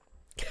 really?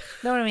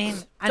 Know what I mean?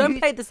 And, Don't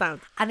play the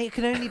sound. and it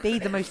can only be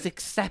the most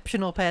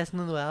exceptional person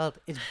in the world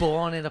is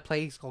born in a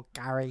place called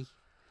Gary.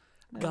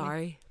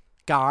 Gary.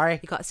 Gary.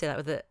 You got to say that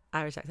with the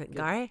Irish accent.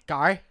 Gary.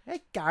 Gary.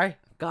 Hey, Gary.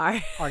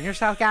 Gary. On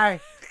yourself, Gary.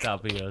 That'll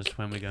be us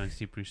when we go and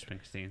see Bruce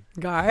Springsteen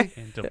Gary.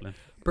 in Dublin.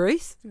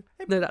 Bruce?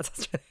 No, that's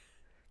Australia.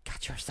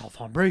 Catch yourself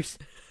on, Bruce.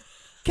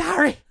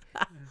 Gary.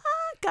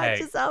 Catch Hey.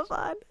 yourself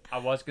on. I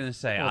was going to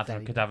say Oh, Adam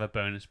Dave. could have a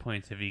bonus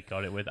point if he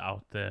got it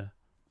without the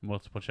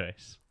multiple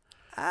choice.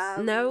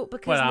 No,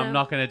 because But no. I'm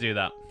not going to do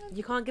that.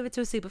 You can't give it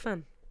to a super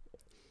fan.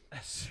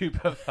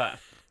 Super fan.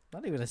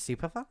 Not even a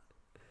super fan.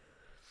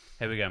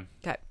 Here we go.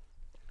 'Kay.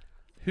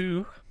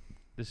 Who,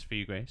 this is for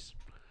you, Grace,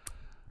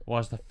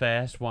 was the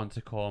first one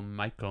to call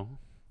Michael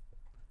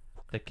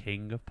the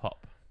king of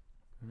pop?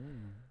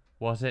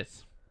 Was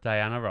it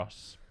Diana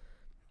Ross,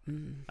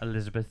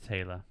 Elizabeth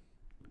Taylor,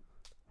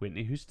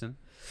 Whitney Houston,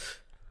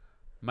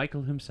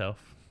 Michael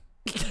himself,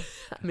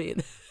 I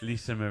mean,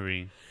 Lisa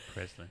Marie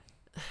Presley?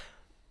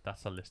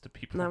 That's a list of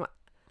people. no,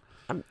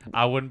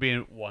 I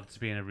wouldn't want to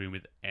be in a room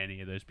with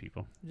any of those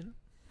people. You know?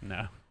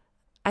 No.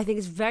 I think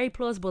it's very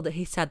plausible that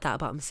he said that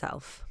about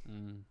himself.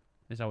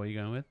 Is that what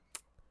you're going with?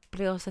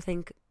 But I also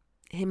think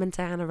him and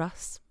Diana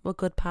Ross were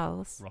good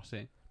pals.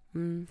 Rossi.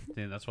 Mm. I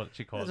think that's what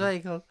she calls That's what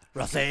him. he called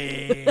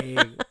Rossi.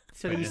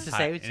 So In he used his to high-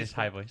 say, in which his is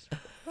high voice.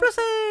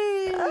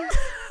 Rossi.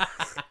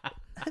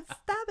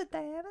 Stop it,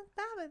 Diana.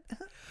 Stop it.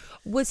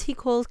 Was he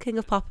called King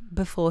of Pop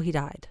before he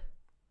died?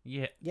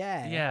 Yeah.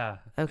 Yeah. Yeah.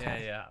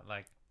 Okay. Yeah.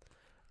 Like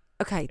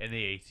Okay, in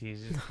the 80s,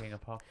 he's the king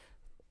of pop.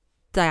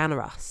 Diana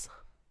Ross.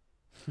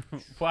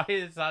 Why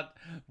is that?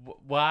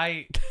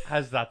 Why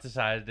has that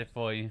decided it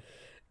for you?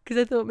 Because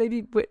I thought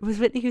maybe was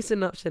Whitney Houston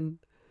an option?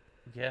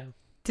 Yeah.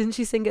 Didn't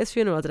she sing at his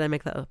funeral? Or did I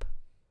make that up?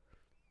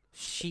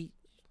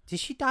 Did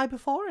she die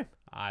before him?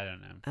 I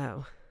don't know.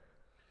 Oh,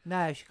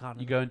 No, she can't.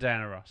 You go and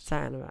Diana Ross.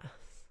 Diana Ross.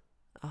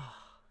 Oh,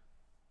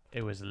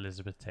 It was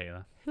Elizabeth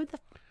Taylor. who the?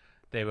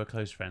 They were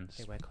close friends.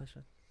 They were close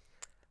ones.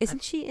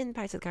 Isn't she in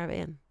Pirates of the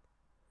Caribbean?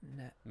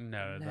 No.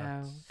 No,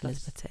 No.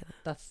 Elizabeth Taylor.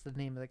 That's the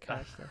name of the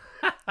character.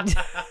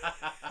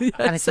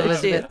 And it's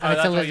Elizabeth- Oh, And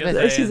it's that's what you're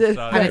Elizabeth- She's saying, in-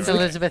 sorry, And it's right.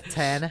 Elizabeth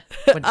Turner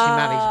when she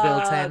marries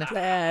Bill Turner.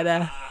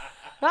 Turner.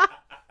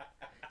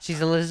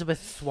 She's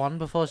Elizabeth Swan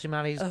before she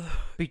marries Oh.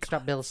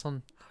 Bootstrap Bill's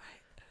son.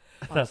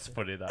 That's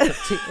funny. That.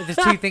 There's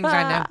two things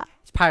I know.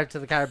 It's Pirates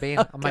of the Caribbean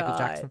Oh, and Michael God.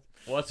 Jackson.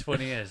 What's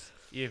funny is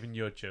even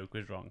your joke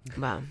was wrong.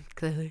 Wow,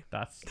 clearly.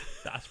 That's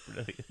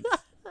brilliant.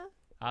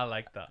 I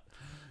like that.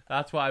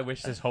 That's why I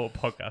wish this whole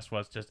podcast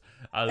was just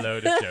a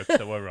load of jokes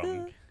that were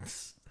wrong.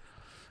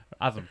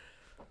 Adam,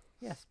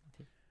 Yes.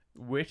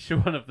 which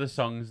one of the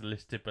songs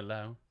listed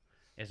below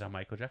is a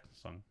Michael Jackson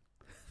song?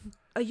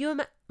 Are you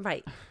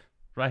right?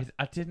 Right,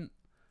 I didn't.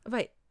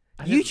 Right.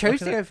 You didn't chose look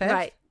to at go it. first.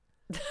 Right.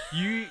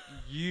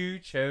 You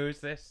chose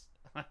this.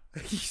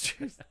 You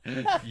chose.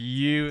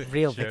 You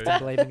Real chose victim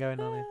blaming going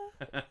on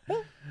here.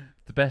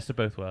 the best of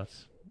both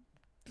worlds.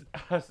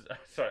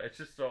 Sorry, I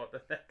just thought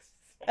the next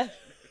song.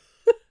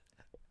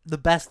 The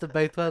best of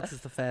both worlds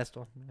is the first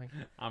one. Like,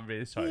 I'm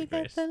really sorry, you got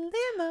Grace. the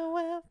limo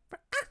well.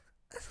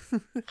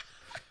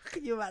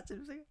 Can you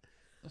imagine singing?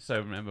 So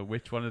remember,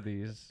 which one of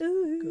these?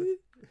 Ooh.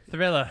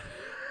 Thriller.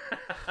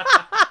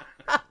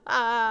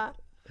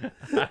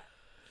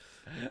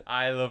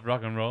 I love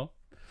rock and roll.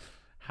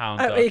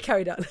 Hound Oh, dog. you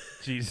carried on.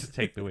 Jesus,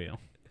 take the wheel.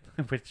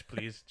 Which,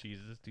 please,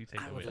 Jesus, do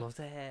take I the would wheel. love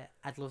to hear.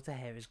 I'd love to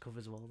hear his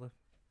covers of all of them.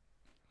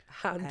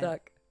 Hound Um, dog.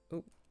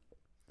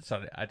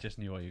 Sorry, I just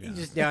knew what you were You going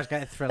to just I was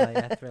going to Thriller.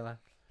 Yeah, Thriller.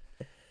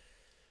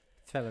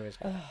 Thriller is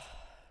good.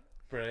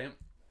 Brilliant.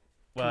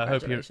 Well, I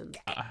hope you're. Congratulations.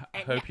 I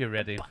hope you're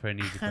ready for an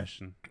easy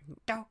question.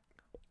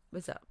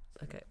 What's up?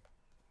 Okay.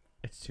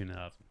 It's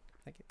 2-0.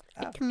 Thank you.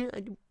 Oh, Can you,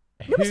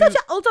 Who- no, such a,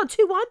 hold on,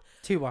 2-1.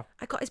 2-1.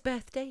 I got his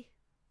birthday.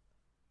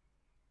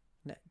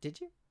 No, did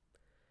you?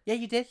 Yeah,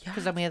 you did. Yeah.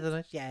 Because I'm the other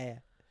note. Yeah.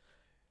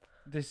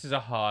 This is a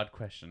hard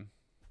question.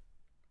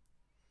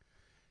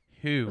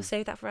 Who? We'll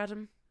save that for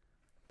Adam.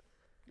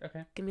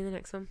 Okay. Give me the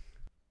next one.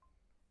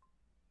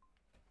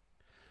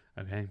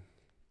 Okay.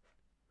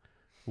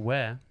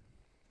 Where?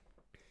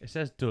 It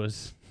says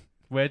does.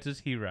 Where does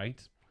he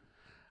write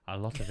a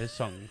lot of his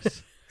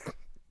songs?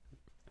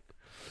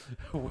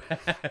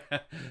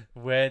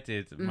 where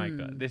did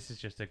Michael? This is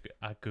just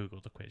I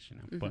googled a quiz, you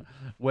know. But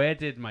where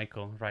did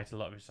Michael write a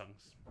lot of his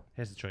songs?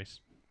 Here's the choice: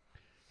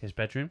 his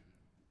bedroom,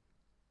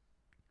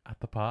 at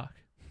the park.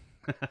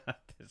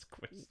 This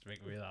quiz is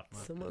making me laugh,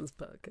 man. Someone's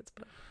park. It's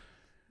park.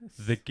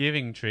 The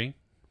Giving Tree.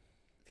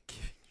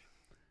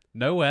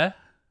 Nowhere.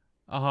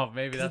 Oh,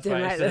 maybe 'Cause that's he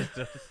why didn't it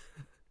says does.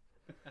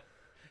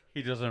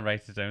 He doesn't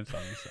write his own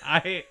songs.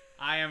 I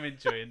am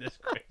enjoying this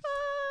quiz.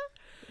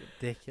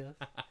 Ridiculous.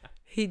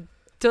 He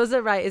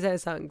doesn't write his own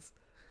songs.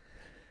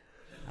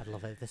 I'd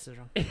love it if this is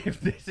wrong. If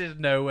this is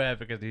nowhere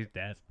because he's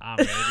dead, I'm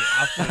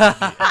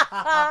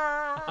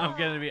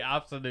gonna be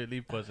absolutely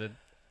buzzing.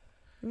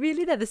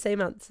 Really, they're the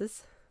same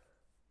answers.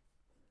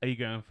 Are you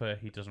going for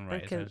he doesn't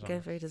write his own songs? Go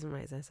for he doesn't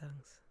write his own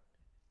songs.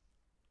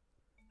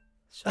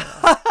 Shut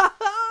up.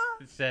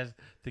 It says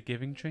The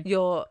Giving Tree.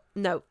 No.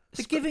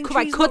 The Giving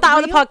Right, Tree's cut not that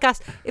out of the real?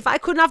 podcast. If I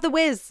couldn't have the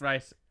whiz,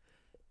 Right.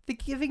 The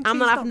Giving I'm Tree's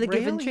not having The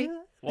Giving real, Tree.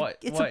 yeah. What?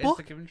 It's What a is book.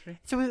 The Giving Tree?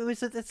 So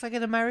it's like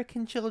an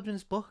American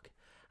children's book,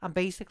 and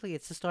basically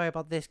it's a story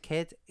about this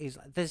kid. Is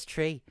this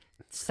tree,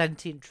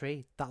 sentient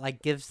tree that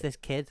like gives this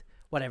kid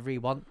whatever he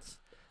wants,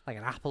 like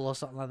an apple or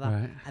something like that,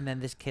 Right. and then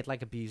this kid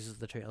like abuses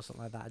the tree or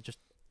something like that. It just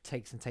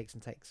takes and takes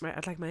and takes. right,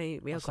 I'd like my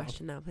real That's not-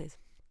 question now, please.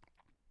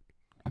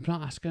 I'm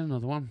not asking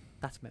another one.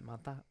 That's a bit mad.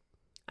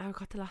 I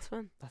got the last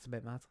one. That's a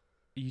bit mad.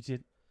 You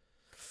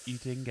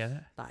didn't get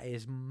it. That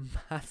is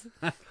mad.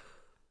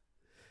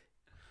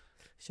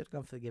 Should have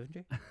gone for the Giving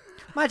Tree.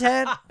 My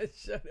turn.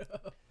 Shut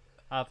up.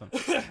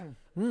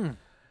 Adam.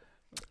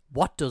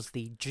 What does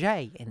the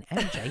J in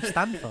MJ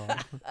stand for?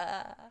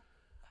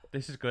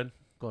 This is good.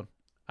 Go on.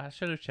 I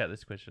should have checked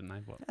this question. I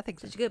what? I think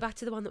so. Did you go back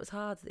to the one that was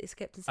hard that you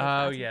skipped and said?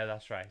 Oh yeah,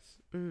 that's right.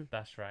 Mm.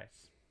 That's right.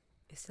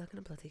 You're still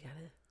gonna bloody get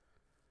it.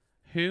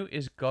 Who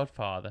is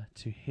godfather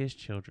to his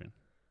children?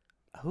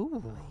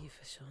 Ooh. Oh, you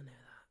for sure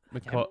know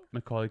that.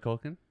 Macaulay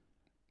Culkin,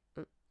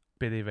 Mm.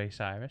 Billy Ray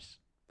Cyrus,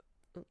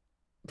 Mm.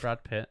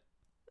 Brad Pitt,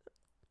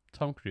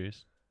 Tom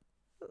Cruise.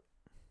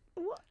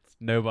 What?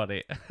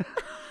 Nobody.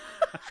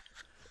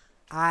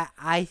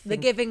 I The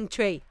think Giving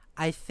Tree.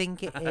 I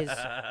think it is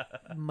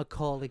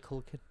Macaulay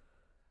Culkin.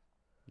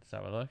 Let's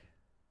have a look.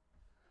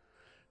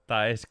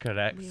 That is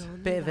correct. We all know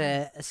Bit of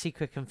that. a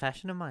secret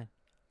confession of mine.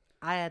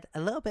 I had a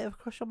little bit of a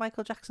crush on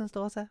Michael Jackson's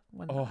daughter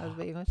when I was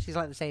really young. She's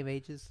like the same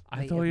age as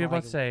I me, thought if you were not,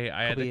 about to say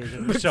I had couple a years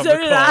younger. crush on So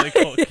did I.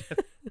 Macaulay Culkin.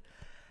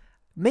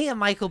 Me and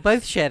Michael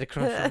both shared a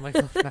crush on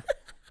Michael.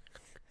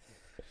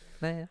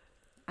 Yeah.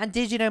 And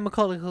did you know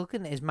Macaulay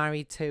Culkin is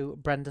married to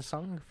Brenda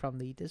Song from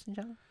the Disney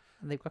Channel?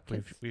 And they've got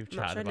kids. We've I'm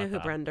not chatted sure I know about who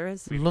that. Brenda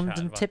is. We've London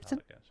chatted about Tipton?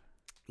 that, guys.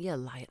 You're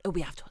lying. Oh,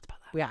 we have talked about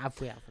that. We have.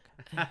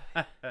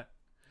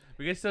 Okay.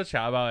 We can still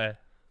chat about it.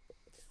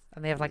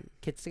 And they have like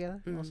kids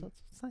together and all Mm.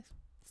 sorts. It's nice.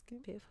 It's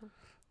cute. Beautiful.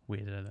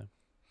 Weirder though.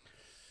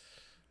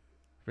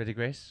 Ready,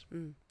 Grace?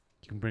 Mm.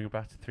 You can bring it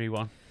back to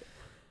 3-1.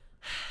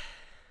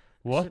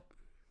 What?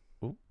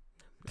 Ooh.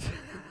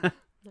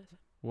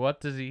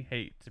 What does he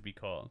hate to be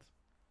called?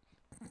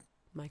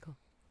 Michael.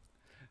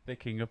 The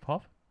King of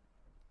Pop?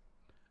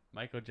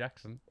 Michael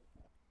Jackson?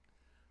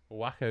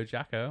 Wacko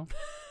Jacko?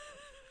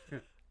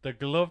 The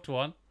Gloved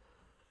One?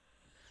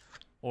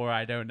 Or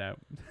I don't know.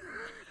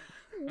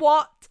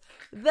 What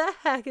the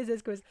heck is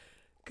this quiz?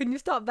 Can you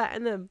stop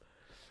betting them?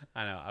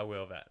 I know, I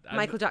will bet.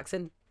 Michael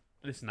Jackson.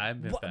 Listen, I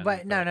haven't been betting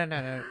Wait,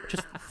 no.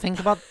 Just think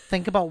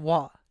about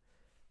what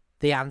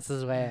the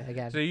answers were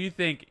again. So you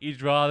think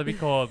he'd rather be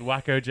called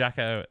Wacko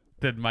Jacko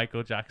than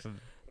Michael Jackson?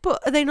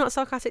 But are they not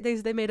sarcastic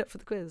things they made up for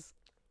the quiz?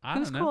 I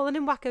Who's don't know. calling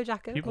him Wacko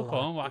Jacko? People A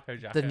call lot. him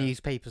Wacko Jacko. The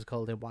newspapers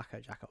called him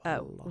Wacko Jacko.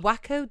 Oh,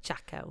 Wacko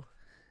Jacko.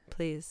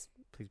 Please.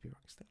 Please be wrong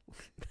still.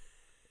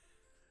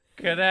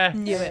 Correct.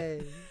 Knew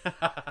it.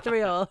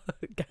 3-all.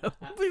 Go.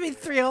 What do you mean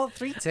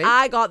 3-2?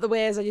 I got the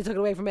whiz and you took it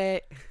away from me.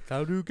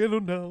 How do you get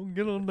on down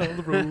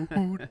the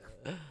road?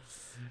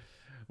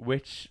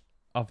 Which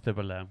of the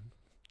below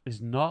is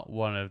not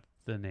one of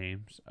the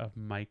names of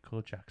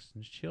Michael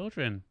Jackson's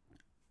children?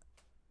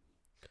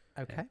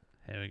 Okay,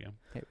 Here we go.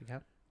 here we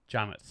go.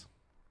 Janet.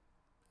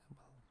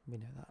 We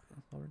know that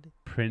already.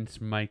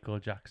 Prince Michael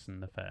Jackson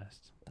the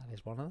first. That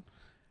is one of them.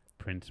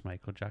 Prince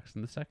Michael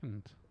Jackson the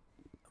second.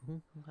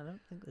 I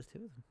don't think there's two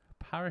of them.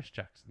 Paris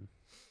Jackson.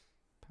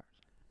 Paris.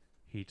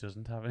 He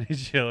doesn't have any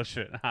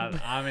children.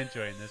 I'm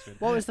enjoying this one.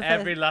 What was the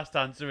Every last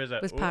answer is a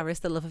Was Paris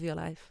the love of your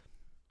life?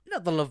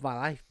 Not the love of my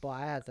life, but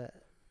I had a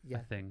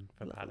thing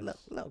for Paris.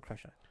 little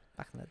crush on her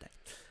back in the day.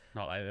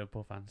 Not like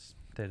Liverpool fans.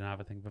 They didn't have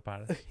a thing for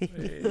Paris.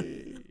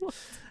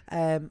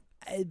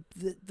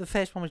 The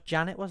first one was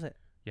Janet, was it?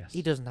 Yes.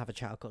 He doesn't have a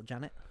child called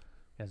Janet.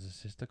 He has a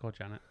sister called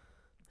Janet.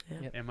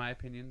 Yeah. Yep. In my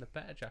opinion, the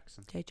better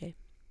Jackson. JJ.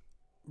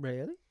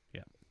 Really?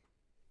 Yeah.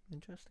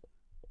 Interesting.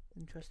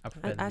 I've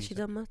Has Better she music.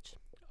 done much?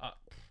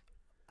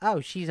 Oh,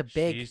 she's a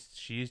big.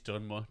 She's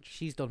done much.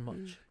 She's done much.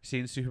 Mm.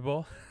 Seen Super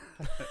Bowl?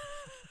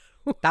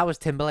 That was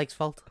Timberlake's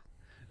fault.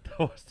 That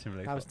was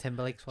Timberlake's That was fault.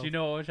 Timberlake's Do fault. you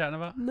know what we're chatting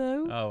about?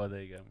 No. Oh, well,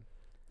 there you go.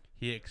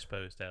 He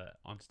exposed her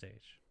on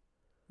stage.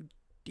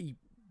 He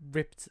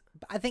ripped.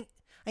 I think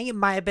it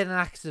might have been an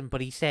accident,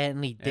 but he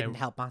certainly didn't Yeah.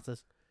 help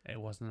matters. It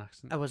wasn't an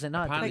accident. Oh, was it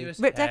not? Apparently, Like, it was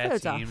ripped her her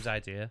clothes off? team's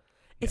idea.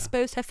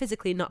 Exposed her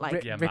physically, not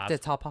like. Yeah, ripped mad. her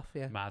top off.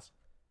 Yeah. Mad.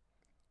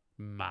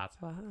 Wow.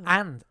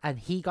 And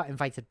he got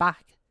invited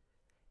back.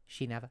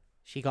 She never.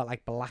 She got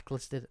like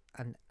blacklisted,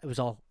 and it was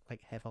all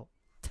like her fault.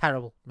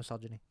 Terrible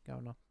misogyny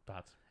going on.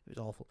 Bad. It was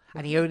awful.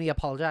 And he only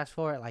apologized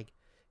for it like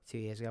 2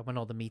 years ago when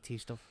all the Me Too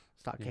stuff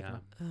started kicking Yeah.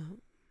 up. Oh,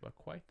 But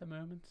quite the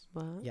moment.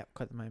 wow. Yep,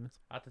 quite the moment.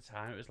 At the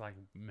time, it was like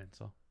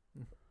mental.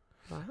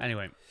 Wow.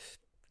 Anyway,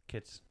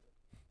 kids.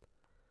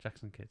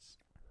 Jackson kids.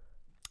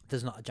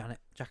 There's not a Janet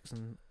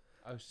Jackson.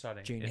 Oh,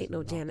 sorry. Junior. It's Ain't no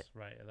not. Janet.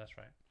 Right, yeah, that's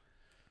right.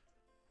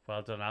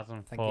 Well done,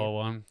 Adam. Thank you.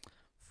 4-1.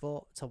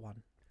 4-1.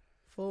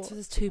 4. So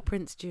there's 2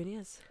 Prince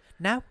Juniors.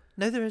 No,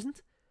 there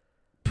isn't.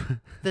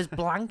 There's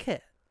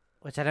Blanket,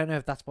 which I don't know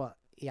if that's what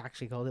he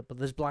actually called it, but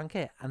there's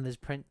Blanket and there's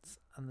Prince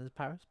and there's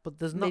Paris, but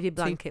there's not. Maybe two-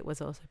 Blanket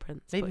was also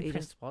Prince. but Maybe he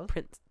Prince just was.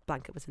 Prince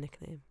Blanket was a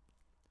nickname.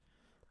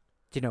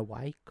 Do you know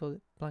why he called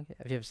it Blanket?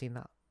 Have you ever seen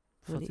that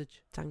When he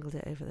footage? dangled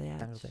it over the edge.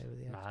 Dangled it over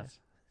the edge. Mad.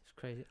 It's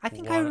crazy. I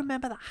think I What?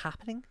 remember that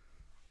happening.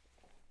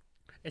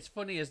 It's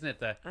funny, isn't it,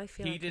 that I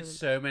feel he like did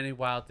so many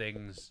wild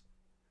things,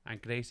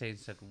 and Grace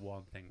Haynes said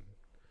one thing.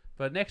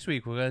 But next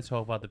week we're going to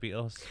talk about the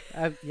Beatles,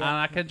 and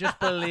I can just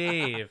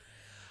believe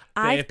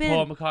that I've if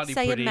Paul been McCartney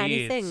saying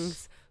many breathes-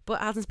 things,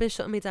 but Adam's been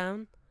shutting me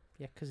down.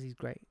 Yeah, because he's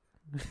great.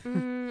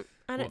 I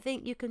don't What?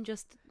 think you can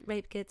just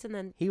rape kids and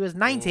then He was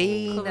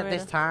 19 Cover at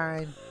this it.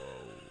 time.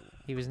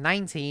 He was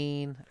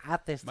 19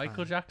 at this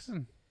Michael time.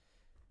 Jackson.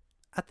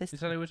 At this Is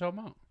that who time. we're talking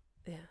about?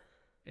 yeah.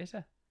 Is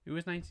it? Who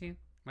was 19?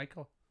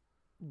 Michael.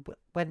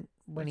 When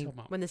What are he you talking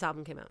about? When this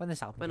album came out, when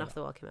this album when came Off out.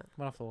 the Wall came out,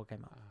 When Off the Wall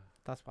came out. Ah,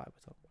 That's why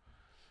we're talking.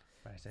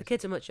 right, the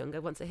kids are much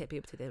younger. Once they hit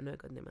puberty, they were no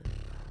good anymore.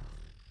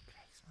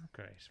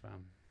 Grace,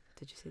 man.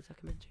 Did you see the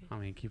documentary? I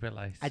mean, keep it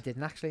light. I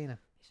didn't actually, you know.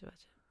 You should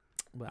watch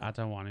it. Well, I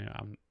don't want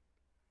to.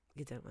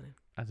 You don't want to.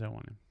 I don't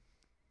want to.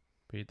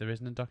 But there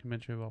isn't a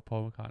documentary about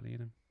Paul McCartney, you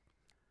know,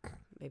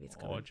 Maybe it's or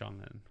coming. John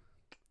Lennon.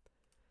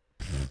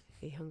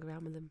 He hung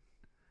around with them.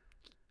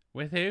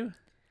 With who?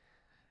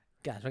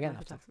 guys, we're getting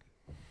Michael off Jackson.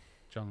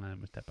 John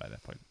Lennon was dead by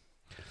that point.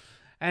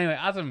 Anyway,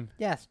 Adam,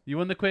 Yes. you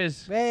won the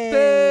quiz.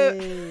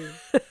 Hey!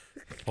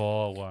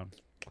 4-1.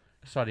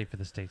 Sorry for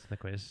the state of the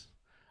quiz.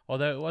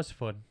 Although it was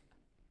fun.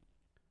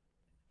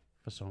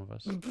 For some of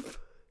us.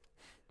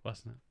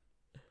 Wasn't it?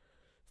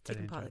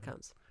 Taking Very part that enjoyable.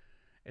 counts.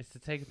 It's the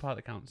taking part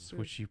that counts, Mm.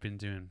 which you've been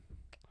doing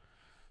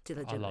a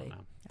lot Diligently.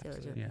 now.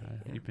 Diligently. Yeah,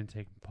 Yeah. you've been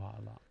taking part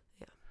a lot.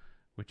 Yeah.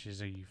 Which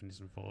is a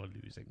euphemism for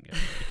losing. every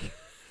week.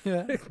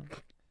 Yeah.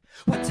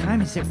 What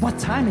time is it? What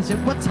time is it?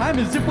 What time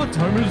is it? What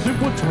time is it?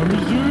 What time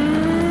is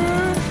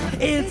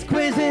it? It's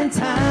quizzing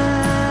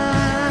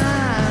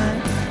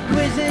time.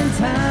 Quizzing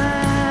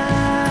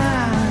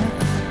time.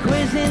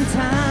 Quizzing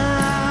time.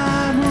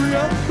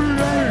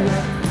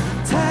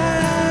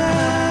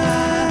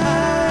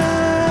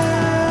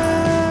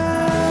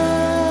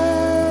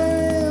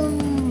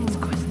 Time. It's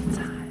quizzing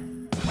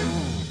time.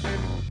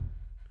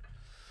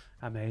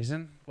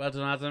 Amazing. Well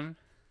done, Adam.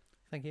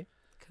 Thank you.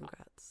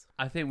 Congrats.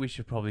 I think we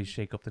should probably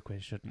shake up the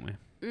quiz, shouldn't we?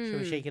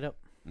 Should we shake it up?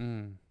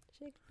 Mm.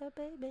 Shake it up,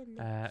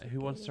 baby.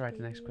 Who wants to write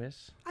the next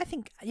quiz? I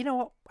think, you know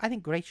what? I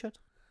think Grace should.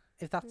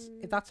 If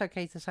that's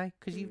okay to say.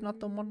 Because you've not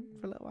done one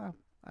for a little while.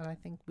 And I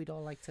think we'd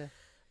all like to.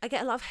 I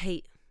get a lot of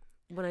hate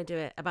when I do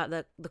it about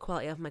the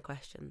quality of my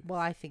question. Well,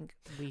 I think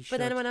we should. But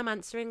then when I'm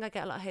answering, I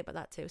get a lot of hate about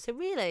that too. So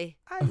really,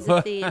 I there's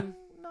a theme.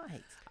 not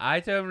hate. I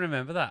don't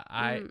remember that.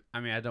 Mm. I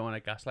mean, I don't want to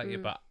gaslight you,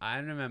 Mm. but I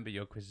remember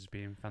your quizzes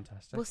being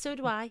fantastic. Well, so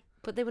do I,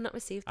 but they were not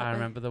received that I way.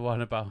 remember the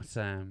one about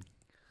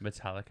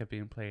Metallica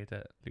being played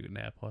at Luton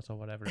Airport or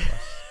whatever it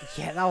was.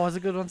 Yeah, that was a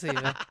good one too.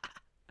 yeah.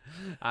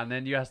 And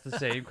then you asked the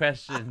same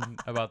question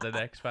about the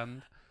next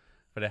band,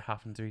 but it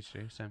happened to be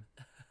true. So,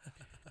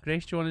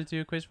 Grace, do you want to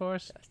do a quiz for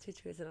us? That's 2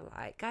 truths and a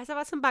lie. Guys, I've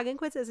had some banging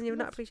quizzes and you've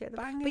not Yes, appreciated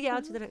them. banging But yeah,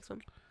 I'll do quizzes. the next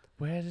one.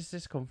 Where does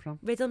this come from?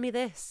 Riddle me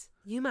this.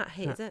 You, Matt,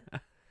 hated it.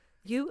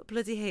 You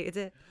bloody hated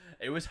it.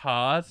 It was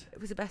hard, It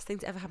was the best thing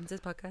to ever happen to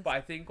this podcast. but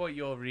I think what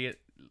you're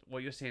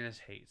saying as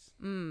hate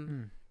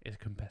Mm. is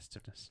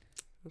competitiveness.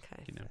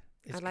 Okay. You know.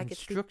 It's I'd like it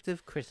to be-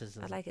 constructive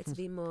criticism. I'd like it to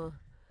be more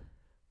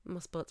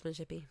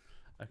sportsmanshipy.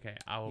 Okay,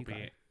 I will You got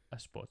be it. a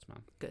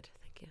sportsman, Good,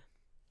 thank you.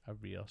 a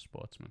real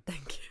sportsman.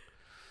 Thank you.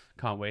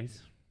 Can't wait.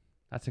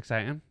 That's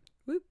exciting.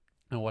 Whoop.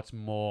 And what's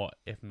more,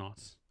 if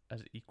not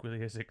as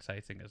equally as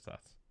exciting as that,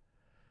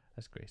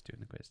 as Grace doing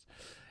the quiz,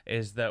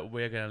 is that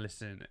we're going to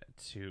listen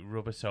to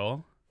Rubber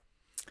Soul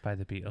by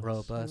the Beatles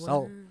Rubber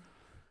Soul. Wow.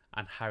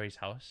 and Harry's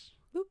House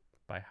Whoop.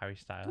 by Harry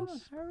Come on,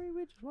 Styles. Harry,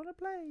 we just want to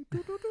play. Do,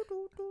 do, do,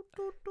 do, do,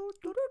 do, do,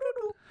 do, do,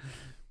 do.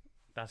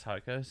 That's how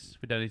it goes.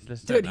 We don't need to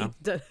listen to it Don't now. need-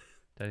 don't-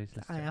 Don't need to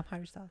listen I to it. am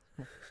Harry Styles.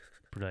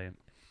 Brilliant.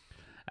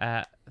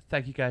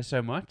 Thank you guys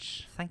so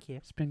much. Thank you.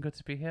 It's been good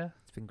to be here.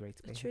 It's been great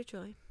to A be here. true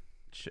joy.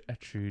 A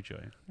true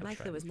joy. Like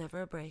there was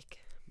never a break.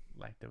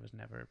 Like there was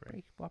never a break.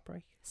 Break. What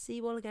break? See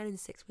you all again in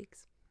 6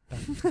 weeks.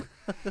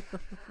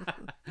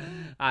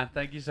 And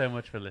thank you so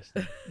much for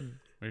listening.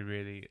 We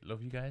really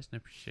love you guys and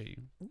appreciate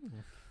you.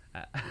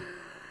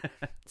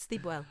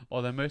 Sleep well.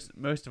 Although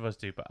most of us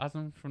do, but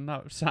Adam, from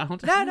that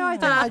sound. No, I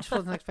didn't. I just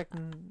wasn't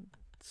expecting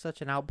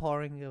such an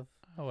outpouring of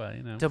Oh well,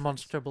 you know.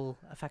 demonstrable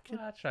affection.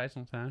 Well, I try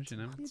sometimes, you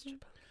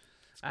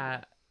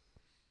know.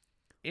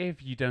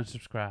 If you don't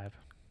subscribe,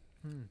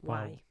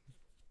 Why?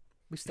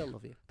 We still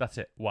love you. that's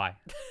it. Why?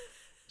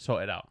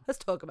 Sort it out. Let's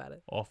talk about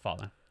it. Or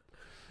follow.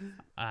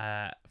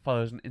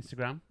 Follow us on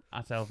Instagram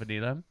at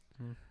elvanilo.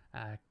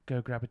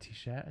 Go grab a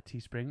t-shirt, a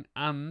Teespring,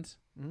 and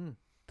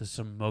there's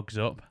some mugs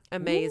up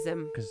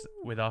Amazing. because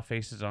with our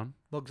faces on.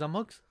 Mugs on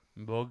mugs.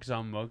 Mugs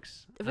on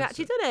mugs. Have we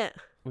actually done it?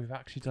 We've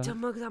actually done Done it.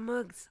 mugs on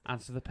mugs.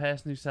 And so the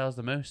person who sells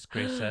the most,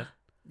 Grace said,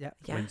 Yeah.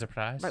 wins a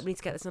prize. Right, we need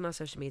to get this on our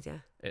social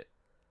media.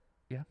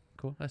 Yeah,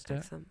 cool. Let's do it.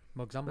 Excellent.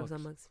 Mugs on Mugs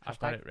mugs. on mugs. I've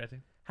got it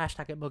ready.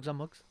 Hashtag it mugs on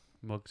mugs.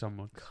 Mugs on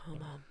mugs.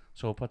 Come on.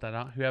 So we'll put that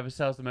out. Whoever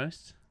sells the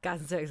most,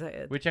 Guys, I'm so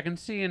excited. which I can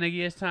see in a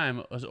year's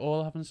time, us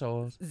all having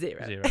sold. Zero.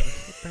 Pretty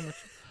much.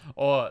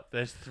 Or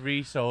there's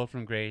 3 sold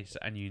from Grace,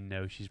 and you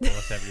know she's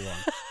bought everyone.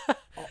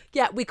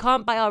 Yeah, we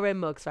can't buy our own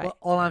mugs, right? Well,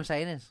 all I'm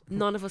saying is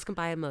None of us can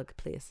buy a mug,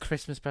 please.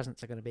 Christmas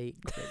presents are going to be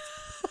great.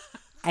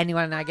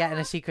 Anyone I get in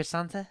a Secret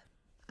Santa?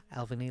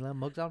 Elvanilo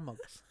mugs on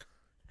mugs.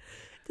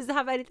 Does it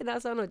have anything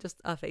else on or just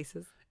our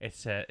faces?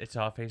 It's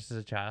our face as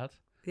a child.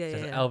 Yeah, It yeah,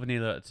 says yeah.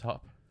 Elvanilo at the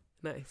top.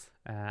 Nice.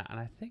 And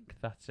I think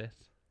that's it.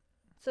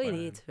 That's all you Wow.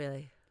 need,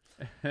 really.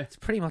 It's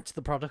pretty much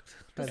the product.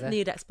 Just right there.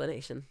 need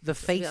explanation. The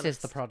to be face is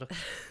honest. the product.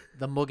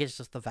 The mug is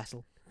just the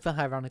vessel.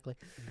 Ironically,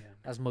 Yeah.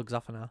 as mugs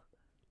often are.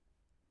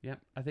 Yeah,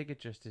 I think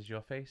it just is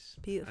your face.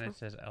 Beautiful. And it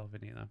says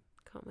Elvanilo.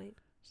 Can't wait.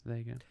 So there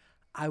you go.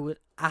 I would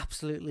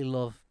absolutely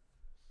love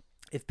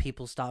if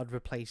people started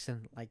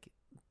replacing like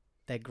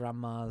their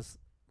grandma's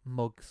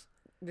mugs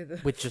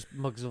with just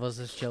mugs of us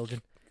as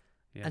children,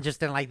 Yeah. and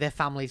just in like their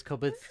family's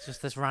cupboards,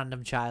 just this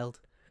random child.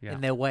 yeah.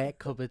 In their work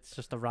cupboards,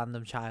 just a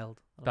random child.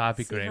 That'd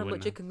be See great, how wouldn't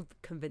much you it? can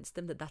convince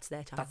them that that's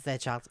their child. That's their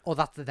child, or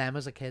that's them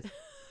as a kid.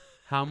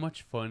 How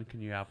much fun can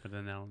you have with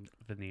an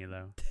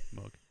Elvanilo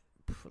mug?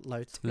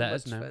 Loads. Too Let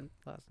us much know. fun.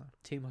 That's not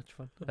too much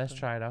fun. Let's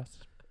try it out.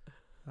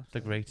 The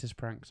Absolutely. greatest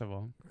pranks of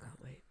all.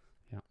 Can't wait.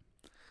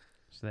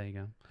 So there you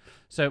go.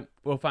 So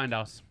we'll find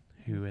out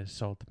who has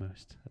sold the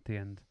most at the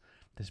end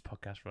of this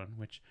podcast run,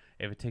 which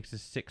if it takes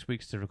us 6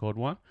 weeks to record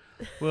one,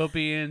 will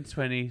be in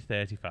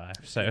 2035.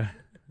 So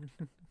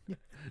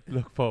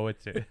look forward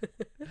to it.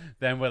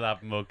 Then we'll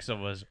have mugs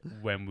of us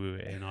when we were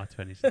in our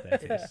 20s and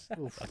 30s.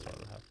 Oof. That's what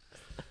we'll have.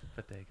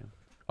 But there you go.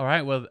 All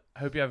right. Well,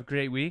 hope you have a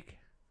great week.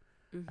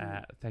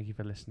 Mhm. Thank you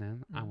for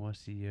listening, and we'll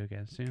see you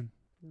again soon.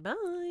 Bye.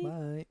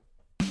 Bye.